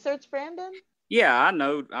your research, Brandon? Yeah, I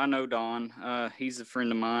know Don. He's a friend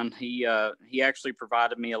of mine. He actually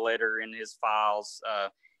provided me a letter in his files.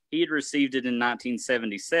 He had received it in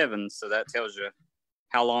 1977, so that tells you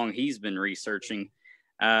how long he's been researching.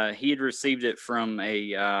 He had received it from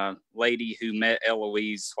a lady who met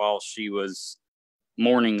Eloise while she was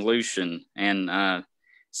mourning Lucian, and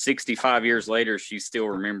 65 years later, she still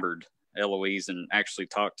remembered Eloise and actually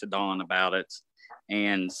talked to Don about it.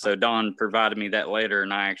 And so Don provided me that letter,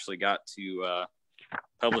 and I actually got to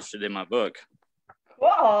publish it in my book.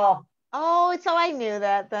 Whoa! Oh, so I knew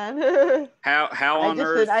that then. How on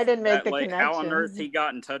earth? I didn't make the connection. How on earth he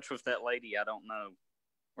got in touch with that lady, I don't know,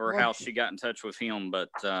 or how she got in touch with him. But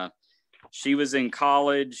she was in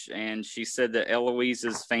college, and she said that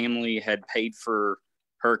Eloise's family had paid for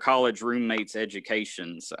her college roommate's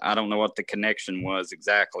education. So I don't know what the connection was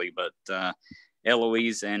exactly, but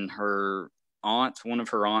Eloise and her aunt, one of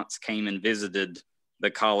her aunts, came and visited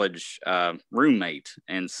the college roommate,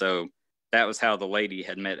 and so that was how the lady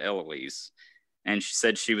had met Eloise. And she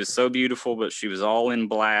said she was so beautiful, but she was all in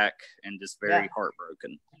black and just very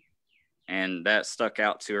heartbroken, and that stuck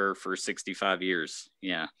out to her for 65 years.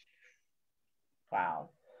 Yeah. Wow.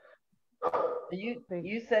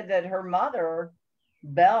 You said that her mother,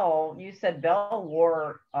 Belle, you said Belle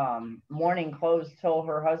wore mourning clothes till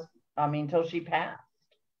her husband, till she passed.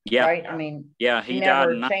 Yeah. Right? I mean, yeah, he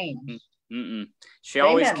never died. Changed. She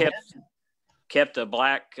always kept a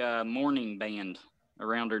black mourning band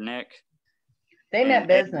around her neck. They meant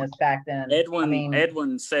business back then.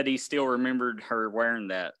 Edwin said he still remembered her wearing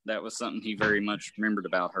that. That was something he very much remembered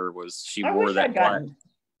about her, was she wore that black.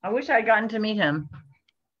 I wish I'd gotten to meet him.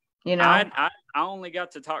 You know, I only got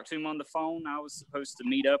to talk to him on the phone. I was supposed to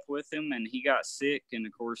meet up with him, and he got sick and,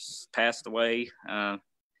 of course, passed away.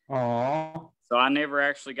 So I never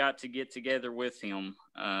actually got to get together with him,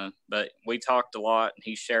 but we talked a lot, and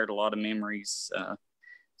he shared a lot of memories.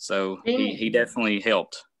 So he definitely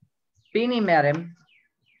helped. Beanie met him.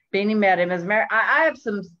 As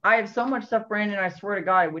I have so much stuff, Brandon. I swear to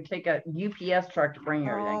God, it would take a UPS truck to bring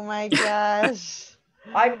everything. Oh my gosh!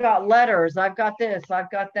 I've got letters. I've got this. I've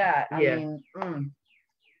got that. I mean,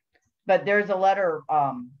 but there's a letter.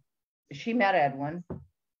 She met Edwin.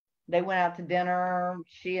 They went out to dinner.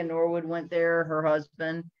 She and Norwood went there, her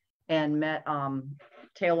husband, and met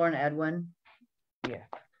Taylor and Edwin. Yeah.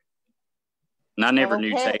 And I never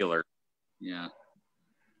knew Taylor. Yeah.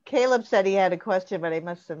 Caleb said he had a question, but I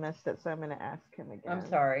must have missed it, so I'm going to ask him again. I'm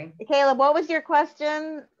sorry. Caleb, what was your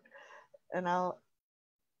question? And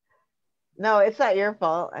No, it's not your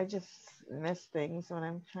fault. I just miss things when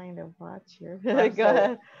I'm trying to watch here. Go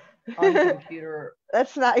ahead. On the computer.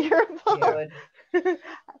 That's not your fault.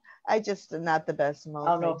 I just am not the best multitasker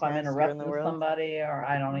I don't know if I'm interrupting in the world. somebody or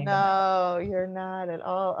I don't even No, know. you're not at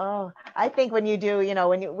all. Oh, I think when you do,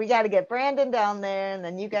 we got to get Brandon down there, and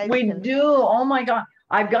then you guys We can. do. Oh my God.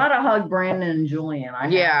 I've got to hug Brandon and Julian. I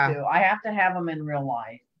have to have them in real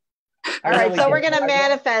life. All right, so we're gonna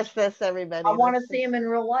manifest this, everybody. I want to see them in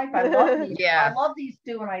real life. I love these. I love these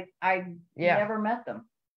two, and I never met them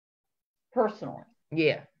personally.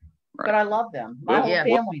 Yeah. Right. But I love them. My whole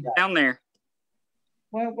family does. Down there.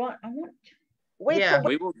 Well, what? I want. Wait, so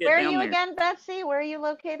we will get where are down you there. again, Betsy? Where are you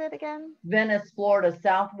located again? Venice, Florida,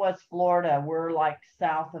 Southwest Florida. We're like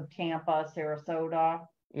south of Tampa, Sarasota.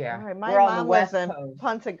 Yeah. All right, my We're on mom the west lives in coast.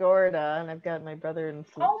 Punta Gorda, and I've got my brother in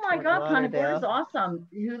Oh my Fort God, Punta Lauderdale. Gorda's awesome.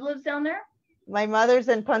 Who lives down there? My mother's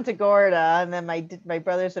in Punta Gorda, and then my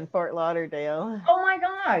brother's in Fort Lauderdale. Oh my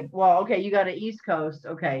God. Well, okay, you got an East Coast.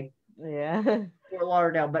 Okay. Yeah. Fort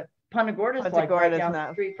Lauderdale, but Punta Gorda's Punta like Gorda's right down not-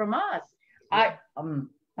 the street from us.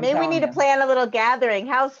 Maybe we need to plan a little gathering.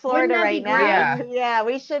 How's Florida Wouldn't that right be now? great? Yeah,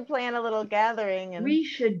 we should plan a little gathering. And We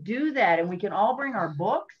should do that, and we can all bring our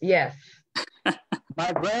books. Yes. so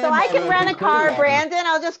I can rent a car, Brandon.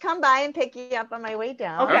 I'll just come by and pick you up on my way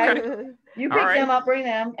down. Okay. You pick them up, bring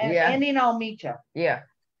them, and Andy and I'll meet you. Yeah.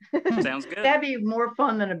 Sounds good. That'd be more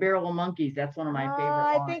fun than a barrel of monkeys. That's one of my favorite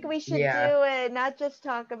I lines. think we should do it, not just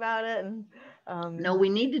talk about it. And no, we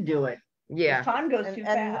need to do it. Yeah. Time goes too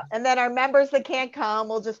fast. And then our members that can't come,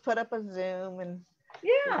 we'll just put up a Zoom and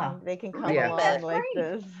they can come along like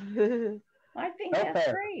this. I think that's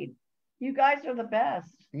great. You guys are the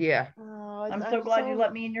best. Yeah. Oh, I'm so glad you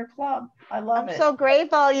let me in your club. I love it. I'm so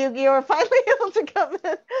grateful you were finally able to come in.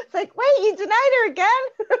 It's like, wait, you denied her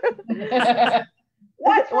again?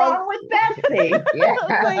 What's wrong with Betsy?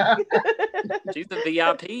 Yeah. She's the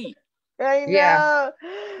VIP. I know.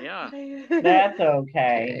 Yeah. That's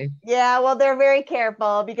okay. Yeah, well, they're very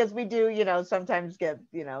careful because we do, sometimes get,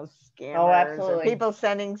 scammers. Oh, absolutely. Or people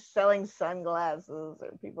selling sunglasses, or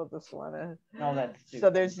people just want to. No, that's stupid.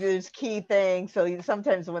 So there's key things. So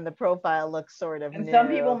sometimes when the profile looks sort of and new, some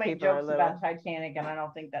people make jokes little... about Titanic, and I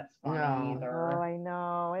don't think that's funny either. Oh, I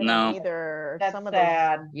know. No. Don't either. That's some of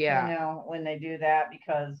sad. those... Yeah. When they do that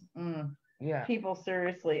because people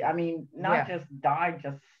seriously, I mean, not just died,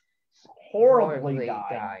 just horribly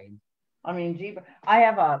died. I mean, I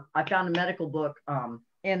found a medical book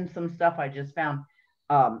in some stuff I just found.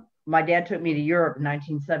 My dad took me to Europe in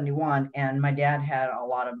 1971, and my dad had a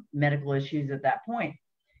lot of medical issues at that point,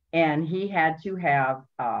 and he had to have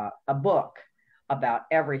a book about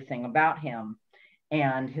everything about him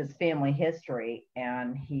and his family history.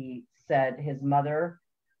 And he said his mother,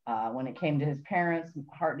 when it came to his parents,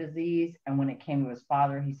 heart disease, and when it came to his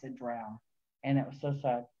father, he said drown. And it was so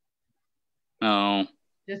sad. Oh.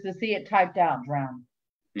 Just to see it typed out, drown.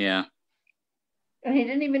 Yeah. And he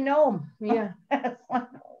didn't even know him. Yeah.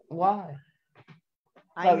 Why?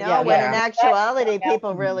 I know, but in actuality,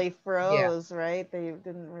 people really froze, right? They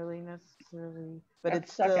didn't really necessarily, but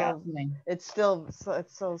it's so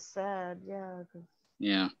sad. Yeah.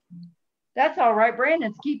 Yeah. That's all right.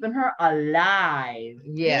 Brandon's keeping her alive.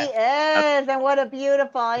 Yeah. He is. And what a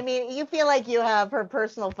beautiful, I mean, you feel like you have her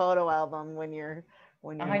personal photo album when you're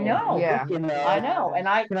I know. Yeah. I know. And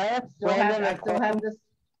I still have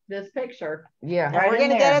this picture. Yeah. Right, we're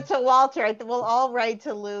gonna get it to Walter. I think we'll all write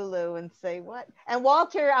to Lulu and say what. And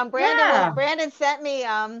Walter, Brandon sent me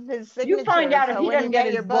his signature. You find out if he doesn't get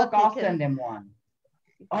his your book, I'll send him one.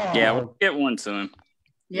 Oh. Yeah, we'll get one to him.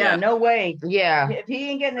 Yeah, no way. Yeah. If he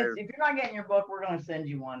ain't getting it, if you're not getting your book, we're gonna send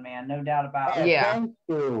you one, man. No doubt about it. Yeah. Thank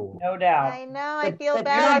you. No doubt. I know. I feel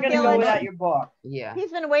bad. You're not gonna go without your book. Yeah.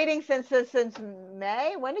 He's been waiting since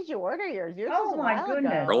May. When did you order yours? Yours oh my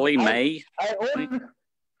goodness. Early May. I ordered.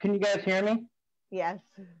 Can you guys hear me? Yes.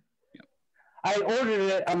 I ordered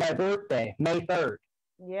it on my birthday, May 3rd.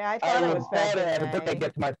 Yeah, I thought it was back in a birthday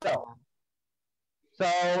gift to myself. So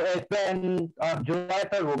it's been July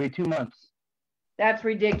 3rd will be 2 months. That's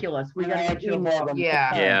ridiculous. We gotta get you a book.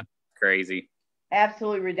 Yeah. Yeah. Crazy.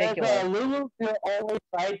 Absolutely ridiculous. Is Lulu the only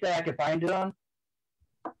site that I can find it on?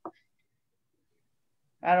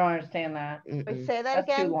 I don't understand that. Wait, say that That's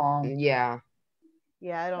again. too long. Yeah.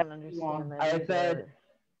 Yeah, I don't understand that. I said,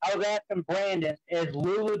 I was asking Brandon, is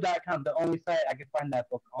Lulu.com the only site I can find that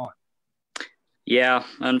book on? Yeah,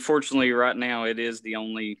 unfortunately, right now it is the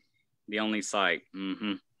only site.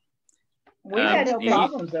 Mm-hmm. We had no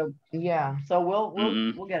problems though. Yeah. So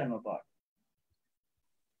we'll get him a book.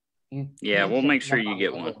 Yeah, we'll make sure you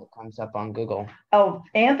get one. It comes up on Google. Oh,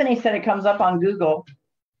 Anthony said it comes up on Google.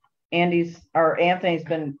 Anthony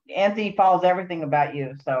follows everything about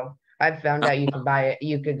you, so I found out you can buy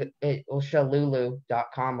it. It will show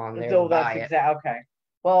Lulu.com on there. So that's exactly okay.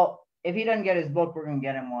 Well, if he doesn't get his book, we're gonna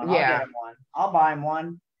get him one. I'll Yeah. get him one. I'll buy him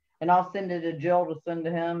one, and I'll send it to Jill to send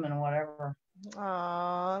to him and whatever.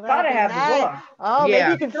 Oh, Gotta have the book. Oh, Yeah.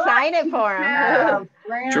 maybe you can sign it for him. Yeah,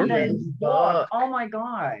 Brandon's Sure. book. Oh my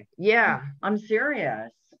God. Yeah. I'm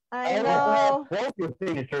serious. I know. Both your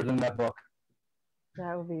signatures in that book.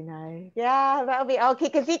 That would be nice. Yeah, that would be okay.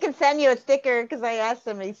 Because he can send you a sticker. Because I asked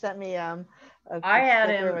him, he sent me a I had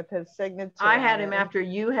sticker him with his signature. I had on him it. after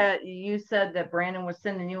you said that Brandon was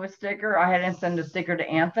sending you a sticker. I had him send a sticker to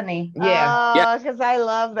Anthony. Yeah. Oh, because I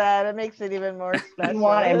love that. It makes it even more special. He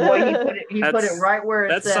wanted, boy, he put it right where it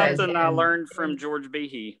That's says. something I learned from George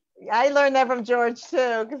Behe. I learned that from George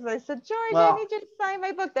too, because I said, George, Well- I need you to sign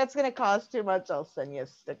my book. That's going to cost too much. I'll send you a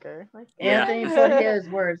sticker. Like, Anthony put his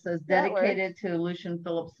where it says That dedicated to Lucian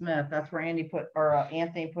Philip Smith. That's where Andy put, or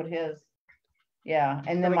Anthony put his. Yeah,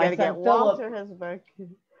 and then we my gotta son get Philip, Walter his book.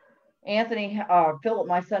 Anthony, Philip,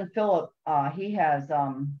 my son Philip, he has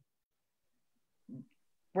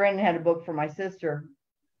Brandon had a book for my sister.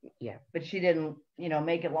 Yeah. But she didn't,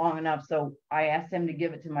 make it long enough. So I asked him to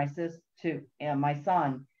give it to my my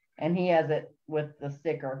son, and he has it with the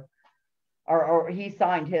sticker. Or he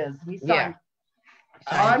signed his. He signed. Yeah.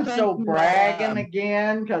 I'm so bragging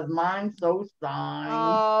again because mine's so signed.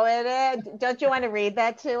 Oh, it is. Don't you want to read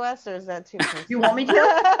that to us, or is that too personal? You want me to?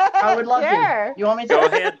 I would love Sure. to. You want me to? Go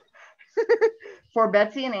ahead. For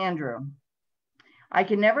Betsy and Andrew. I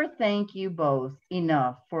can never thank you both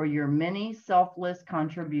enough for your many selfless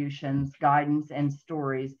contributions, guidance, and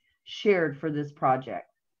stories shared for this project.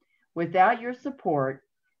 Without your support,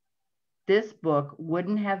 this book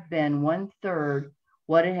wouldn't have been 1/3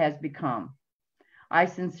 what it has become. I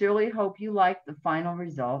sincerely hope you like the final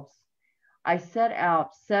results. I set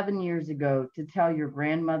out 7 years ago to tell your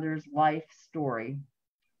grandmother's life story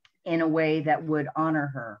in a way that would honor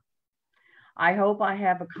her. I hope I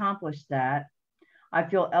have accomplished that. I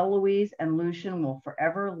feel Eloise and Lucian will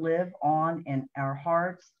forever live on in our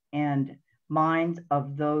hearts and minds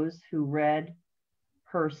of those who read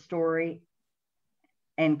her story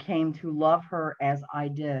and came to love her as I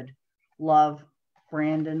did. Love,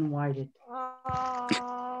 Brandon Whited.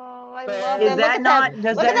 Oh, I love Is that.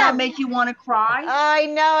 does that not make you want to cry? I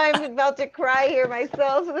know, I'm about to cry here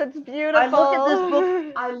myself. It's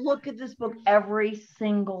beautiful. I look at this book every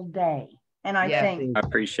single day. And I think, I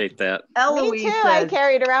appreciate that. Eloise Me too. says, I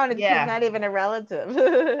carry it around, and yeah. she's not even a relative.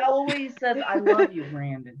 Eloise says, I love you,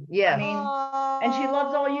 Brandon. Yeah. I mean, and she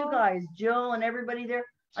loves all you guys, Jill and everybody there.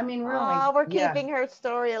 I mean, really. Oh, we're yeah. keeping her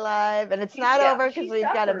story alive, and it's not over because we've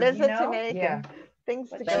got a visit to make and things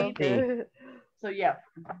to go through. So yeah,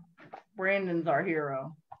 Brandon's our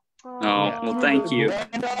hero. Oh, well, thank you.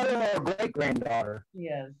 Granddaughter or great granddaughter?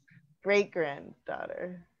 Yes. Great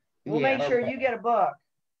granddaughter. We'll make sure you get a book.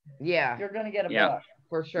 Yeah. You're gonna get a Yeah. book.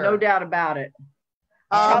 For sure. No doubt about it.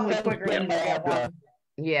 Probably quicker than you get one.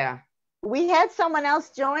 Yeah. We had someone else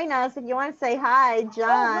join us. If you want to say hi,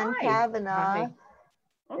 John hi. Kavanaugh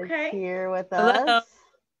Okay. is here with Hello. us.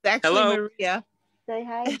 It's actually Hello. Maria. Say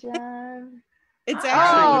hi, John. It's Oh.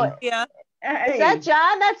 actually Maria. Is that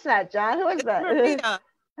John? That's not John. Who is It's that? Maria. Hi.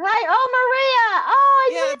 Oh, Maria. Oh,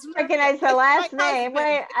 I Yeah, it's didn't recognize the last name.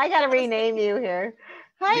 Wait, I got to rename you here.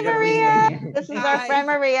 Hi, You gotta Maria. rename you. This is our Hi. friend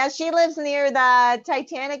Maria. She lives near the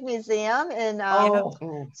Titanic Museum in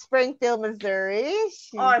Springfield, Missouri.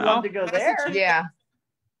 I'd love to go there. Yeah.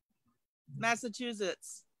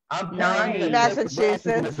 Massachusetts. I'm Nice.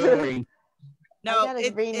 Massachusetts. Missouri. No, I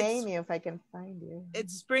gotta rename you if I can find you.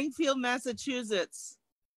 It's Springfield, Massachusetts.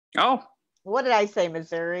 Oh, What did I say?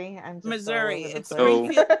 Missouri. I'm just Missouri. all over the It's place.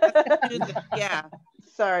 Springfield, Massachusetts. Yeah.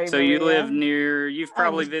 Sorry. so Maria. you live near, you've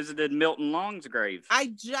probably visited Milton Long's grave.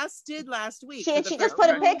 I just did last week. She for the just first put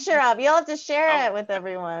a time. picture up. You'll have to share it with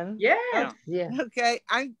everyone. Yeah. Yeah. Okay.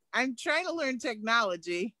 I'm trying to learn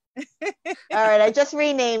technology. All right. I just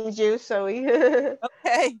renamed you, so we.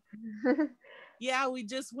 Okay. Yeah, we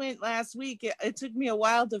just went last week. It took me a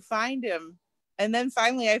while to find him. And then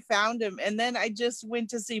finally I found him. And then I just went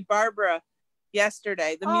to see Barbara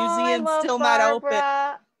yesterday. The museum's still not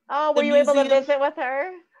open. Oh, were you able to visit with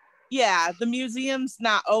her? Yeah, the museum's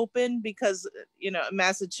not open because, in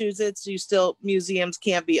Massachusetts, museums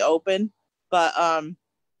can't be open. But I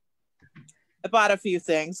bought a few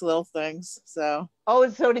things, little things. So. Oh,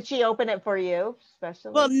 so did she open it for you,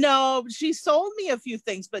 especially? Well, no, she sold me a few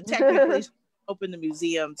things, but technically she opened the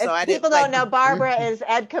museum. So I didn't. People don't know, Barbara is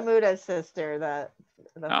Ed Kamuta's sister, the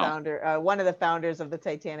founder, one of the founders of the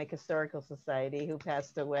Titanic Historical Society, who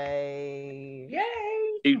passed away. Yay!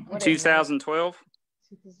 2012?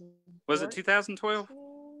 Was it 2012?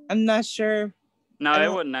 I'm not sure. No,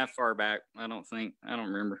 it wasn't that far back. I don't think. I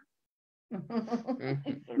don't remember.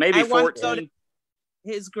 Maybe I want to 14.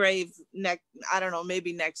 his grave next. I don't know,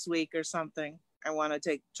 maybe next week or something. I want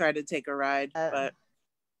to try to take a ride, but.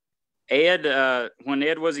 Ed, when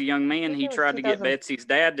Ed was a young man, he tried to get Betsy's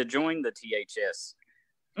dad to join the THS.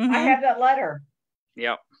 I have that letter.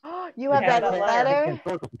 Yep. You have that letter?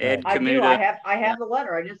 Ed I do. Kamuta. I have the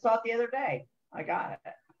letter. I just saw it the other day. I got it.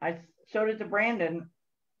 I showed it to Brandon.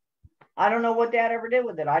 I don't know what Dad ever did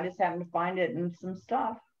with it. I just happened to find it in some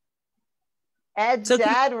stuff. Ed's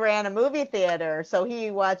dad ran a movie theater, so he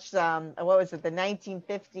watched what was it, the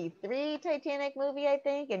 1953 Titanic movie, I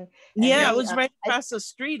think, and yeah, it was right across the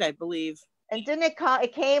street, I believe. And didn't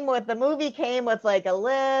it came with the movie came with like a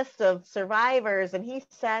list of survivors, and he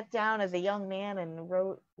sat down as a young man and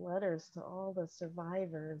wrote letters to all the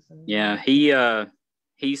survivors. And yeah,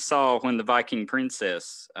 he saw when the Viking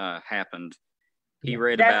Princess happened. He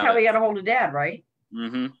read about it. That's how he got a hold of Dad, right?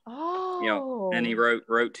 Mm-hmm. Oh. Yeah. And he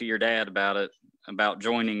wrote to your dad about it, about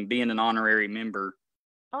being an honorary member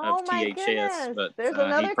of THS. Goodness. But there's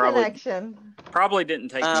another connection. Probably didn't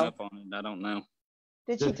take him up on it. I don't know.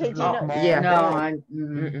 Did she take you? Yeah. No,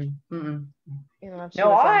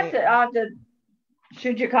 no, I'll have to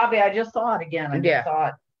shoot you a copy. I just saw it again. I just saw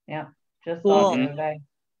it. Yeah, just saw it the other day.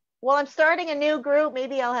 Well, I'm starting a new group.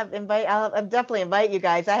 Maybe I'll definitely invite you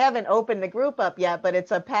guys. I haven't opened the group up yet, but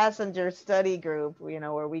it's a passenger study group,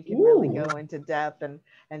 where we can really go into depth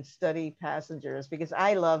and study passengers, because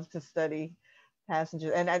I love to study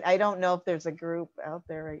passengers. And I don't know if there's a group out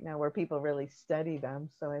there right now where people really study them.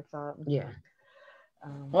 So I thought,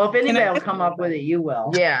 well, if anybody will come up with it, you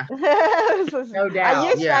will. Yeah. No doubt.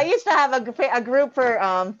 I used to have a group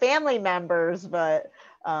for family members, but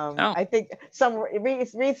I think some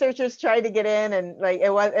researchers tried to get in, and like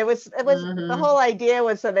it was the whole idea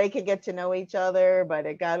was so they could get to know each other, but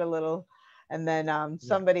it got a little, and then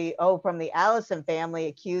somebody from the Allison family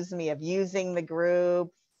accused me of using the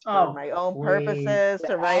group for my own purposes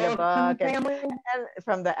to write a book, and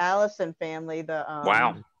from the Allison family,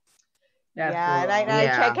 wow. That's and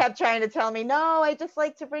I kept trying to tell me, no, I just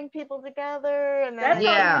like to bring people together, and then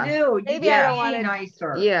that's what you do. Maybe I don't want to.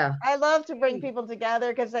 Nicer. Yeah, I love to bring people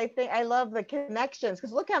together because I love the connections.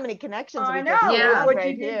 Because look how many connections we know. have What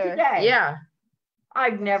right you did here. Today. Yeah.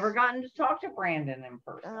 I've never gotten to talk to Brandon in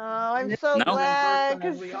person. Oh, I'm so glad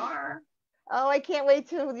because we are. Oh, I can't wait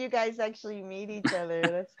till you guys actually meet each other.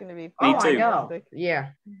 That's going to be fun. Me too. I know.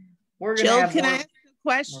 Yeah. We're gonna Jill, can I ask a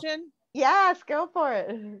question? Yes, go for it.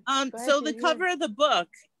 So the cover of the book,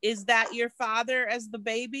 is that your father as the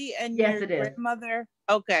baby and your grandmother?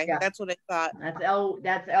 Okay, that's what I thought.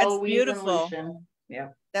 That's Eloise beautiful. And Lucian. Yeah.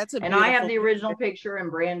 That's and I have the original picture,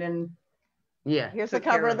 and Brandon. Yeah. Here's the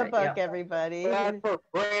cover of the book, everybody. That's her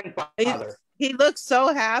grandfather. He looks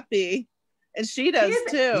so happy, and she does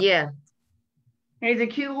too. Yeah. He's a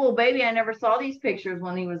cute little baby. I never saw these pictures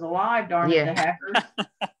when he was alive. Darn it, the hackers.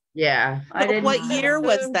 Yeah. What year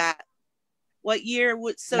was that? What year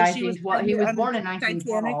would he was born in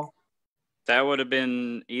 1912. That would have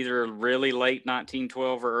been either really late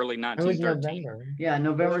 1912 or early 1913. Yeah,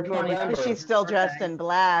 November 20th. She's still dressed in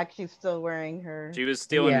black. She's still wearing her. She was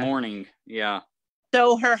still in mourning. Yeah.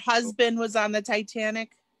 So her husband was on the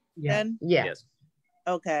Titanic then? Yeah. Yes.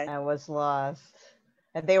 Okay. I was lost.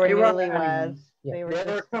 And they were newlyweds. Yeah. They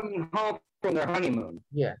were coming home from their honeymoon.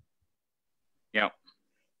 Yeah. Yep.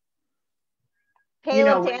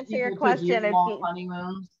 Caleb, to answer your question,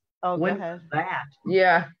 honeymoons. Oh, go ahead. That.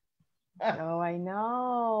 Yeah. Oh, I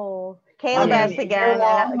know. Caleb asked again.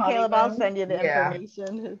 Caleb, I'll send you the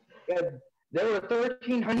information. Yeah, there were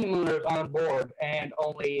 13 honeymooners on board, and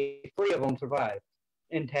only 3 of them survived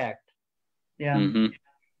intact. Yeah. Mm-hmm.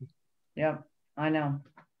 Yep, I know.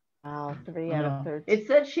 Wow, 3 out of 13. It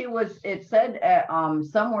said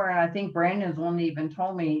somewhere, and I think Brandon's one even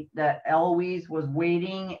told me that Eloise was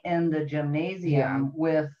waiting in the gymnasium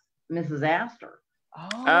with Mrs. Astor.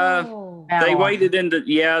 Oh. They waited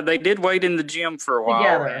they did wait in the gym for a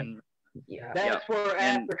while. Together. And that's where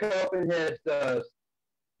Astor opened his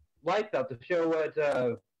lights up to show what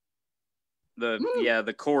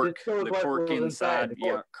the cork inside.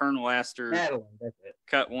 Yeah, Colonel Astor Madeline, that's it.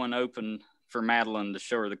 Cut one open for Madeline to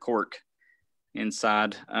show her the cork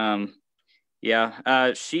inside.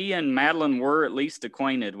 She and Madeline were at least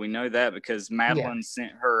acquainted. We know that because Madeline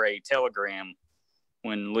sent her a telegram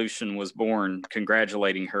when Lucian was born,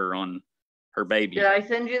 congratulating her on her baby. Did I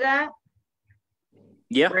send you that?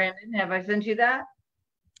 Yeah. Brandon, have I sent you that?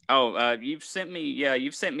 Oh, you've sent me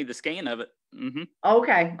the scan of it. Mm-hmm.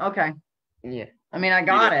 Okay. Yeah. I mean, I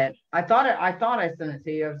got it. I thought I sent it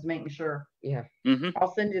to you. I was making sure. Yeah. Mm-hmm.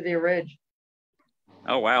 I'll send you the original.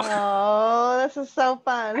 Oh, wow. Oh, this is so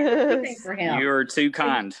fun. For him. You are too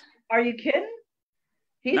kind. Are you kidding?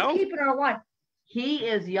 He's keeping her alive. He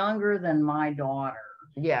is younger than my daughter.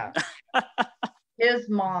 Yeah. His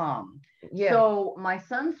mom. Yeah. So my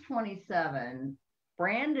son's 27.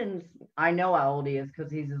 Brandon's, I know how old he is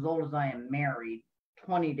because he's as old as I am married,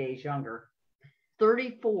 20 days younger.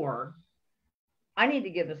 34. I need to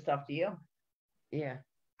give this stuff to you. Yeah.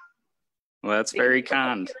 Well, that's very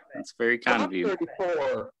kind. That's very kind of you.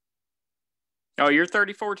 34. Oh, you're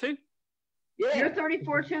 34 too? Yeah. You're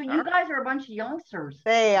 34 too. You guys are a bunch of youngsters.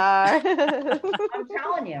 They are. I'm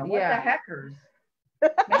telling you, what the heckers?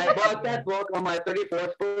 I bought that book on my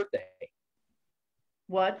 34th birthday.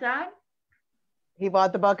 What's that? He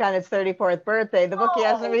bought the book on his 34th birthday. The book he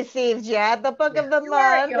hasn't received yet. The book of the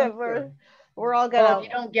month. We're all gonna. Well, if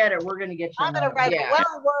you don't get it, we're gonna get you. I'm gonna write it.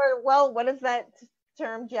 Well, what is that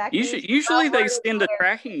term, Jackie? Usually they send a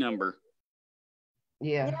tracking number.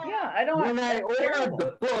 Yeah. Yeah, I don't. When I ordered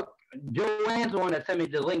the book, Joanne's the one that sent me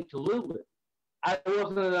the link to Lulu. I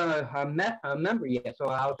wasn't a member yet, so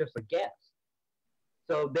I was just a guest.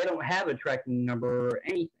 So they don't have a tracking number or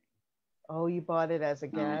anything. Oh, you bought it as a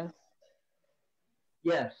guest?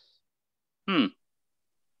 Yes. All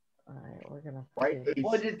right, we're gonna.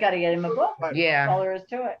 We'll just gotta get him a book. Yeah. That's all there is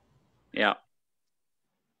to it. Yeah.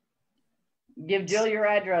 Give Jill your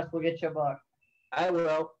address. We'll get you a book. I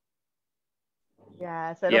will.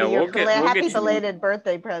 Yeah, so it'll be your happy belated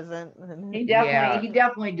birthday present. He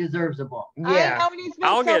definitely deserves a book. Yeah.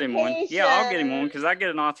 I'll get him one. Yeah, I'll get him one because I get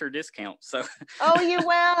an author discount. So. Oh, you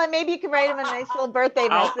will, and maybe you can write him a nice little birthday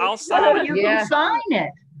message. I'll sign it. You can sign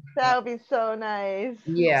it. That would be so nice.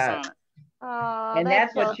 Yeah. Oh, and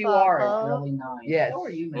that's what you are. It's really nice. Yes. So are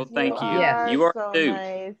you, well, thank you. Yes. You are so too.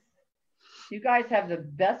 Nice. You guys have the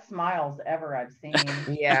best smiles ever I've seen.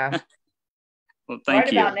 Yeah. Well,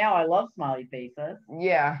 thank you. Right about now, I love smiley faces.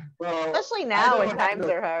 Yeah. Well, especially now when times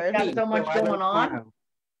are hard. Got so much going on.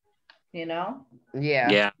 You know? Yeah.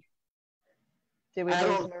 Yeah. Did we I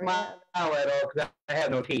don't smile at all because I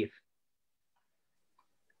have no teeth.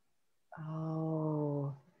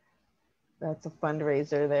 Oh, that's a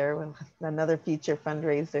fundraiser there. Another future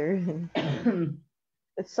fundraiser.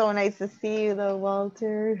 It's so nice to see you, though,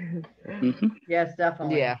 Walter. Mm-hmm. Yes,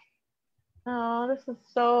 definitely. Yeah. Oh, this is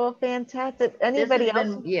so fantastic. Anybody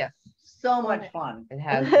else? Yes. So much fun. It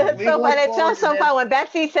has. So fun. It's so fun. When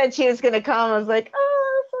Betsy said she was going to come, I was like,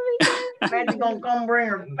 oh, that's so Betsy's going to come bring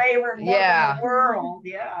her favorite book in the world.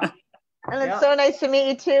 Yeah. And it's so nice to meet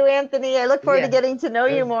you too, Anthony. I look forward to getting to know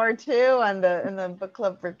you more too in the book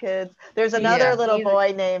club for kids. There's another little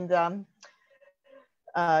boy named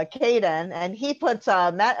Caden, and he puts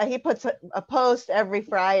a post every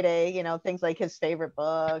Friday, you know, things like his favorite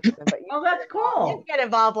books. Oh, that's cool. You can get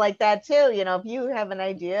involved like that too, you know, if you have an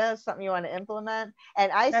idea, something you want to implement.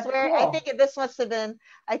 And I swear, I think this must have been,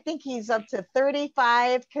 I think he's up to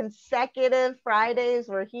 35 consecutive Fridays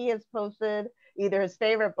where he has posted either his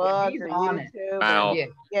favorite book or YouTube. Wow.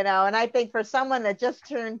 You know, and I think for someone that just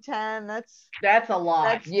turned 10, that's a lot.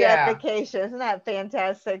 That's dedication. Isn't that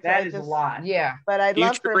fantastic? That is a lot. Yeah. But I'd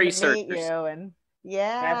love for him to meet you. And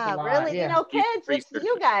really, you know, kids, it's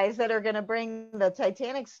you guys that are going to bring the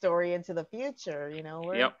Titanic story into the future, you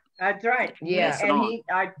know. That's right. Yeah. And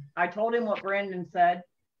I told him what Brandon said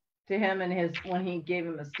to him and when he gave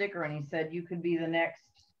him a sticker, and he said, you could be the next,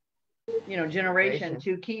 you know, generation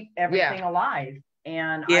to keep everything alive.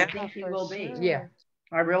 And I think he will be. Yeah.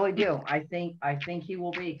 I really do. I think he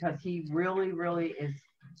will be, because he really, really is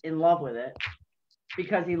in love with it,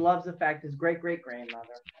 because he loves the fact his great-great-grandmother.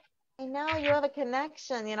 I know you have a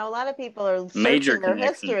connection. You know, a lot of people are major searching their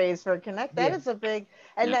histories for connect. That is a big,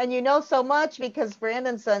 and you know so much because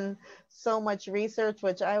Brandon's done so much research,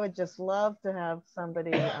 which I would just love to have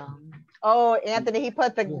somebody. Oh, Anthony, he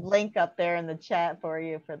put the link up there in the chat for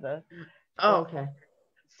you for the. Oh, okay.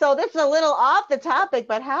 So this is a little off the topic,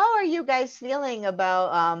 but how are you guys feeling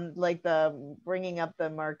about like the bringing up the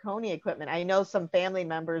Marconi equipment? I know some family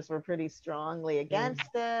members were pretty strongly against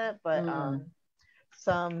it, but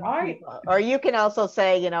some people, or you can also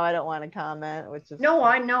say, you know, I don't want to comment, which is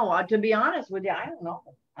I know. To be honest with you, I don't know.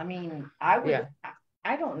 I mean, I would.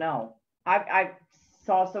 I don't know. I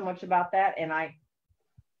saw so much about that, and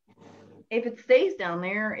if it stays down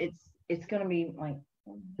there, it's gonna be like.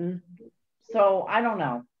 So I don't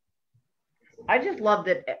know. I just love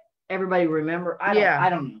that everybody remember. I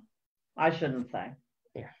don't know. I shouldn't say.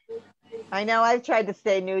 Yeah. I know I've tried to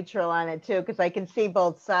stay neutral on it too, because I can see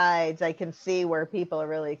both sides. I can see where people are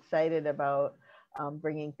really excited about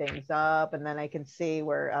bringing things up, and then I can see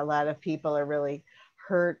where a lot of people are really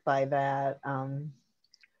hurt by that.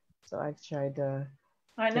 So I've tried to.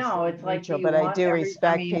 I know it's like, but I do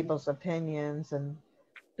respect people's opinions, and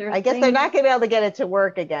I guess they're not going to be able to get it to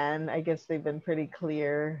work again. I guess they've been pretty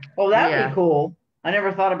clear. Well, that'd be cool. I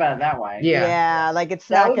never thought about it that way. Yeah, like it's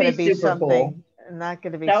That not would going to be be super something. cool. Not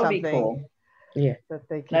going to be That would be something. cool. Yeah. That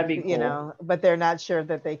they could, That'd be you cool. know, but they're not sure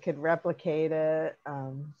that they could replicate it.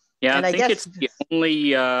 Yeah, and I think guess it's the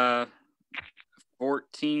only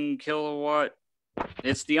 14 kilowatt.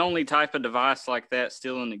 It's the only type of device like that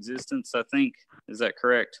still in existence, I think. Is that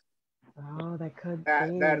correct? Oh, that could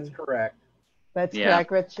That be. is correct. That's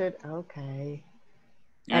correct, Richard. Okay.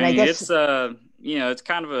 And I guess it's you know, it's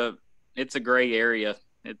kind of it's a gray area.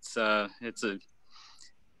 It's a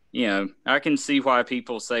you know, I can see why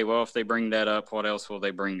people say, well, if they bring that up, what else will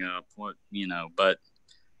they bring up? What, you know, but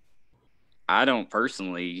I don't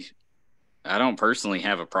personally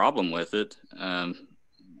have a problem with it.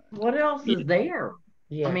 What else is there?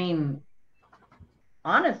 Yeah. I mean,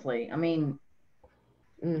 honestly,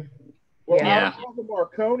 Well, out of all the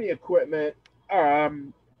Marconi equipment,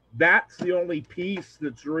 that's the only piece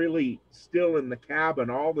that's really still in the cabin.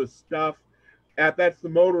 All the stuff, that's the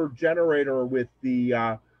motor generator with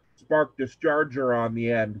the spark discharger on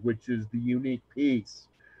the end, which is the unique piece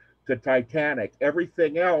to Titanic.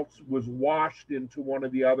 Everything else was washed into one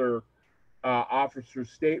of the other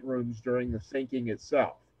officers' staterooms during the sinking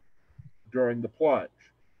itself, during the plunge.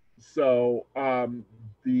 So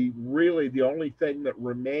the only thing that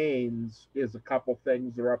remains is a couple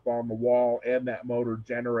things that are up on the wall and that motor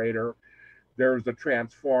generator. There's a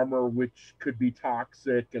transformer which could be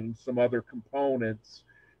toxic and some other components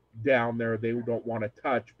down there they don't want to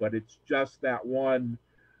touch, but it's just that one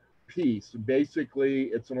piece. Basically,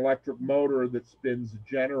 it's an electric motor that spins a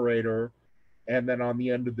generator, and then on the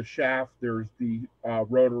end of the shaft there's the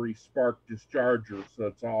rotary spark discharger, so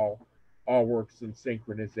it's all works in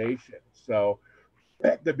synchronization. So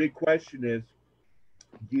the big question is,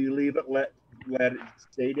 do you leave it, let it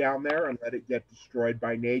stay down there and let it get destroyed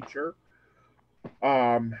by nature,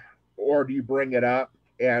 or do you bring it up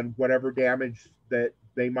and whatever damage that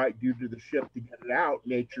they might do to the ship to get it out,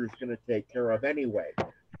 nature is going to take care of anyway?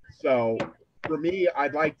 So for me,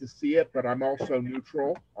 I'd like to see it, but I'm also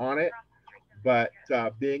neutral on it. But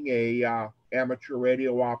being a amateur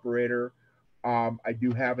radio operator, I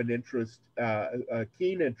do have an interest, a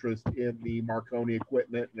keen interest in the Marconi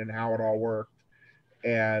equipment and how it all worked,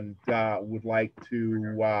 and would like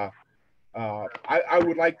to. I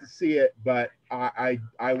would like to see it, but I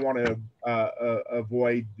want to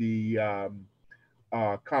avoid the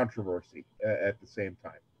controversy at the same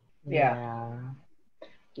time.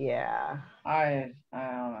 Yeah. I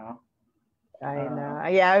don't know. I know.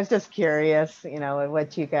 Yeah, I was just curious, you know,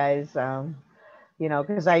 what you guys, you know,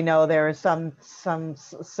 because I know there are some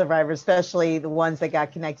survivors, especially the ones that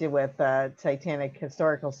got connected with Titanic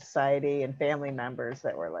Historical Society and family members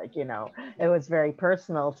that were like, you know, it was very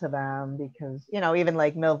personal to them because, you know, even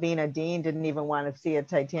like Melvina Dean didn't even want to see a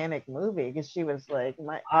Titanic movie because she was like,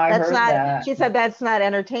 she said that's not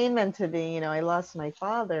entertainment to me. You know, I lost my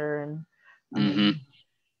father. And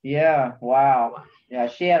yeah, wow. Yeah,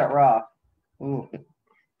 she had it rough. Ooh.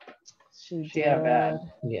 She had it bad.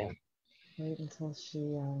 Yeah. Wait until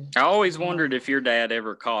she. I always wondered if your dad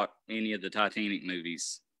ever caught any of the Titanic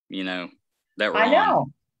movies. You know, that were I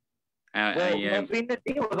know. But he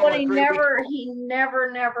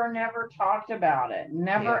never talked about it.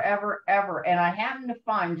 Never, ever. And I happened to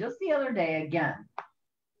find just the other day again.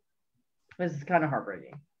 This is kind of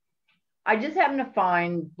heartbreaking. I just happened to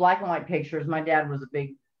find black and white pictures. My dad was a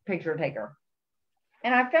big picture taker.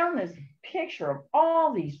 And I found this picture of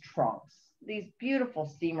all these trunks, these beautiful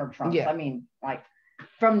steamer trunks. Yeah. I mean, like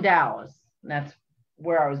from Dallas. That's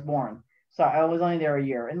where I was born. So I was only there a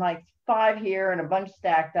year. And like 5 here and a bunch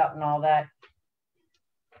stacked up and all that.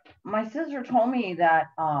 My sister told me that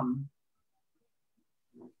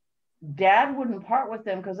Dad wouldn't part with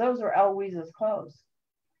them because those are Eloise's clothes.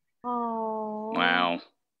 Oh. Wow.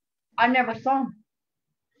 I never saw them.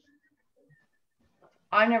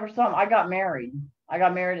 I got married. I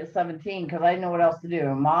got married at 17 because I didn't know what else to do.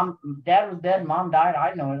 Dad was dead. Mom died. I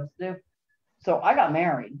didn't know what else to do. So I got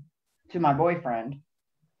married to my boyfriend.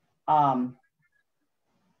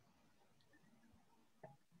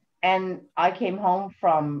 And I came home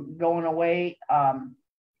from going away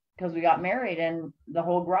because we got married and the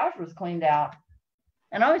whole garage was cleaned out.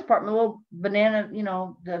 And I always parked my little banana, you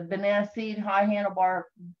know, the banana seed high handlebar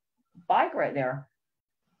bike right there.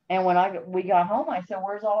 And when we got home, I said,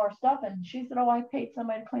 "Where's all our stuff?" And she said, "Oh, I paid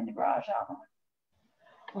somebody to clean the garage out."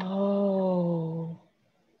 Oh.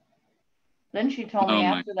 Then she told me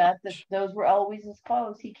after that those were Eloise's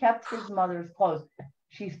clothes. He kept his mother's clothes.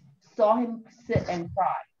 She saw him sit and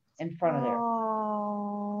cry in front of there.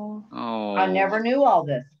 Oh. I never knew all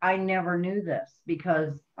this. I never knew this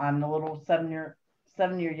because I'm the little 7 year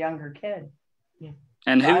younger kid.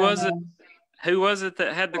 And who was it? Who was it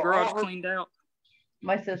that had the garage cleaned out?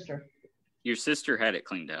 My sister. Your sister had it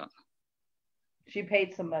cleaned out. She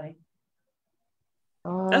paid somebody.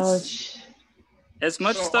 That's as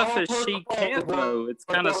much stuff as she kept, though. It's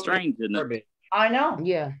kind of strange, isn't it? I know.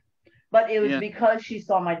 Yeah. But it was because she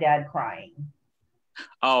saw my dad crying.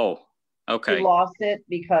 Oh, okay. She lost it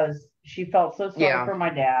because she felt so sorry for my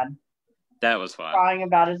dad. That was fine. Crying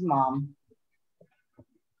about his mom.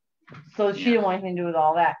 So she didn't want anything to do with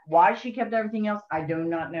all that. Why she kept everything else, I do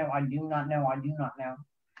not know. I do not know. I do not know.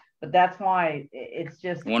 But that's why it's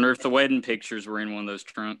just. Wonder if the wedding pictures were in one of those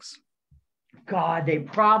trunks. God, they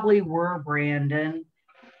probably were, Brandon.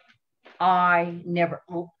 I never.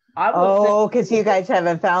 Because you guys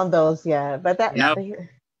haven't found those yet. But that.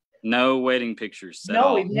 No wedding pictures.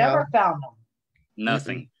 No, we've never found them.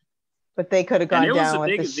 Nothing. Mm-hmm. But they could have gone down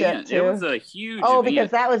with the ship too. It was a huge event.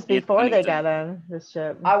 Because that was before they got on the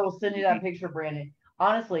ship. I will send you that picture, Brandon.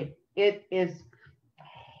 Honestly, it is.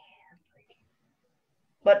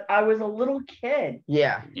 But I was a little kid.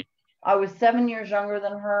 Yeah. I was 7 years younger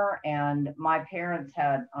than her, and my parents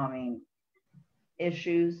had,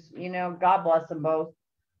 issues. God bless them both.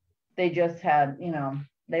 They just had,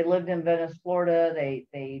 they lived in Venice, Florida.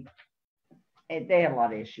 They had a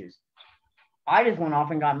lot of issues. I just went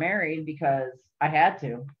off and got married because I had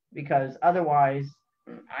to, because otherwise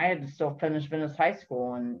I had to still finish Venice High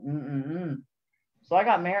School. And so I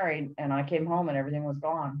got married and I came home and everything was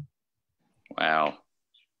gone. Wow.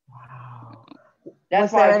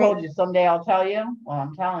 That's why I told you someday I'll tell you. Well,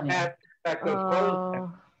 I'm telling you.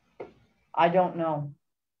 I don't know.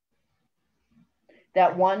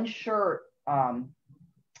 That one shirt,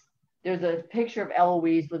 there's a picture of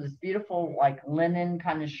Eloise with this beautiful, linen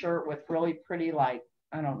kind of shirt with really pretty, I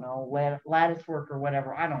don't know, lattice work or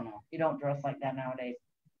whatever. I don't know. You don't dress like that nowadays.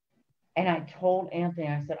 And I told Anthony,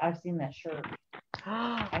 I said, I've seen that shirt.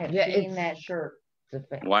 I have seen that shirt.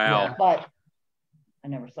 Wow. But I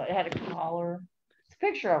never saw it. It had a collar. It's a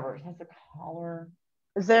picture of her. It has a collar.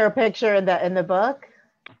 Is there a picture in the book?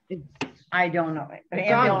 I don't know.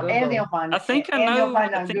 Anthony will find it. I think I know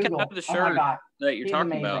the shirt that you're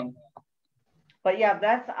talking about. But yeah,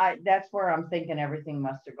 that's where I'm thinking everything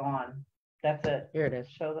must have gone. That's it. Here it is.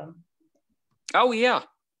 Show them. Oh yeah.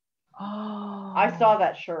 Oh. I saw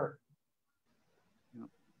that shirt.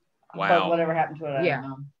 Wow. But whatever happened to it, I don't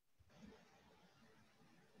know.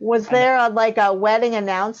 Was there a wedding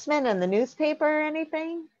announcement in the newspaper or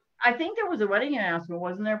anything? I think there was a wedding announcement,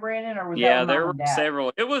 wasn't there, Brandon? Or was that there were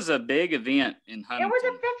several. It was a big event in Huntington.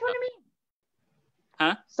 That's what I mean.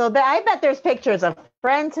 Huh? So I bet there's pictures. A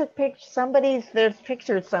friend took pictures. There's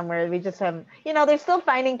pictures somewhere. We just haven't. They're still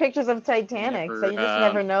finding pictures of Titanic, so you just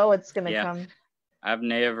never know what's going to come. I've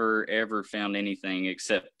never ever found anything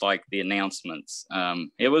except the announcements.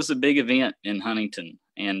 It was a big event in Huntington,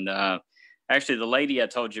 and actually the lady I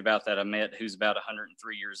told you about that I met, who's about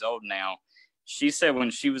 103 years old now, she said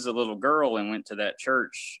when she was a little girl and went to that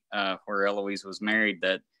church where Eloise was married,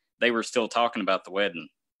 that they were still talking about the wedding.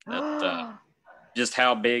 That just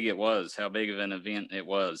how big it was, how big of an event it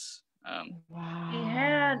was. Wow. She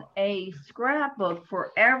had a scrapbook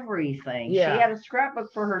for everything. Yeah. She had a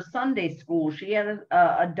scrapbook for her Sunday school. She had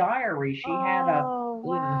a diary. She had a.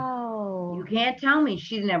 Wow. You can't tell me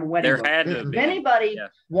she didn't have a wedding book. Had to have if been. Anybody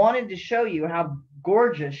wanted to show you how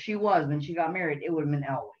gorgeous she was when she got married, it would have been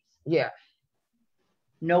Eloise. Yeah.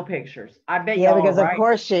 No pictures. I bet you. Yeah, because of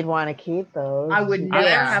course she'd want to keep those. I would never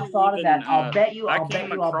have thought of that. I'll bet you. I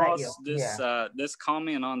came across this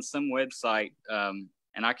comment on some website, and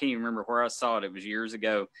I can't even remember where I saw it. It was years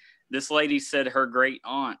ago. This lady said her great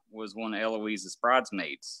aunt was one of Eloise's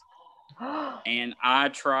bridesmaids, and I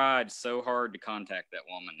tried so hard to contact that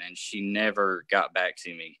woman, and she never got back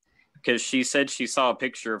to me because she said she saw a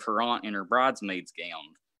picture of her aunt in her bridesmaid's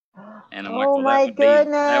gown. And I'm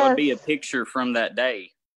that would be a picture from that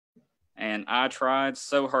day. And I tried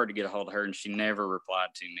so hard to get a hold of her, and she never replied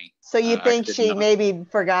to me. So you think she maybe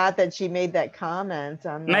forgot that she made that comment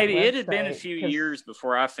on that maybe website? It had been a few years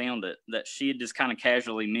before I found it, that she had just kind of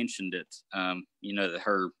casually mentioned it. That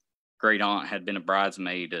her great aunt had been a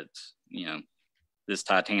bridesmaid at, this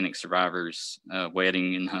Titanic survivor's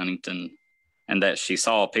wedding in Huntington, and that she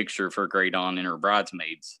saw a picture of her great aunt in her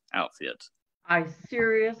bridesmaid's outfit. I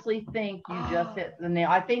seriously think you just hit the nail.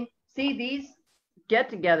 I think, these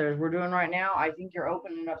get-togethers we're doing right now, I think you're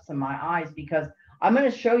opening up some of my eyes, because I'm going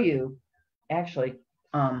to show you, actually,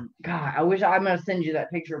 God, I'm going to send you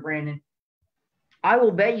that picture, Brandon. I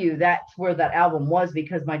will bet you that's where that album was,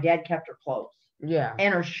 because my dad kept her clothes. Yeah.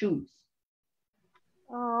 And her shoes.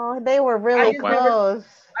 Oh, they were really close.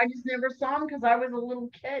 I just never saw them because I was a little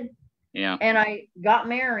kid. Yeah. And I got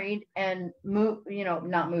married and moved,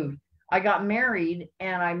 not moved. I got married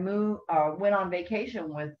and I went on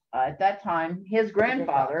vacation with, at that time, his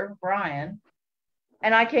grandfather, Brian.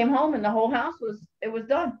 And I came home and the whole house was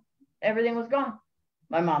done. Everything was gone.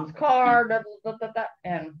 My mom's car, but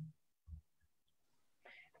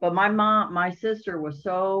my sister was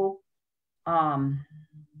so,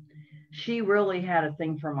 she really had a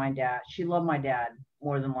thing for my dad. She loved my dad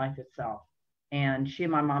more than life itself. And she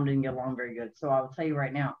and my mom didn't get along very good. So I will tell you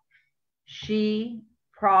right now,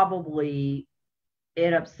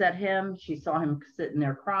 it upset him. She saw him sitting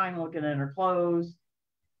there crying, looking at her clothes.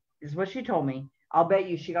 Is what she told me. I'll bet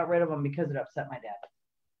you she got rid of him because it upset my dad.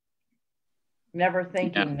 Never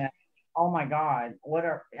thinking that, oh my God,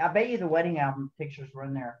 I bet you the wedding album pictures were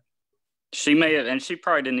in there. She may have, and she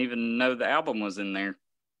probably didn't even know the album was in there.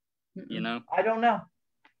 You know? I don't know.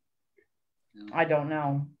 I don't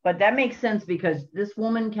know. But that makes sense because this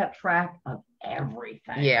woman kept track of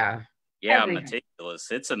everything. Yeah. Yeah,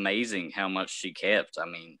 meticulous. It's amazing how much she kept. I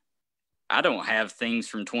mean, I don't have things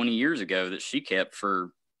from 20 years ago that she kept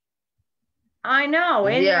for. I know.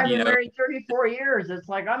 And I've been married 34 years. It's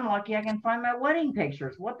like, I'm lucky I can find my wedding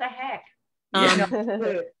pictures. What the heck?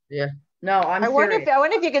 Yeah. No, I wonder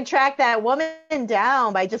if you can track that woman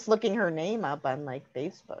down by just looking her name up on like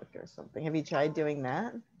Facebook or something. Have you tried doing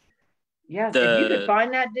that? Yes, if you could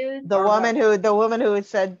find that dude. The woman who had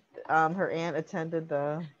said her aunt attended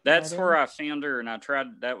the. That's where I found her, and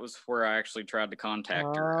that was where I actually tried to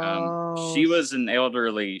contact her. She was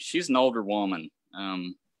she's an older woman.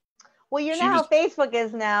 Well, you know how Facebook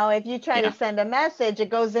is now. If you try to send a message, it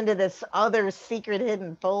goes into this other secret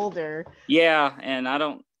hidden folder. Yeah, and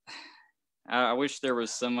I wish there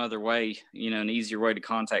was some other way, an easier way to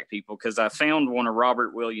contact people, because I found one of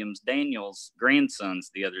Robert Williams Daniels' grandsons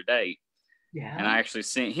the other day. Yeah. And I actually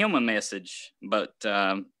sent him a message, but,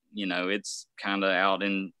 it's kind of out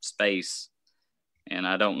in space, and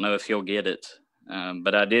I don't know if he'll get it.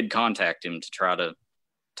 But I did contact him to try to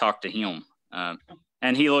talk to him.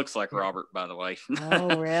 And he looks like Robert, by the way.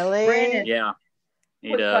 Oh, really? Brandon, yeah. He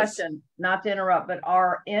quick does. Question, not to interrupt, but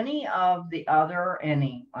are any of the other,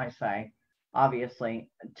 obviously,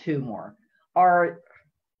 two more,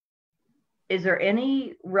 is there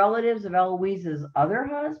any relatives of Eloise's other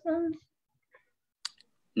husbands?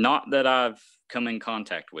 Not that I've come in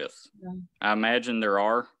contact with. No. I imagine there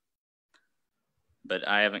are, but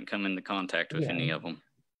I haven't come into contact with any of them.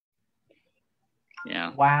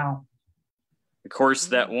 Yeah. Wow. Of course,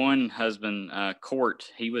 that one husband, Court,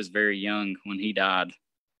 he was very young when he died.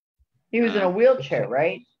 He was in a wheelchair,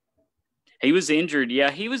 right? He was injured. Yeah,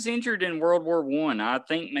 he was injured in World War I. I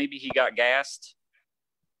think maybe he got gassed.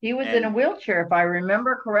 He was in a wheelchair, if I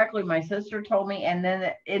remember correctly. My sister told me, and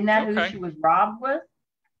then isn't that who she was robbed with?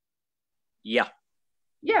 Yeah.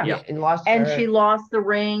 Yeah. And she lost the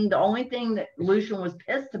ring. The only thing that Lucian was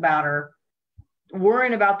pissed about her,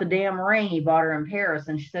 worrying about the damn ring he bought her in Paris,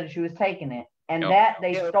 and she said she was taking it. And that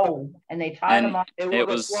they stole, and they tied him up. It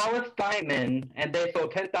was a flawless diamond, and they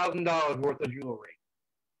sold $10,000 worth of jewelry.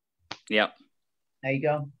 Yep. There you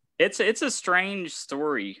go. It's a strange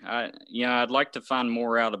story. I'd like to find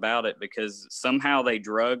more out about it, because somehow they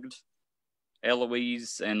drugged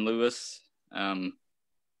Eloise and Louis.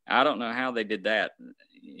 I don't know how they did that.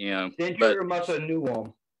 The intruder must have knew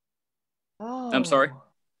them. Oh. I'm sorry.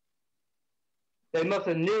 They must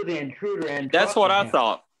have knew the intruder, and that's what I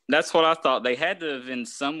thought. That's what I thought. They had to have in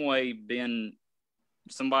some way been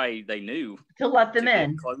somebody they knew to let them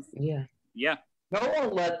in. Yeah. Yeah. No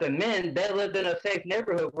one let them in. They lived in a safe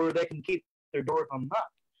neighborhood where they can keep their doors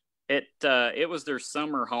unlocked. It was their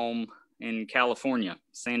summer home in California,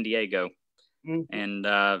 San Diego. Mm-hmm.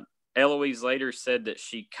 And Eloise later said that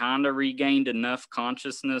she kind of regained enough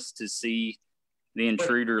consciousness to see the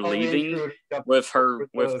intruder leaving with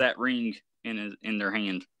that ring in their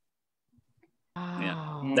hand.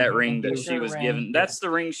 Yeah, that ring that she was given. That's the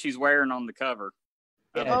ring she's wearing on the cover.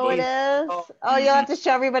 Oh, it is? Oh, you'll have to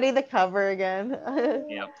show everybody the cover again.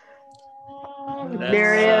 Yep.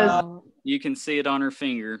 There it is. You can see it on her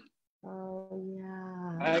finger. Oh,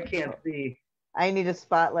 yeah. I can't see. I need to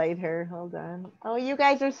spotlight her. Hold on. Oh, you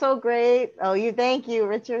guys are so great. Oh, thank you,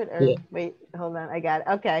 Richard. Wait, hold on. I got it.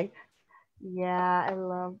 Okay. Yeah, I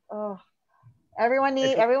love. Oh, everyone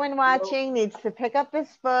watching needs to pick up this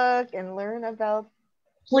book and learn about.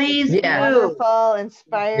 Please do. Wonderful,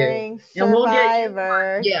 inspiring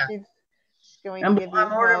survivor. Yeah. She's going to give you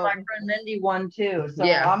I'm ordering my friend Mindy one too. So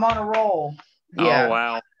I'm on a roll. Yeah. Oh,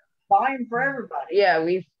 wow. Buying for everybody. Yeah,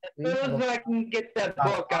 as soon as I can get that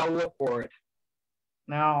book, I'll look for it.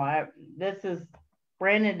 No, this is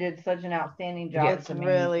Brandon did such an outstanding job. It's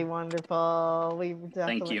really wonderful. We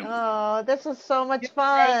definitely. Thank you. Oh, this was so much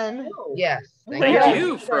fun. Yes. Thank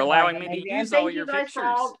you for allowing me to use all your guys pictures. For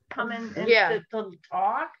all coming and to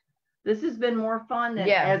talk. This has been more fun than,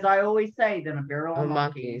 as I always say, than a barrel of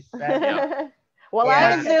monkeys. Well, I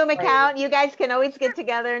have a Zoom account. You guys can always get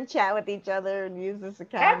together and chat with each other and use this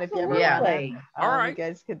account if you ever want to. All right. You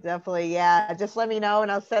guys could definitely, just let me know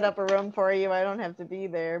and I'll set up a room for you. I don't have to be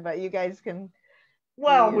there, but you guys can.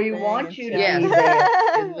 Well, we want you to be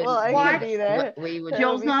there. Well, I can be there.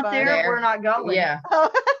 Jill's not there. We're not going. Yeah,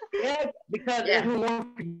 because if we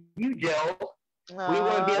weren't for you, Jill, we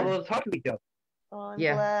wouldn't be able to talk to each other. Oh,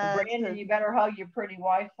 Brandon, you better hug your pretty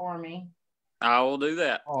wife for me. I will do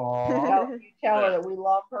that. You tell her that we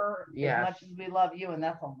love her as much as we love you, and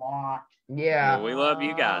that's a lot. Yeah. Well, we love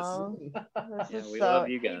you guys. We love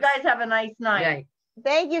you guys. You guys have a nice night. Yeah.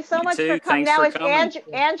 Thank you so much too. for coming. Thanks Now, for is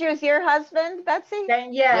Andrew's your husband, Betsy?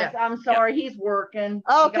 Yes, I'm sorry. He's working.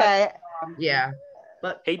 Okay. Yeah.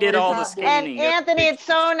 But he did all the scanning. And Anthony, it's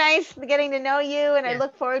so nice getting to know you, and I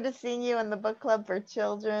look forward to seeing you in the book club for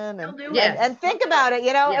children. And think about it,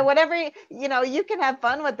 and whatever you can have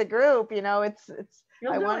fun with the group. I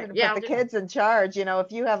wanted to put the kids in charge.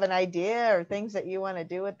 If you have an idea or things that you want to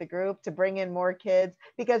do with the group to bring in more kids,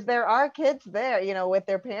 because there are kids there, with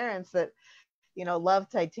their parents that love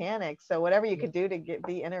Titanic. So whatever you could do to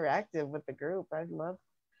be interactive with the group, I'd love.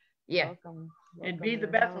 Welcome It'd be the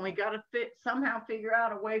best, and we got to somehow figure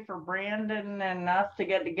out a way for Brandon and us to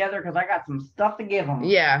get together because I got some stuff to give them.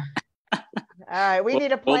 Yeah. All right, we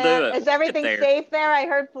need a plan. We'll Is everything safe there? I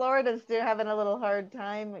heard Florida's having a little hard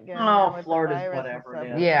time. Florida's whatever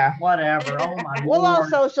it is. Yeah. Whatever. Oh my We'll all Lord.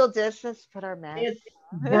 social distance, put our masks. It's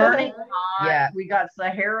burning hot. Yeah. We got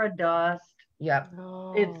Sahara dust. Yep.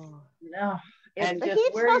 It's no. And the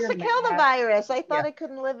heat's supposed to kill the virus. I thought it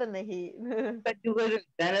couldn't live in the heat. But you live in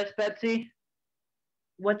Venice, Betsy?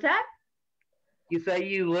 What's that? You say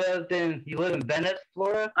you live in Venice,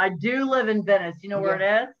 Florida? I do live in Venice. You know where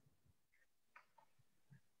it is?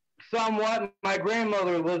 Somewhat. My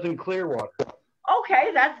grandmother lives in Clearwater.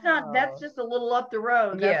 Okay, that's just a little up the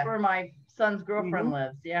road. That's where my son's girlfriend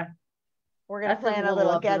lives. Yeah. We're gonna plan a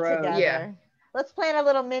little get together. Yeah. Let's plan a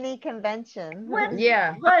little mini convention. Let's do.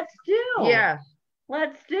 Yeah.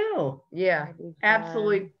 Let's do. Yeah.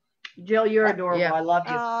 Absolutely. Jill, you're adorable. Yeah. I love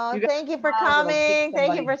you. Oh, thank you for coming.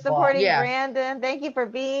 Thank you for supporting Brandon. Thank you for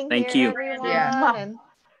being here, everyone. Yeah. And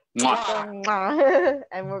I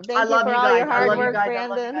thank you love for you all guys. your hard I love work, you guys.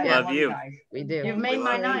 Brandon. I Love you. We do. You've made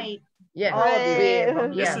my night. Yeah. All of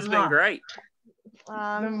you. This has been great.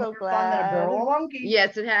 I'm so Fun than a glad. barrel of monkeys.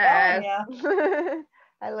 Yes, it has.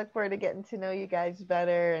 I look forward to getting to know you guys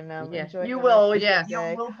better and enjoy. You will. Yes.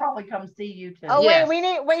 We'll probably come see you too. Oh wait,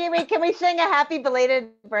 wait. Can we sing a happy belated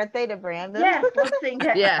birthday to Brandon? Yes, let's sing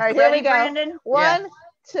that. Yeah. All right, here we go. Brandon? 1,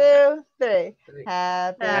 2, 3.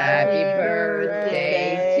 Happy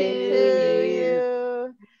birthday to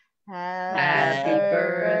you. Happy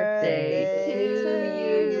birthday to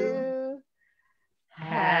you.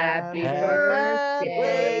 Happy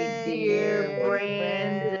birthday, dear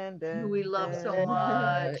Brandon, who we love so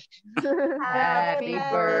much. Happy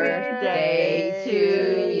birthday to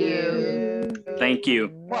you. Thank you.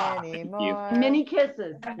 Many more. Many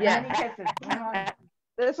kisses. Yeah. Many kisses.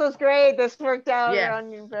 This was great. This worked out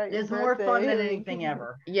on your birthday. It's more fun than anything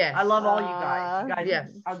ever. Yes. I love all you guys. You guys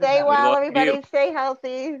Yes. Stay well, everybody. you. Stay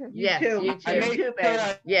healthy. Yes. too. You I too. made sure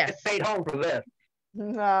I Yes. stayed home for this.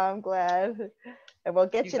 No, I'm glad. And we'll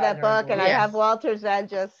get You you guys that are book, and I Yes. have Walter's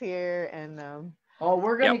address here, and Oh,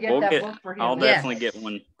 we're gonna Yep, get we'll that get. book for him. I'll Yes. definitely get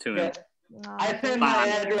one to him. I sent my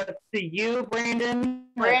address to you, Brandon.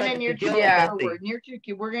 Brandon, you're too cute. You're too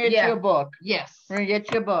cute. We're gonna get you a book. Yes. We're gonna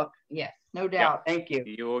get you a book. Yes. No doubt. Thank you.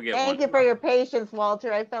 You will get Thank one. you for your patience,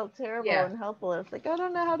 Walter. I felt terrible Yeah. and helpless. Like, I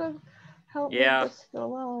don't know how to help Yeah. move this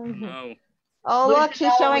along. No. Oh, Lucian look,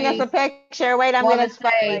 she's showing us a Eloise picture. Wait, I'm wanna going to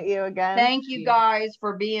spotlight say you again. Thank you guys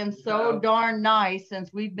for being so darn nice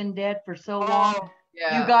since we've been dead for so long.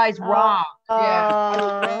 Yeah. You guys rock. Yeah. I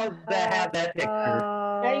would love to have that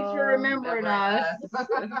picture. Thanks for remembering us.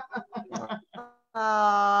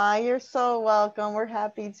 You're so welcome. We're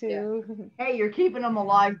happy to. Hey, you're keeping them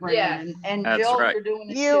alive, Brandon. Yes. And That's Jill, right. you're doing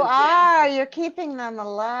it You too. are. You're keeping them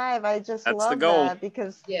alive. I just That's the love goal. that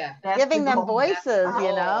because Yeah. That's giving the them goal. voices, That's the you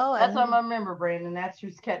goal. know. That's and what I remember, Brandon. That's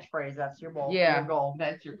your catchphrase. That's your goal. Yeah. Your goal.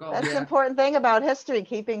 That's your goal. that's the Yeah. important thing about history,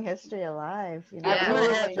 keeping history alive. You know, Yeah. I'm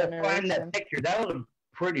gonna have every to find generation. that picture. That was a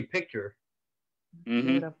pretty picture. Mm-hmm.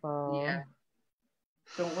 Beautiful. Yeah.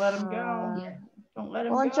 Don't let them go. Yeah. Don't let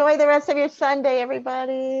them Well, go. enjoy the rest of your Sunday,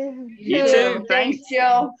 everybody. You too. Thanks,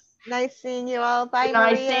 Jill. Nice seeing you all. Bye,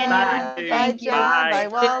 Nice Maria. seeing you. Bye, Thank you. John. Bye,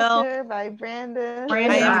 Bye. Walter. Bye, Brandon.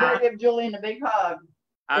 Brandon, you better give Julian a big hug.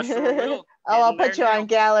 I sure will. Oh, I'll put you on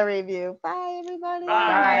gallery view. Bye, everybody.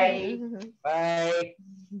 Bye. Bye.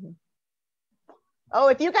 Oh,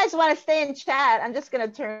 if you guys want to stay in chat, I'm just going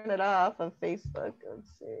to turn it off on Facebook. Let's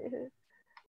see.